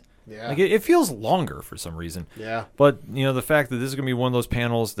 years. Yeah. Like it feels longer for some reason. Yeah. But, the fact that this is going to be one of those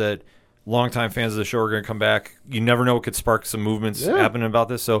panels that longtime fans of the show are going to come back, you never know what could spark some movements happening about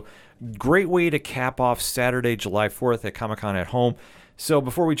this. So great way to cap off Saturday, July 4th at Comic-Con at Home. So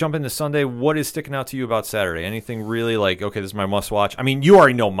before we jump into Sunday, what is sticking out to you about Saturday? Anything really like, okay, this is my must-watch? I mean, you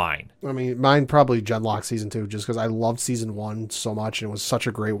already know mine. I mean, mine probably Genlock Season 2, just because I loved Season 1 so much, and it was such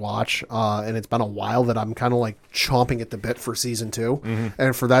a great watch. And it's been a while that I'm kind of like chomping at the bit for Season 2.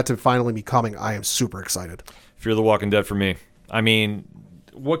 And for that to finally be coming, I am super excited. Fear the Walking Dead for me. I mean,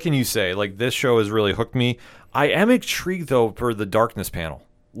 what can you say? Like, this show has really hooked me. I am intrigued, though, for the Darkness panel.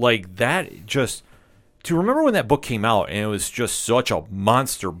 Like, that just... To remember when that book came out, and it was just such a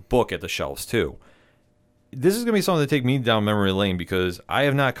monster book at the shelves, too. This is going to be something to take me down memory lane, because I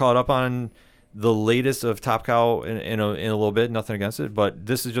have not caught up on the latest of Top Cow in a little bit. Nothing against it, but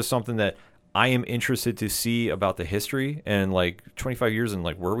this is just something that I am interested to see about the history and like 25 years and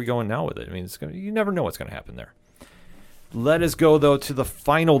like where are we going now with it. I mean, you never know what's going to happen there. Let us go though to the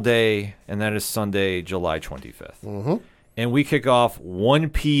final day, and that is Sunday, July 25th, and we kick off 1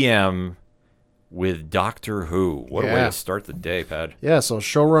 p.m. with Doctor Who. What a way to start the day, Pad. Yeah, so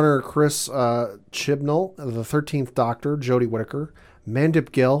showrunner Chris Chibnall, the 13th Doctor, Jodie Whittaker,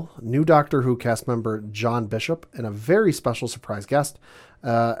 Mandip Gill, new Doctor Who cast member John Bishop, and a very special surprise guest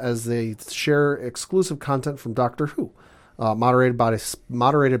as they share exclusive content from Doctor Who, moderated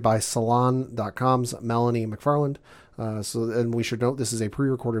by Salon.com's Melanie McFarland. And we should note this is a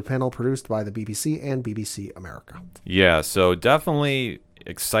pre-recorded panel produced by the BBC and BBC America. Yeah, so definitely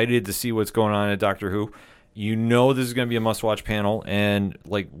excited to see what's going on at Doctor Who. You know this is going to be a must-watch panel, and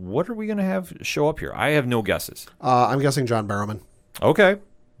like, what are we going to have show up here? I have no guesses. I'm guessing John Barrowman. Okay,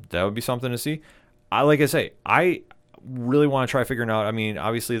 that would be something to see. I really want to try figuring out. I mean,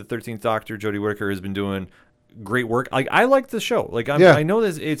 obviously the 13th Doctor, Jodie Whittaker, has been doing great work. Like, I like the show. Like, I know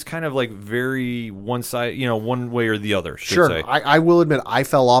that it's kind of like very one side, one way or the other. Sure, I will admit I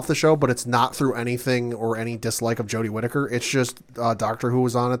fell off the show, but it's not through anything or any dislike of Jodie Whittaker. It's just Doctor Who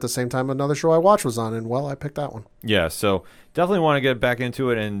was on at the same time another show I watched was on, and well, I picked that one. Yeah, so definitely want to get back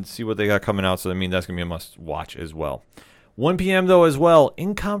into it and see what they got coming out. So I mean, that's gonna be a must watch as well. 1 p.m. though as well,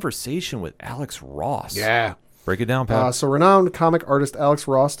 In Conversation with Alex Ross. Yeah. Break it down, Pat. So renowned comic artist Alex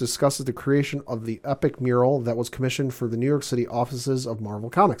Ross discusses the creation of the epic mural that was commissioned for the New York City offices of Marvel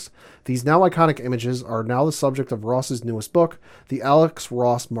Comics. These now iconic images are now the subject of Ross's newest book, the Alex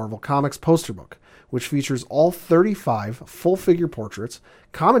Ross Marvel Comics Poster Book, which features all 35 full-figure portraits,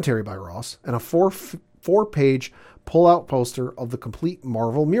 commentary by Ross, and a four-page pull-out poster of the complete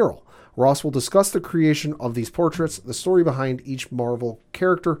Marvel mural. Ross will discuss the creation of these portraits, the story behind each Marvel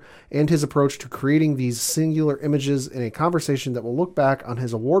character, and his approach to creating these singular images in a conversation that will look back on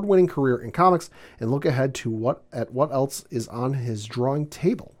his award-winning career in comics and look ahead to what else is on his drawing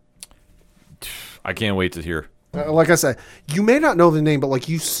table. I can't wait to hear. Like I said, you may not know the name, but like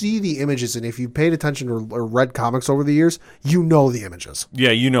you see the images, and if you paid attention or read comics over the years, you know the images. Yeah,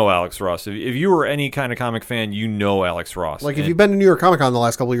 you know Alex Ross. If you were any kind of comic fan, you know Alex Ross. Like if you've been to New York Comic Con the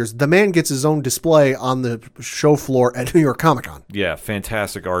last couple of years, the man gets his own display on the show floor at New York Comic Con. Yeah,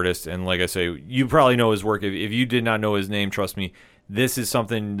 fantastic artist, and like I say, you probably know his work. If you did not know his name, trust me, this is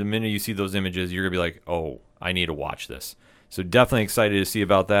something. The minute you see those images, you're gonna be like, "Oh, I need to watch this." So definitely excited to see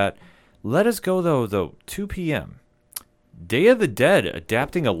about that. Let us go though. 2 p.m. Day of the Dead,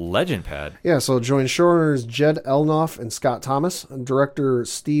 adapting a legend, Pad. Yeah, so join showrunners Jed Elnoff and Scott Thomas, director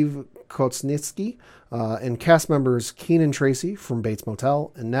Steve Kotsnitsky, and cast members Keenan Tracy from Bates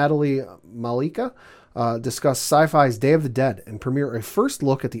Motel and Natalie Malika discuss Sci-Fi's Day of the Dead and premiere a first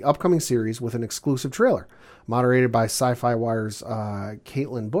look at the upcoming series with an exclusive trailer. Moderated by Sci-Fi Wire's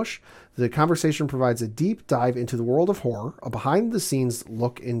Caitlin Bush, the conversation provides a deep dive into the world of horror, a behind-the-scenes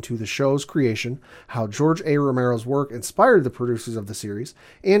look into the show's creation, how George A. Romero's work inspired the producers of the series,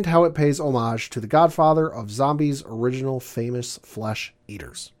 and how it pays homage to the godfather of zombies' original famous flesh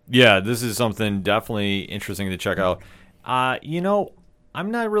eaters. Yeah, this is something definitely interesting to check out. I'm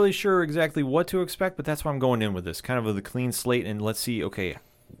not really sure exactly what to expect, but that's why I'm going in with this, kind of with a clean slate, and let's see, okay,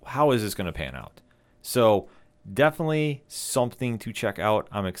 how is this going to pan out? So definitely something to check out.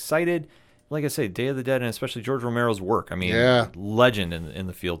 I'm excited. Like I say, Day of the Dead, and especially George Romero's work. I mean, legend in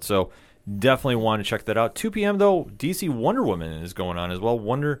the field. So definitely want to check that out. 2 p.m. though, DC Wonder Woman is going on as well.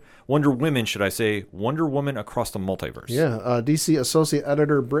 Wonder Women, should I say? Wonder Woman Across the Multiverse. Yeah, DC Associate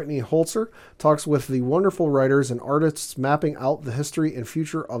Editor Brittany Holzer talks with the wonderful writers and artists mapping out the history and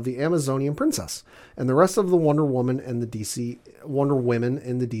future of the Amazonian princess and the rest of the Wonder Women in the DC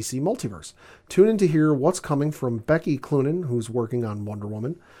multiverse. Tune in to hear what's coming from Becky Cloonan, who's working on Wonder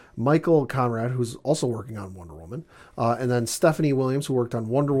Woman, Michael Conrad, who's also working on Wonder Woman, and then Stephanie Williams, who worked on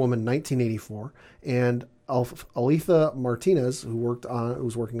Wonder Woman 1984, and Aletha Martinez,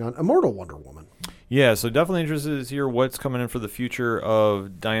 who's working on Immortal Wonder Woman. Yeah, so definitely interested to hear what's coming in for the future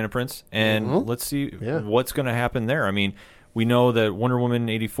of Diana Prince, and let's see what's going to happen there. I mean, we know that Wonder Woman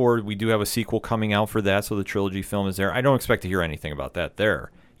 84, we do have a sequel coming out for that, so the trilogy film is there. I don't expect to hear anything about that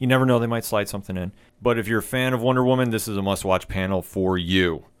there. You never know, they might slide something in. But if you're a fan of Wonder Woman, this is a must-watch panel for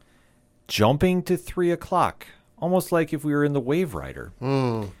you. Jumping to 3 o'clock, almost like if we were in the Wave Rider.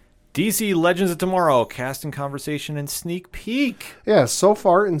 DC Legends of Tomorrow, casting conversation and sneak peek. Yeah, so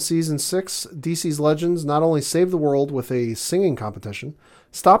far in Season 6, DC's Legends not only saved the world with a singing competition,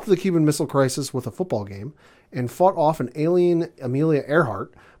 stopped the Cuban Missile Crisis with a football game, and fought off an alien Amelia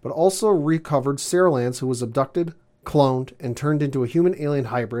Earhart, but also recovered Sarah Lance, who was abducted, cloned, and turned into a human-alien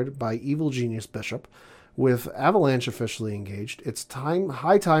hybrid by evil genius Bishop. With Avalanche officially engaged, it's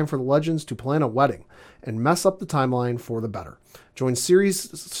high time for the Legends to plan a wedding and mess up the timeline for the better. Join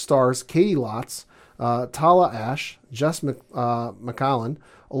series stars Katie Lotz, Tala Ash, Jess McCallan,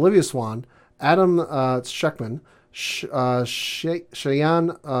 Olivia Swan, Adam Sheckman, Cheyenne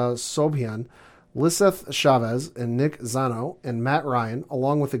Sobhian, Lisseth Chavez, and Nick Zano, and Matt Ryan,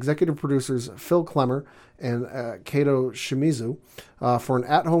 along with executive producers Phil Klemmer and Kato Shimizu, for an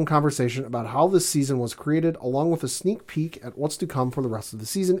at-home conversation about how this season was created, along with a sneak peek at what's to come for the rest of the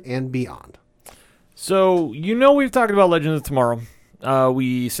season and beyond. So, we've talked about Legends of Tomorrow.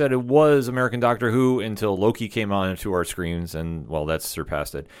 We said it was American Doctor Who until Loki came onto our screens, and, well, that's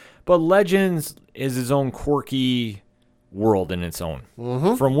surpassed it. But Legends is its own quirky world in its own.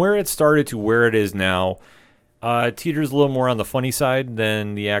 Mm-hmm. From where it started to where it is now, teeters a little more on the funny side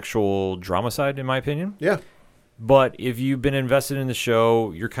than the actual drama side, in my opinion. Yeah. But if you've been invested in the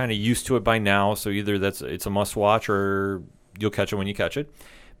show, you're kind of used to it by now, so either it's a must-watch or you'll catch it when you catch it.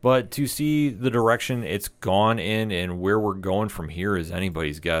 But to see the direction it's gone in and where we're going from here is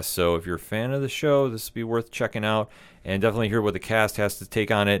anybody's guess. So if you're a fan of the show, this would be worth checking out and definitely hear what the cast has to take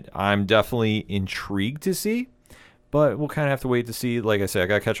on it. I'm definitely intrigued to see, but we'll kind of have to wait to see. Like I said, I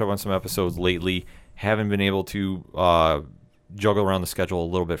got to catch up on some episodes lately. Haven't been able to juggle around the schedule a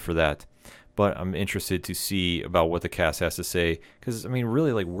little bit for that. But I'm interested to see about what the cast has to say. Because,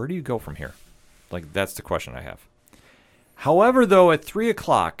 really, where do you go from here? That's the question I have. However, though, at 3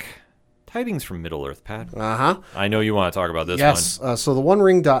 o'clock, tidings from Middle-earth, Pat. Uh-huh. I know you want to talk about this one. Yes. So the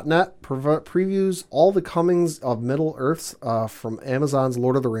OneRing.net previews all the comings of Middle-earth from Amazon's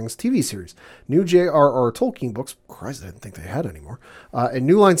Lord of the Rings TV series. New J.R.R. Tolkien books. Christ, I didn't think they had anymore. And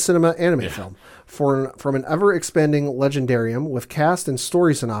New Line Cinema anime film. From an ever-expanding legendarium with cast and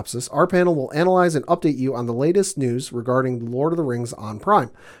story synopsis, our panel will analyze and update you on the latest news regarding The Lord of the Rings on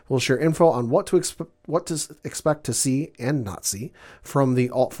Prime. We'll share info on what to expect to see and not see from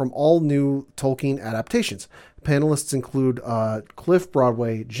all new Tolkien adaptations. Panelists include Cliff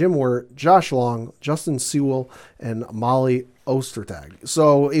Broadway, Jim Wirt, Josh Long, Justin Sewell, and Molly Ostertag.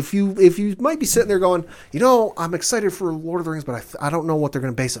 So if you might be sitting there going, I'm excited for Lord of the Rings, but I don't know what they're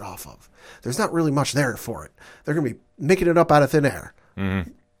going to base it off of. There's not really much there for it. They're going to be making it up out of thin air.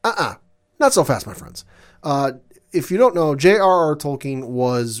 Mm-hmm. Not so fast, my friends. If you don't know, J.R.R. Tolkien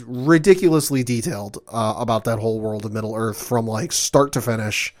was ridiculously detailed about that whole world of Middle-earth from start to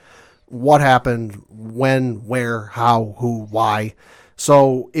finish. What happened, when, where, how, who, why.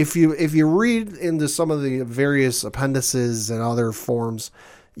 So if you read into some of the various appendices and other forms,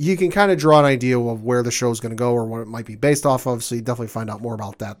 you can kind of draw an idea of where the show's going to go or what it might be based off of. So you definitely find out more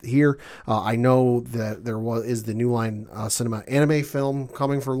about that here. I know that there is the New Line Cinema anime film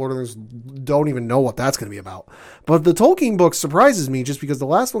coming for Lord of the Rings. Don't even know what that's going to be about. But the Tolkien book surprises me just because the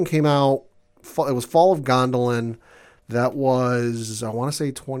last one came out. It was Fall of Gondolin. That was, I want to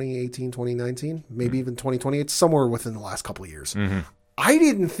say 2018, 2019, maybe even 2020. It's somewhere within the last couple of years. Mm-hmm. I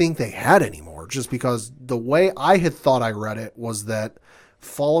didn't think they had any more just because the way I had thought I read it was that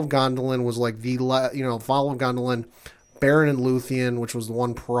Fall of Gondolin was Fall of Gondolin, Beren and Luthien, which was the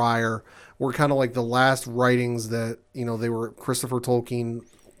one prior, were kind of the last writings that, they were Christopher Tolkien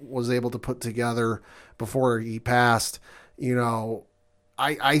was able to put together before he passed.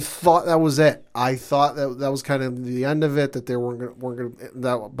 I thought that was it. I thought that was kind of the end of it, that they weren't going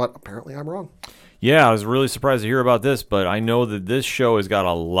to, but apparently I'm wrong. Yeah, I was really surprised to hear about this, but I know that this show has got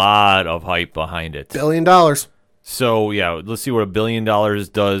a lot of hype behind it. $1 billion. So, yeah, let's see what $1 billion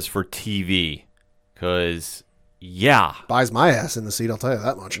does for TV. Because, yeah. Buys my ass in the seat, I'll tell you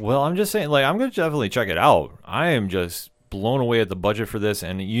that much. Well, I'm just saying, I'm going to definitely check it out. I am just blown away at the budget for this.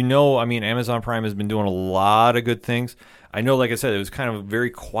 And, Amazon Prime has been doing a lot of good things. I know, like I said, it was kind of very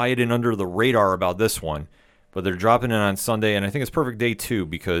quiet and under the radar about this one. But they're dropping it on Sunday, and I think it's perfect day 2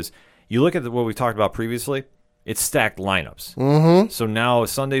 because you look at what we talked about previously, it's stacked lineups. Mm-hmm. So now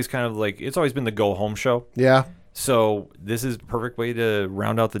Sunday's kind of it's always been the go-home show. Yeah. So this is the perfect way to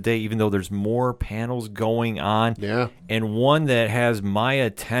round out the day, even though there's more panels going on. Yeah. And one that has my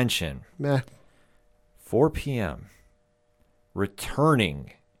attention. 4 p.m.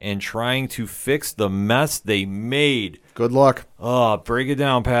 Returning and trying to fix the mess they made. Good luck. Oh, break it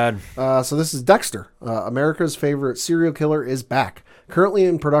down, Pad. So this is Dexter. America's favorite serial killer is back. Currently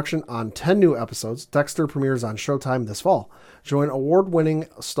in production on 10 new episodes, Dexter premieres on Showtime this fall. Join award-winning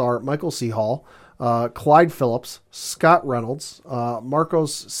star Michael C. Hall, Clyde Phillips, Scott Reynolds,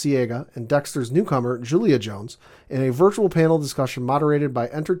 Marcos Siega, and Dexter's newcomer, Julia Jones, in a virtual panel discussion moderated by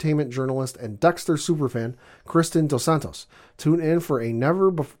entertainment journalist and Dexter superfan, Kristen Dos Santos. Tune in for a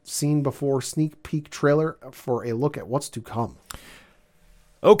never-seen-before sneak peek trailer for a look at what's to come.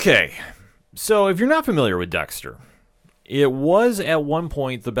 Okay, so if you're not familiar with Dexter, it was at one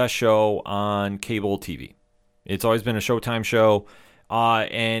point the best show on cable TV. It's always been a Showtime show,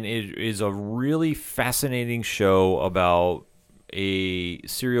 and it is a really fascinating show about a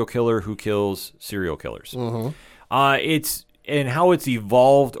serial killer who kills serial killers. And how it's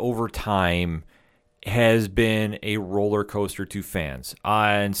evolved over time has been a roller coaster to fans.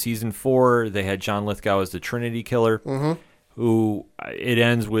 In season 4, they had John Lithgow as the Trinity Killer, who it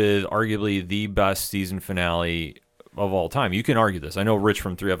ends with arguably the best season finale of all time. You can argue this. I know Rich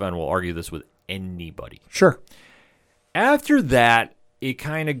from 3FN will argue this with anybody. Sure. After that, it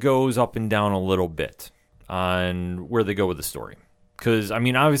kind of goes up and down a little bit on where they go with the story. Because, I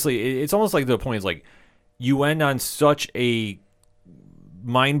mean, obviously, it's almost like the point is like, you end on such a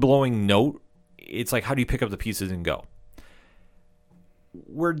mind-blowing note, it's like, how do you pick up the pieces and go?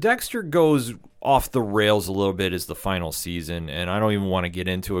 Where Dexter goes off the rails a little bit is the final season, and I don't even want to get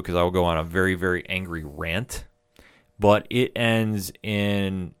into it because I will go on a very, very angry rant. But it ends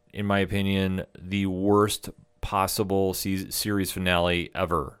in my opinion, the worst possible series finale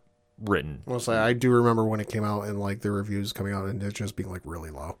ever written. Well, I do remember when it came out and like the reviews coming out and it just being like really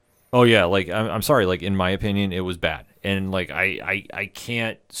low. Oh yeah, like I'm sorry, like in my opinion, it was bad, and like I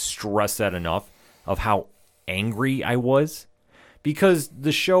can't stress that enough of how angry I was because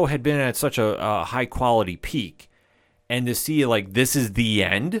the show had been at such a high quality peak, and to see like this is the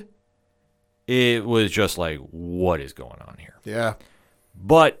end, it was just like, what is going on here? Yeah,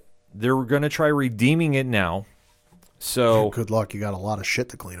 but they're gonna try redeeming it now. So good luck. You got a lot of shit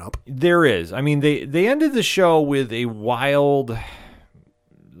to clean up. There is. I mean, they ended the show with a wild,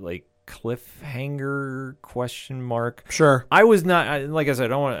 like, cliffhanger question mark. Sure. I was not, like I said, I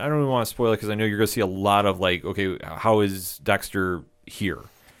don't even want to spoil it because I know you're going to see a lot of like, okay, how is Dexter here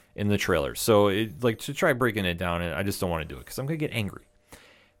in the trailer? So like to try breaking it down, and I just don't want to do it because I'm going to get angry.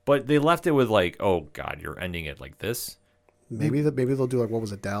 But they left it with like, oh God, you're ending it like this. Maybe they'll do like, what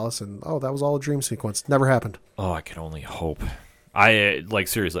was it, Dallas? And oh, that was all a dream sequence. Never happened. Oh, I could only hope.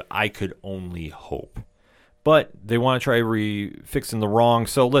 Seriously, I could only hope. But they want to try fixing the wrong.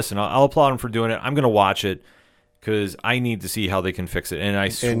 So listen, I'll applaud them for doing it. I'm going to watch it because I need to see how they can fix it.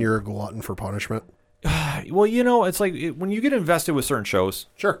 And you're a glutton for punishment. Well, you know, it's like when you get invested with certain shows,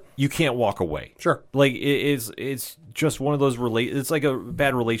 sure, you can't walk away. Sure, like it's just one of those It's like a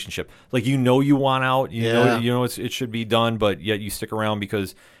bad relationship. Like you want out, you know it should be done, but yet you stick around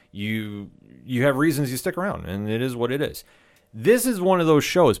because you have reasons you stick around, and it is what it is. This is one of those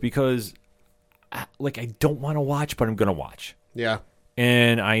shows because, like, I don't want to watch, but I'm gonna watch. Yeah,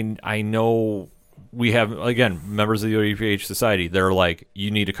 and I know we have again members of the ODPH Society. They're like, you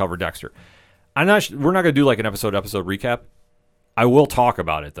need to cover Dexter. We're not going to do like an episode recap. I will talk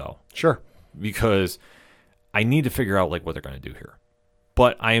about it though. Sure. Because I need to figure out like what they're going to do here.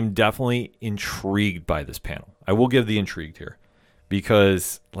 But I am definitely intrigued by this panel. I will give the intrigued here.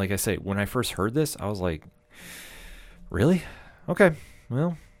 Because like I say, when I first heard this, I was like, really? Okay.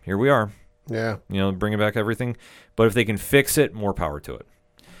 Well, here we are. Yeah. Bringing back everything. But if they can fix it, more power to it.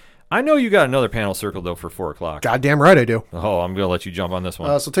 I know you got another panel circled, though, for 4 o'clock. Goddamn right I do. Oh, I'm going to let you jump on this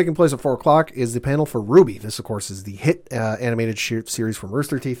one. So taking place at 4 o'clock is the panel for Ruby. This, of course, is the hit animated series from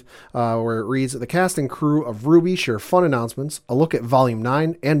Rooster Teeth, where it reads, the cast and crew of Ruby share fun announcements, a look at Volume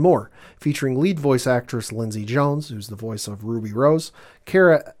 9, and more, featuring lead voice actress Lindsay Jones, who's the voice of Ruby Rose,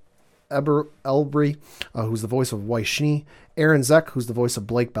 Kara Elbry, who's the voice of Wei Shi, Aaron Zek, who's the voice of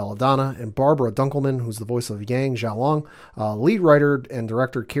Blake Belladonna, and Barbara Dunkelman, who's the voice of Yang Xiaolong, lead writer and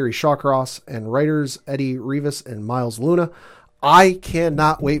director Carrie Shawcross, and writers Eddie Rivas and Miles Luna. I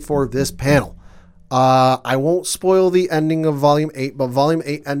cannot wait for this panel. I won't spoil the ending of Volume 8, but Volume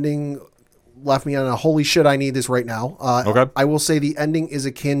 8 ending left me on a holy shit, I need this right now. Okay. I will say the ending is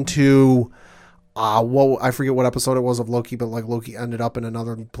akin to... I forget what episode it was of Loki, but like Loki ended up in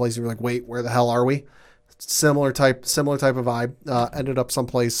another place and you're like, wait, where the hell are we? Similar type of vibe. Ended up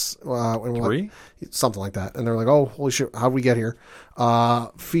someplace, 3? Something like that. And they're like, oh, holy shit, how'd we get here?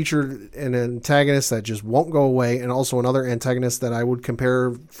 Featured an antagonist that just won't go away. And also another antagonist that I would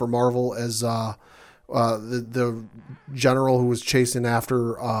compare for Marvel as, the general who was chasing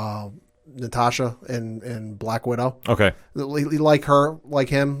after, Natasha and Black Widow. Okay. Like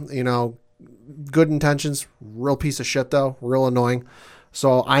him, good intentions, real piece of shit though, real annoying.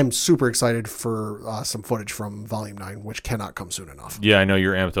 So I'm super excited for some footage from Volume 9, which cannot come soon enough. Yeah, I know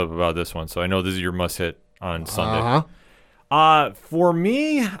you're amped up about this one, so I know this is your must-hit on Sunday. For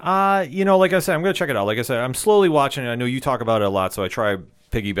me, like I said, I'm going to check it out. Like I said, I'm slowly watching it. I know you talk about it a lot, so I try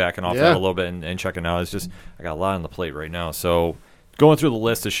piggybacking off that a little bit and checking it out. It's just, I got a lot on the plate right now, so going through the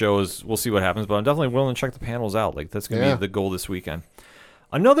list of shows, we'll see what happens, but I'm definitely willing to check the panels out. Like, that's going to be the goal this weekend.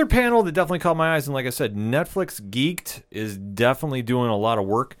 Another panel that definitely caught my eyes, and like I said, Netflix Geeked is definitely doing a lot of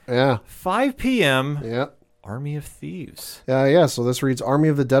work. Yeah. 5 p.m. Yeah. Army of Thieves. So this reads, Army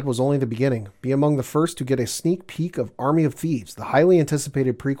of the Dead was only the beginning. Be among the first to get a sneak peek of Army of Thieves, the highly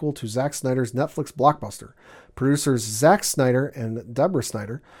anticipated prequel to Zack Snyder's Netflix blockbuster. Producers Zack Snyder and Deborah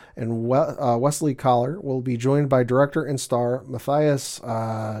Snyder and Wesley Collar will be joined by director and star Matthias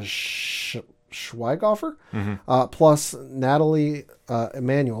Schweighofer, plus Natalie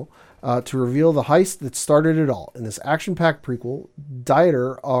Emanuel, to reveal the heist that started it all. In this action-packed prequel,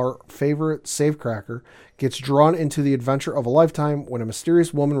 Dieter, our favorite safecracker, gets drawn into the adventure of a lifetime when a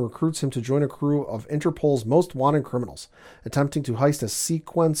mysterious woman recruits him to join a crew of Interpol's most wanted criminals, attempting to heist a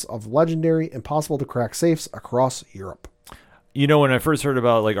sequence of legendary, impossible-to-crack safes across Europe. You know, when I first heard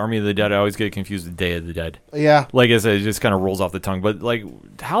about, like, Army of the Dead, I always get confused with Day of the Dead. Yeah. Like I said, it just kind of rolls off the tongue. But, like,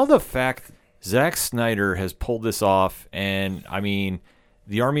 how the fact Zack Snyder has pulled this off, and, I mean,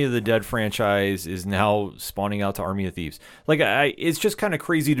 the Army of the Dead franchise is now spawning out to Army of Thieves. Like, it's just kind of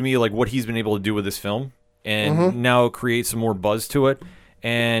crazy to me, like, what he's been able to do with this film, and now create some more buzz to it.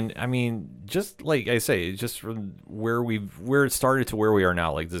 And, I mean, just like I say, just from where it started to where we are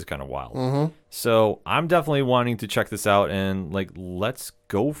now, like, this is kind of wild. So I'm definitely wanting to check this out, and, like, let's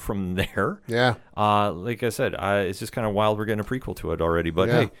go from there. Yeah. Like I said, it's just kind of wild we're getting a prequel to it already. But,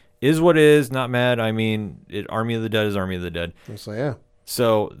 hey, is what is, not mad. I mean, Army of the Dead is Army of the Dead. So, yeah.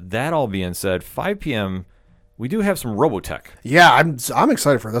 So, that all being said, 5 p.m., we do have some Robotech. Yeah, I'm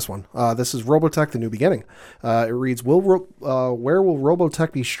excited for this one. This is Robotech: The New Beginning. It reads, where will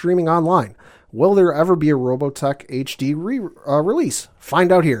Robotech be streaming online? Will there ever be a Robotech HD release?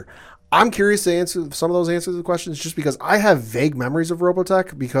 Find out here. I'm curious to answer some of those answers to the questions just because I have vague memories of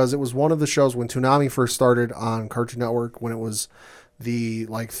Robotech because it was one of the shows when Toonami first started on Cartoon Network when it was the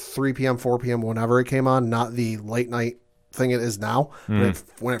like 3 p.m., 4 p.m., whenever it came on, not the late night thing it is now.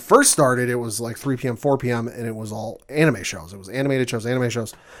 When it first started, it was like 3 p.m., 4 p.m., and it was all anime shows. It was animated shows, anime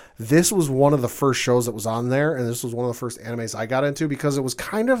shows. This was one of the first shows that was on there, and this was one of the first animes I got into because it was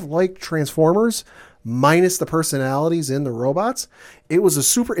kind of like Transformers, minus the personalities in the robots. It was a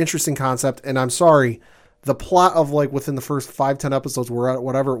super interesting concept, and I'm sorry, the plot of like within the first 5-10 episodes,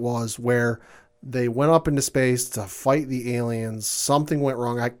 whatever it was, where they went up into space to fight the aliens. Something went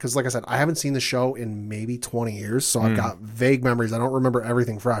wrong. Because like I said, I haven't seen the show in maybe 20 years. So I've got vague memories. I don't remember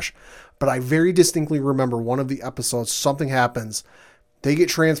everything fresh. But I very distinctly remember one of the episodes, something happens. They get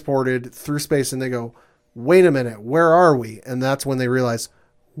transported through space and they go, wait a minute, where are we? And that's when they realize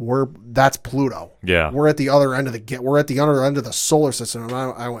that's Pluto. Yeah. We're at the other end of the solar system. And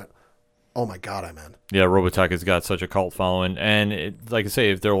I went, oh my God, I'm in. Yeah, Robotech has got such a cult following. And like I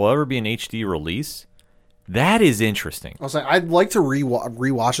say, if there will ever be an HD release, that is interesting. I'll say I'd like to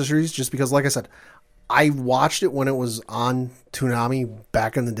rewatch the series just because, like I said, I watched it when it was on Toonami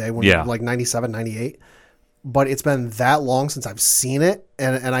back in the day, when like 97, 98. But it's been that long since I've seen it.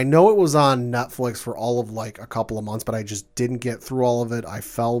 And I know it was on Netflix for all of like a couple of months, but I just didn't get through all of it. I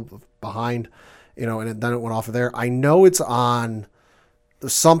fell behind, and then it went off of there. I know it's on...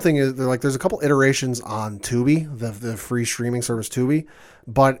 there's a couple iterations on Tubi, the free streaming service Tubi,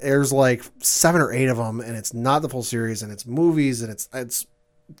 but there's like 7 or 8 of them, and it's not the full series, and it's movies, and it's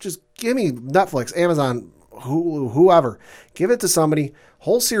just give me Netflix, Amazon, whoever, give it to somebody,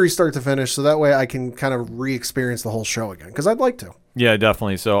 whole series start to finish, so that way I can kind of re-experience the whole show again, because I'd like to. Yeah,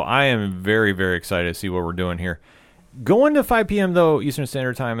 definitely. So I am very, very excited to see what we're doing here. Going to 5 p.m. though, Eastern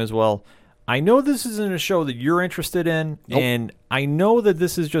Standard Time as well. I know this isn't a show that you're interested in, and I know that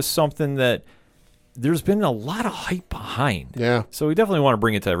this is just something that there's been a lot of hype behind. Yeah. So we definitely want to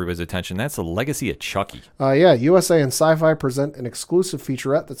bring it to everybody's attention. That's the Legacy of Chucky. USA and Sci-Fi present an exclusive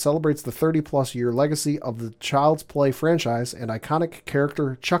featurette that celebrates the 30-plus year legacy of the Child's Play franchise and iconic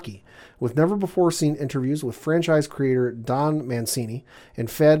character Chucky, with never-before-seen interviews with franchise creator Don Mancini and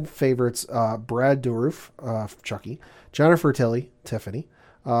fan favorites Brad Dourif, Chucky, Jennifer Tilly, Tiffany,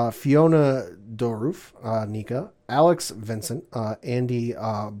 Fiona Dourif, Nika, Alex Vincent, Andy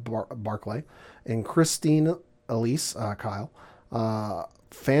Barclay, and Christine Elise, Kyle.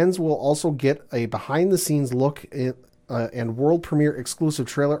 Fans will also get a behind-the-scenes look and world premiere exclusive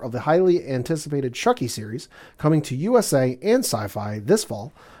trailer of the highly anticipated Chucky series coming to USA and Sci-Fi this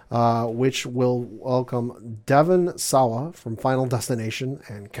fall. which will welcome Devon Sawa from Final Destination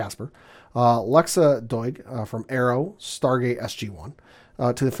and Casper, Lexa Doig from Arrow, Stargate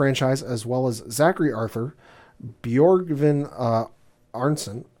SG-1 to the franchise, as well as Zachary Arthur, Björgvin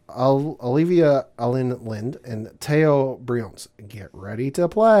Arnson, Olivia Ellen Lind, and Theo Briones. Get ready to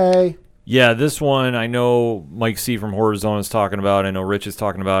play. Yeah, this one I know Mike C. from Horror Zone is talking about. I know Rich is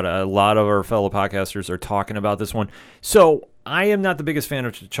talking about. A lot of our fellow podcasters are talking about this one. So I am not the biggest fan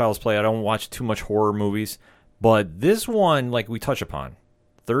of Child's Play. I don't watch too much horror movies. But this one, like we touch upon,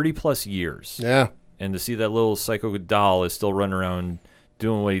 30-plus years. Yeah. And to see that little psycho doll is still running around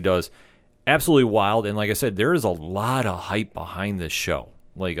doing what he does, absolutely wild. And like I said, there is a lot of hype behind this show.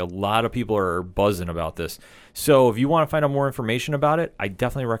 Like, a lot of people are buzzing about this. So if you want to find out more information about it, I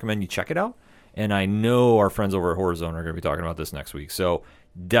definitely recommend you check it out. And I know our friends over at Horror Zone are going to be talking about this next week. So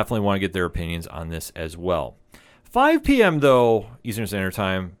definitely want to get their opinions on this as well. 5 p.m., though, Eastern Standard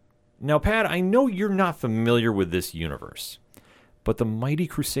Time. Now, Pat, I know you're not familiar with this universe, but the Mighty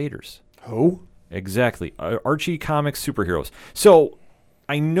Crusaders. Who? Exactly. Archie Comics superheroes. So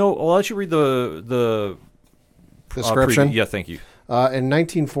I know, I'll let you read the description. Yeah, thank you. In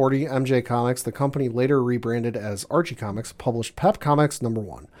 1940, MJ Comics, the company later rebranded as Archie Comics, published Pep Comics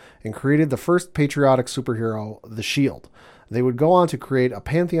 #1 and created the first patriotic superhero, The Shield. They would go on to create a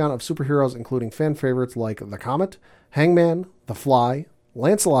pantheon of superheroes, including fan favorites like The Comet, Hangman, The Fly,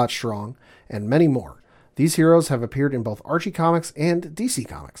 Lancelot Strong, and many more. These heroes have appeared in both Archie Comics and DC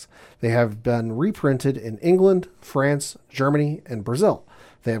Comics. They have been reprinted in England, France, Germany, and Brazil.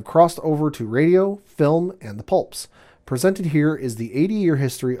 They have crossed over to radio, film, and the pulps. Presented here is the 80-year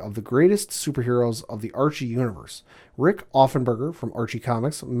history of the greatest superheroes of the Archie universe. Rick Offenberger from Archie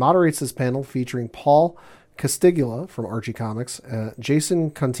Comics moderates this panel, featuring Paul Castigula from Archie Comics,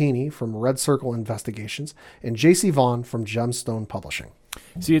 Jason Contini from Red Circle Investigations, and J.C. Vaughn from Gemstone Publishing.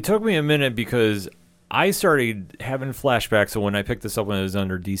 See, it took me a minute because I started having flashbacks of when I picked this up when it was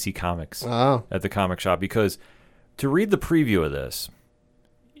under DC Comics at the comic shop, because to read the preview of this,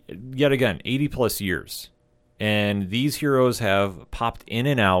 yet again, 80-plus years. And these heroes have popped in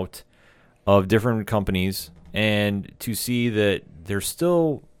and out of different companies, and to see that they're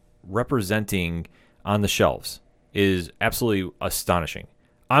still representing on the shelves is absolutely astonishing.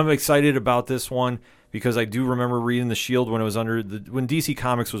 I'm excited about this one because I do remember reading The Shield when it was when DC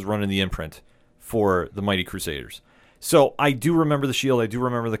Comics was running the imprint for the Mighty Crusaders. So I do remember The Shield, I do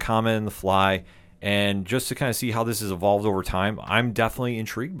remember the Comet and the Fly, and just to kind of see how this has evolved over time, I'm definitely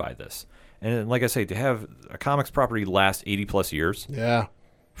intrigued by this. And like I say, to have a comics property last 80-plus years, yeah,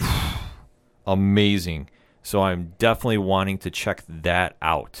 amazing. So I'm definitely wanting to check that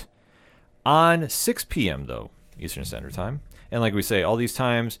out. On 6 p.m., though, Eastern Standard Time, and like we say, all these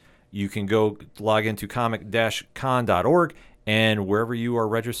times, you can go log into comic-con.org, and wherever you are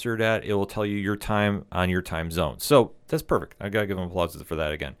registered at, it will tell you your time on your time zone. So that's perfect. I got to give them applause for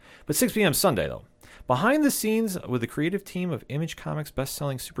that again. But 6 p.m. Sunday, though. Behind the scenes with the creative team of Image Comics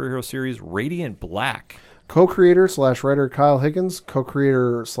best-selling superhero series Radiant Black. Co-creator/writer Kyle Higgins,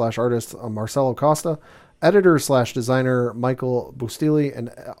 co-creator/artist Marcelo Costa, editor/designer Michael Bustilli,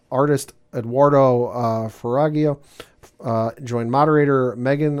 and artist Eduardo Ferragio. Join moderator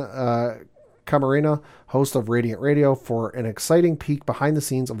Megan Camarena, host of Radiant Radio, for an exciting peek behind the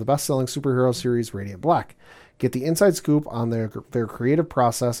scenes of the best-selling superhero series Radiant Black. Get the inside scoop on their creative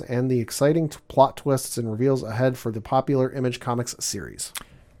process and the exciting plot twists and reveals ahead for the popular Image Comics series.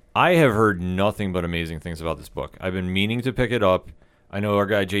 I have heard nothing but amazing things about this book. I've been meaning to pick it up. I know our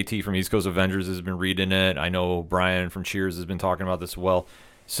guy JT from East Coast Avengers has been reading it. I know Brian from Cheers has been talking about this as well.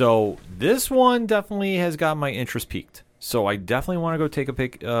 So this one definitely has got my interest peaked. So I definitely want to go take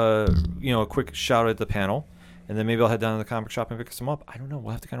a quick shout at the panel. And then maybe I'll head down to the comic shop and pick some up. I don't know.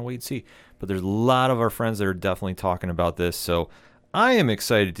 We'll have to kind of wait and see. But there's a lot of our friends that are definitely talking about this. So I am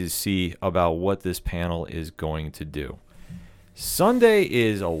excited to see about what this panel is going to do. Sunday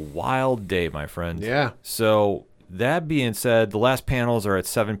is a wild day, my friend. Yeah. So that being said, the last panels are at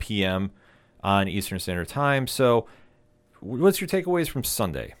 7 p.m. on Eastern Standard Time. So what's your takeaways from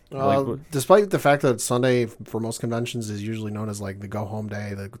Sunday? Despite the fact that Sunday for most conventions is usually known as like the go home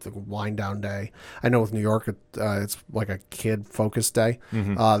day, the wind down day. I know with New York, it's like a kid focused day.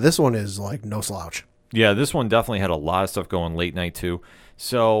 Mm-hmm. This one is like no slouch. Yeah, this one definitely had a lot of stuff going late night too.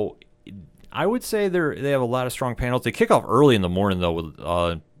 So I would say they have a lot of strong panels. They kick off early in the morning though with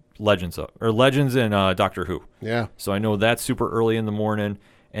Legends and Doctor Who. Yeah. So I know that's super early in the morning.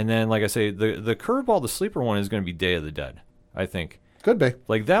 And then, like I say, the curveball, the sleeper one is going to be Day of the Dead, I think. Could be.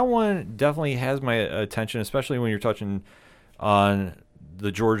 Like, that one definitely has my attention, especially when you're touching on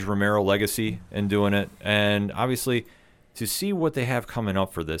the George Romero legacy and doing it. And obviously, to see what they have coming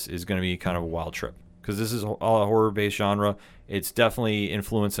up for this is going to be kind of a wild trip, because this is all a horror-based genre. It's definitely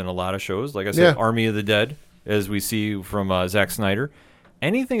influencing a lot of shows. Like I said, Army of the Dead, as we see from Zack Snyder.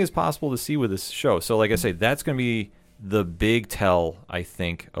 Anything is possible to see with this show. So like I say, that's going to be the big tell, I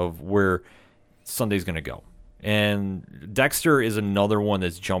think, of where Sunday's going to go. And Dexter is another one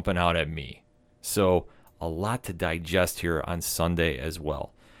that's jumping out at me. So a lot to digest here on Sunday as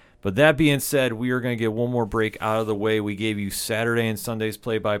well. But that being said, we are going to get one more break out of the way. We gave you Saturday and Sunday's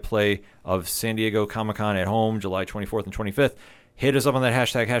play-by-play of San Diego Comic-Con at home, July 24th and 25th. Hit us up on that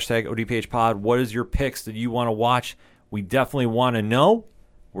hashtag ODPHpod. What is your picks that you want to watch? We definitely want to know.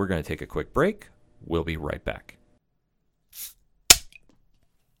 We're going to take a quick break. We'll be right back.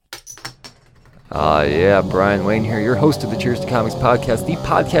 Yeah, Brian Wayne here, your host of the Cheers to Comics podcast, the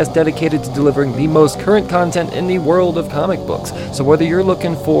podcast dedicated to delivering the most current content in the world of comic books. So whether you're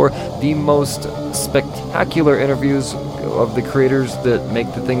looking for the most spectacular interviews of the creators that make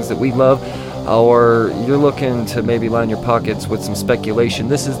the things that we love, or you're looking to maybe line your pockets with some speculation,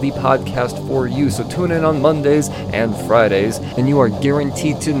 this is the podcast for you. So tune in on Mondays and Fridays, and you are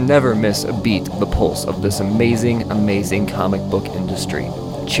guaranteed to never miss a beat of the pulse of this amazing, amazing comic book industry.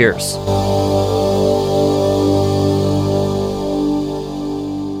 Cheers.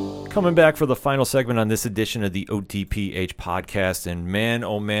 Coming back for the final segment on this edition of the ODPH podcast, and man,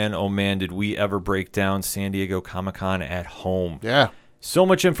 oh man, did we ever break down San Diego Comic-Con at home. Yeah. So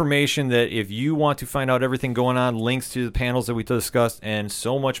much information that if you want to find out everything going on, links to the panels that we discussed, and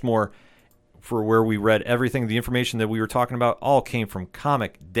so much more for where we read everything, the information that we were talking about all came from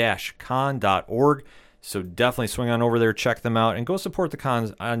comic-con.org. So definitely swing on over there, check them out, and go support the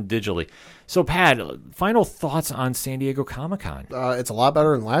cons on digitally. So, Pat, final thoughts on San Diego Comic-Con? It's a lot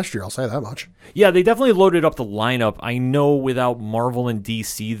better than last year, I'll say that much. Yeah, they definitely loaded up the lineup. I know without Marvel and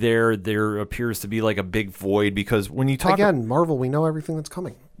DC there appears to be like a big void, because when you talk... Again, Marvel, we know everything that's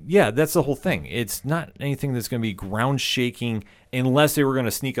coming. Yeah, that's the whole thing. It's not anything that's going to be ground-shaking unless they were going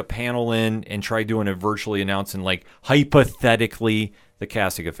to sneak a panel in and try doing it virtually, announcing, like, hypothetically, the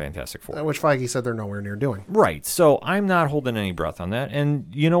casting of Fantastic Four. Which Feige said they're nowhere near doing. Right. So I'm not holding any breath on that. And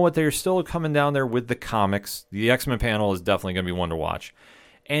you know what? They're still coming down there with the comics. The X-Men panel is definitely going to be one to watch.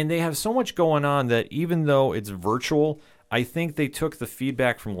 And they have so much going on that even though it's virtual, I think they took the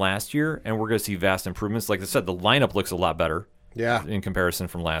feedback from last year, and we're going to see vast improvements. Like I said, the lineup looks a lot better. Yeah. In comparison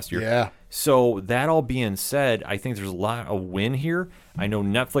from last year. Yeah. So that all being said, I think there's a lot of win here. I know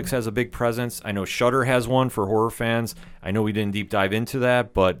Netflix has a big presence. I know Shudder has one for horror fans. I know we didn't deep dive into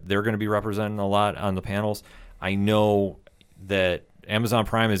that, but they're going to be representing a lot on the panels. I know that Amazon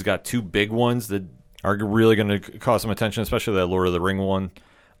Prime has got two big ones that are really going to cause some attention, especially that Lord of the Ring one.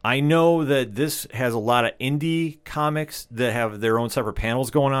 I know that this has a lot of indie comics that have their own separate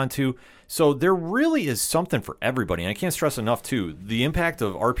panels going on too. So there really is something for everybody. And I can't stress enough too, the impact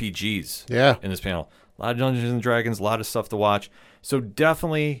of RPGs in this panel. A lot of Dungeons and Dragons, a lot of stuff to watch. So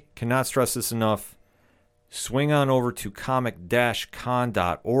definitely cannot stress this enough. Swing on over to comic-con.org.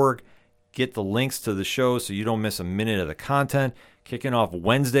 Get the links to the show so you don't miss a minute of the content. Kicking off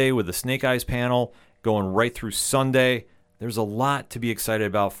Wednesday with the Snake Eyes panel, going right through Sunday. There's a lot to be excited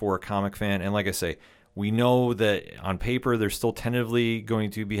about for a comic fan. And like I say, we know that on paper they're still tentatively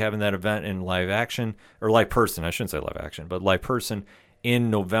going to be having that event in live action, or live person. I shouldn't say live action, but live person in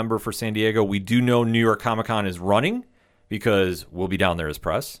November for San Diego. We do know New York Comic Con is running because we'll be down there as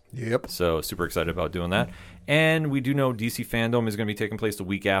press. Yep. So super excited about doing that. And we do know DC Fandom is going to be taking place the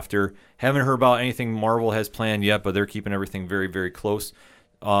week after. Haven't heard about anything Marvel has planned yet, but they're keeping everything very, very close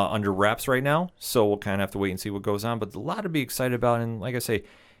under wraps right now. So we'll kind of have to wait and see what goes on. But a lot to be excited about. And like I say,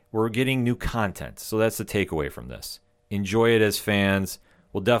 we're getting new content. So that's the takeaway from this. Enjoy it as fans.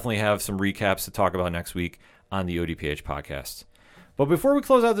 We'll definitely have some recaps to talk about next week on the ODPH podcast. But before we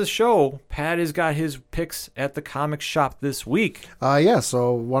close out this show, Pat has got his picks at the comic shop this week.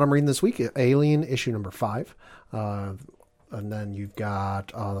 So what I'm reading this week, Alien issue number 5. And then you've got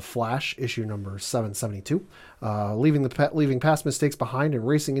The Flash, issue number 772, leaving past mistakes behind and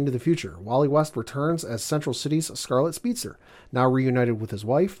racing into the future. Wally West returns as Central City's Scarlet Speedster. Now reunited with his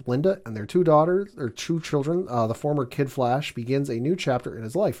wife, Linda, and their two children, the former Kid Flash begins a new chapter in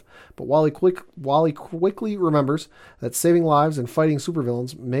his life. But Wally quickly remembers that saving lives and fighting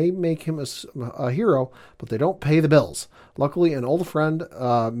supervillains may make him a hero, but they don't pay the bills. Luckily, an old friend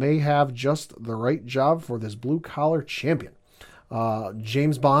may have just the right job for this blue-collar champion.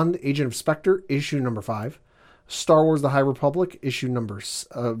 James Bond, Agent of Spectre, issue number 5. Star Wars: The High Republic,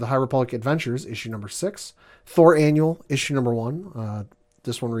 The High Republic Adventures, issue number 6. Thor Annual, issue number 1.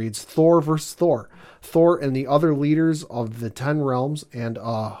 This one reads Thor versus Thor. Thor and the other leaders of the 10 realms and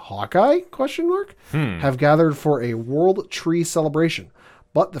Hawkeye have gathered for a World Tree celebration.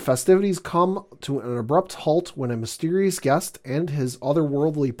 But the festivities come to an abrupt halt when a mysterious guest and his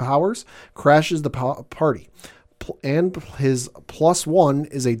otherworldly powers crashes the party. And his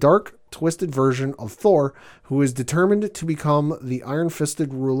 +1 is a dark, twisted version of Thor who is determined to become the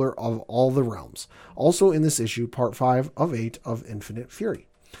iron-fisted ruler of all the realms. Also in this issue, part 5 of 8 of Infinite Fury.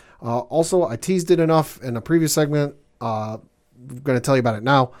 Also, I teased it enough in a previous segment. I'm going to tell you about it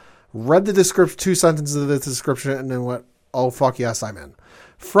now. Read the description, 2 sentences of the description, and then went, oh, fuck yes, I'm in.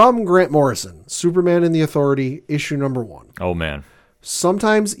 From Grant Morrison, Superman and the Authority, issue number 1. Oh, man.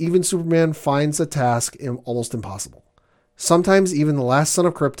 Sometimes even Superman finds a task almost impossible. Sometimes even the last son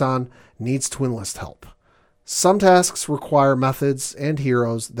of Krypton needs Twin List help. Some tasks require methods and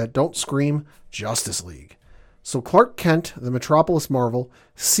heroes that don't scream Justice League. So Clark Kent, the Metropolis Marvel,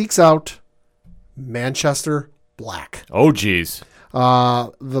 seeks out Manchester Black. Oh, geez.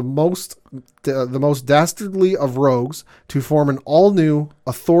 The most dastardly of rogues to form an all-new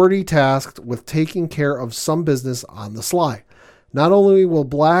authority tasked with taking care of some business on the sly. Not only will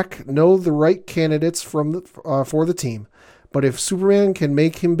Black know the right candidates for the team, but if Superman can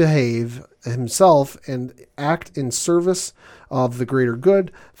make him behave himself and act in service of the greater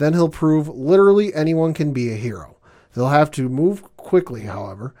good, then he'll prove literally anyone can be a hero. They'll have to move quickly,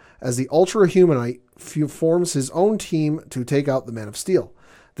 however, as the Ultra Humanite forms his own team to take out the Man of Steel.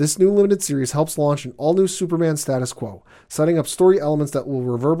 This new limited series helps launch an all-new Superman status quo, setting up story elements that will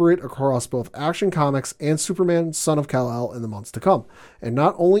reverberate across both Action Comics and Superman Son of Kal-El in the months to come. And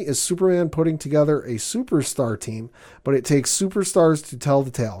not only is Superman putting together a superstar team, but it takes superstars to tell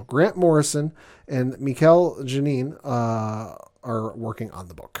the tale. Grant Morrison and Mikel Janin are working on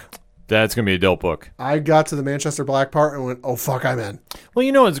the book. That's going to be a dope book. I got to the Manchester Black part and went, oh, fuck, I'm in. Well,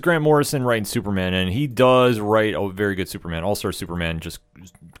 you know, it's Grant Morrison writing Superman, and he does write a very good Superman. All-Star Superman just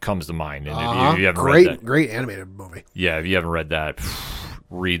comes to mind. And if you haven't read that, great animated movie. Yeah, if you haven't read that,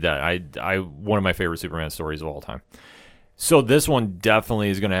 read that. I one of my favorite Superman stories of all time. So this one definitely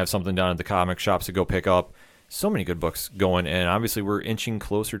is going to have something down at the comic shops to go pick up. So many good books going, and obviously we're inching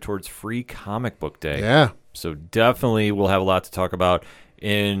closer towards Free Comic Book Day. Yeah. So definitely we'll have a lot to talk about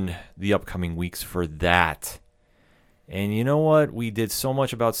in the upcoming weeks for that. And you know what? We did so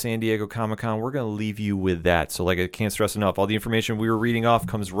much about San Diego Comic-Con. We're going to leave you with that. So like I can't stress enough, all the information we were reading off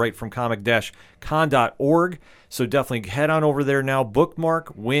comes right from comic-con.org. So definitely head on over there now.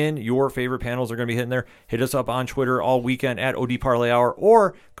 Bookmark when your favorite panels are going to be hitting there. Hit us up on Twitter all weekend at OD Parlay Hour,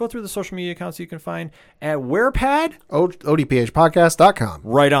 or go through the social media accounts you can find at WherePad? ODPHpodcast.com.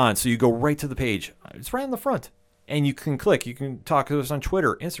 Right on. So you go right to the page. It's right on the front. And you can click. You can talk to us on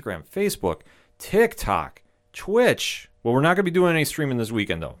Twitter, Instagram, Facebook, TikTok, Twitch. Well, we're not going to be doing any streaming this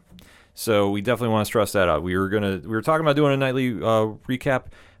weekend, though. So we definitely want to stress that out. We were talking about doing a nightly recap,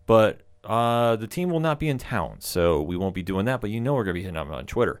 but the team will not be in town, so we won't be doing that. But you know we're going to be hitting up on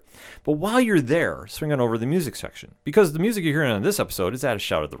Twitter. But while you're there, swing on over to the music section, because the music you're hearing on this episode is at a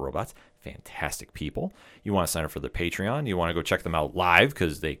Shout at the Robots. Fantastic people. You want to sign up for their Patreon. You want to go check them out live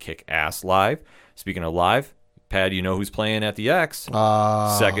because they kick ass live. Speaking of live, Pad, you know who's playing at the X?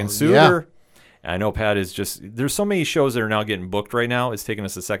 Second Suitor. Yeah. I know Pat is just, there's so many shows that are now getting booked right now. It's taking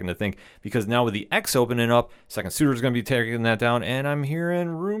us a second to think, because now with the X opening up, Second Suitor is going to be taking that down, and I'm hearing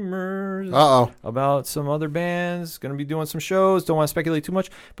rumors about some other bands going to be doing some shows. Don't want to speculate too much,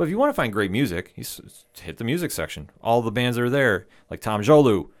 but if you want to find great music, hit the music section. All the bands are there, like Tom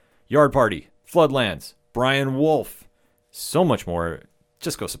Jolu, Yard Party, Floodlands, Brian Wolf, so much more.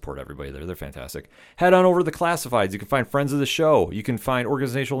 Just go support everybody there. They're fantastic. Head on over to the Classifieds. You can find friends of the show. You can find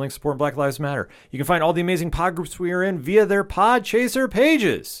organizational links supporting Black Lives Matter. You can find all the amazing pod groups we are in via their Podchaser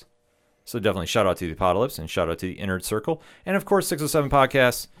pages. So definitely shout out to the Apocalypse and shout out to the Inner Circle. And of course, 607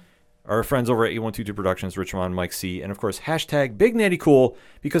 Podcasts, our friends over at 8122 Productions, Rich Ron, Mike C. And of course, hashtag Big Natty Cool,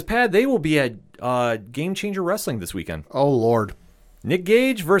 because Pad, they will be at Game Changer Wrestling this weekend. Oh, Lord. Nick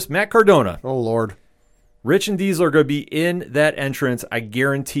Gage versus Matt Cardona. Oh, Lord. Rich and Diesel are going to be in that entrance, I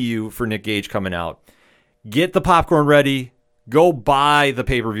guarantee you, for Nick Gage coming out. Get the popcorn ready. Go buy the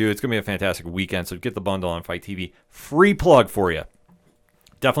pay-per-view. It's going to be a fantastic weekend, so get the bundle on Fight TV. Free plug for you.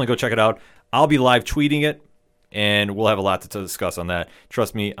 Definitely go check it out. I'll be live tweeting it, and we'll have a lot to discuss on that.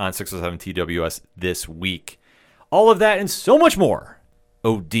 Trust me, on 607 TWS this week. All of that and so much more.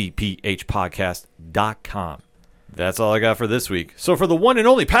 ODPHpodcast.com. That's all I got for this week. So for the one and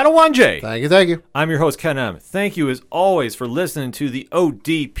only Padawan J. Thank you. I'm your host, Ken M. Thank you, as always, for listening to the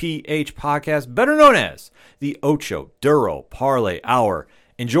ODPH podcast, better known as the Ocho Duro Parlay Hour.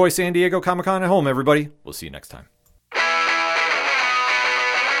 Enjoy San Diego Comic-Con at home, everybody. We'll see you next time.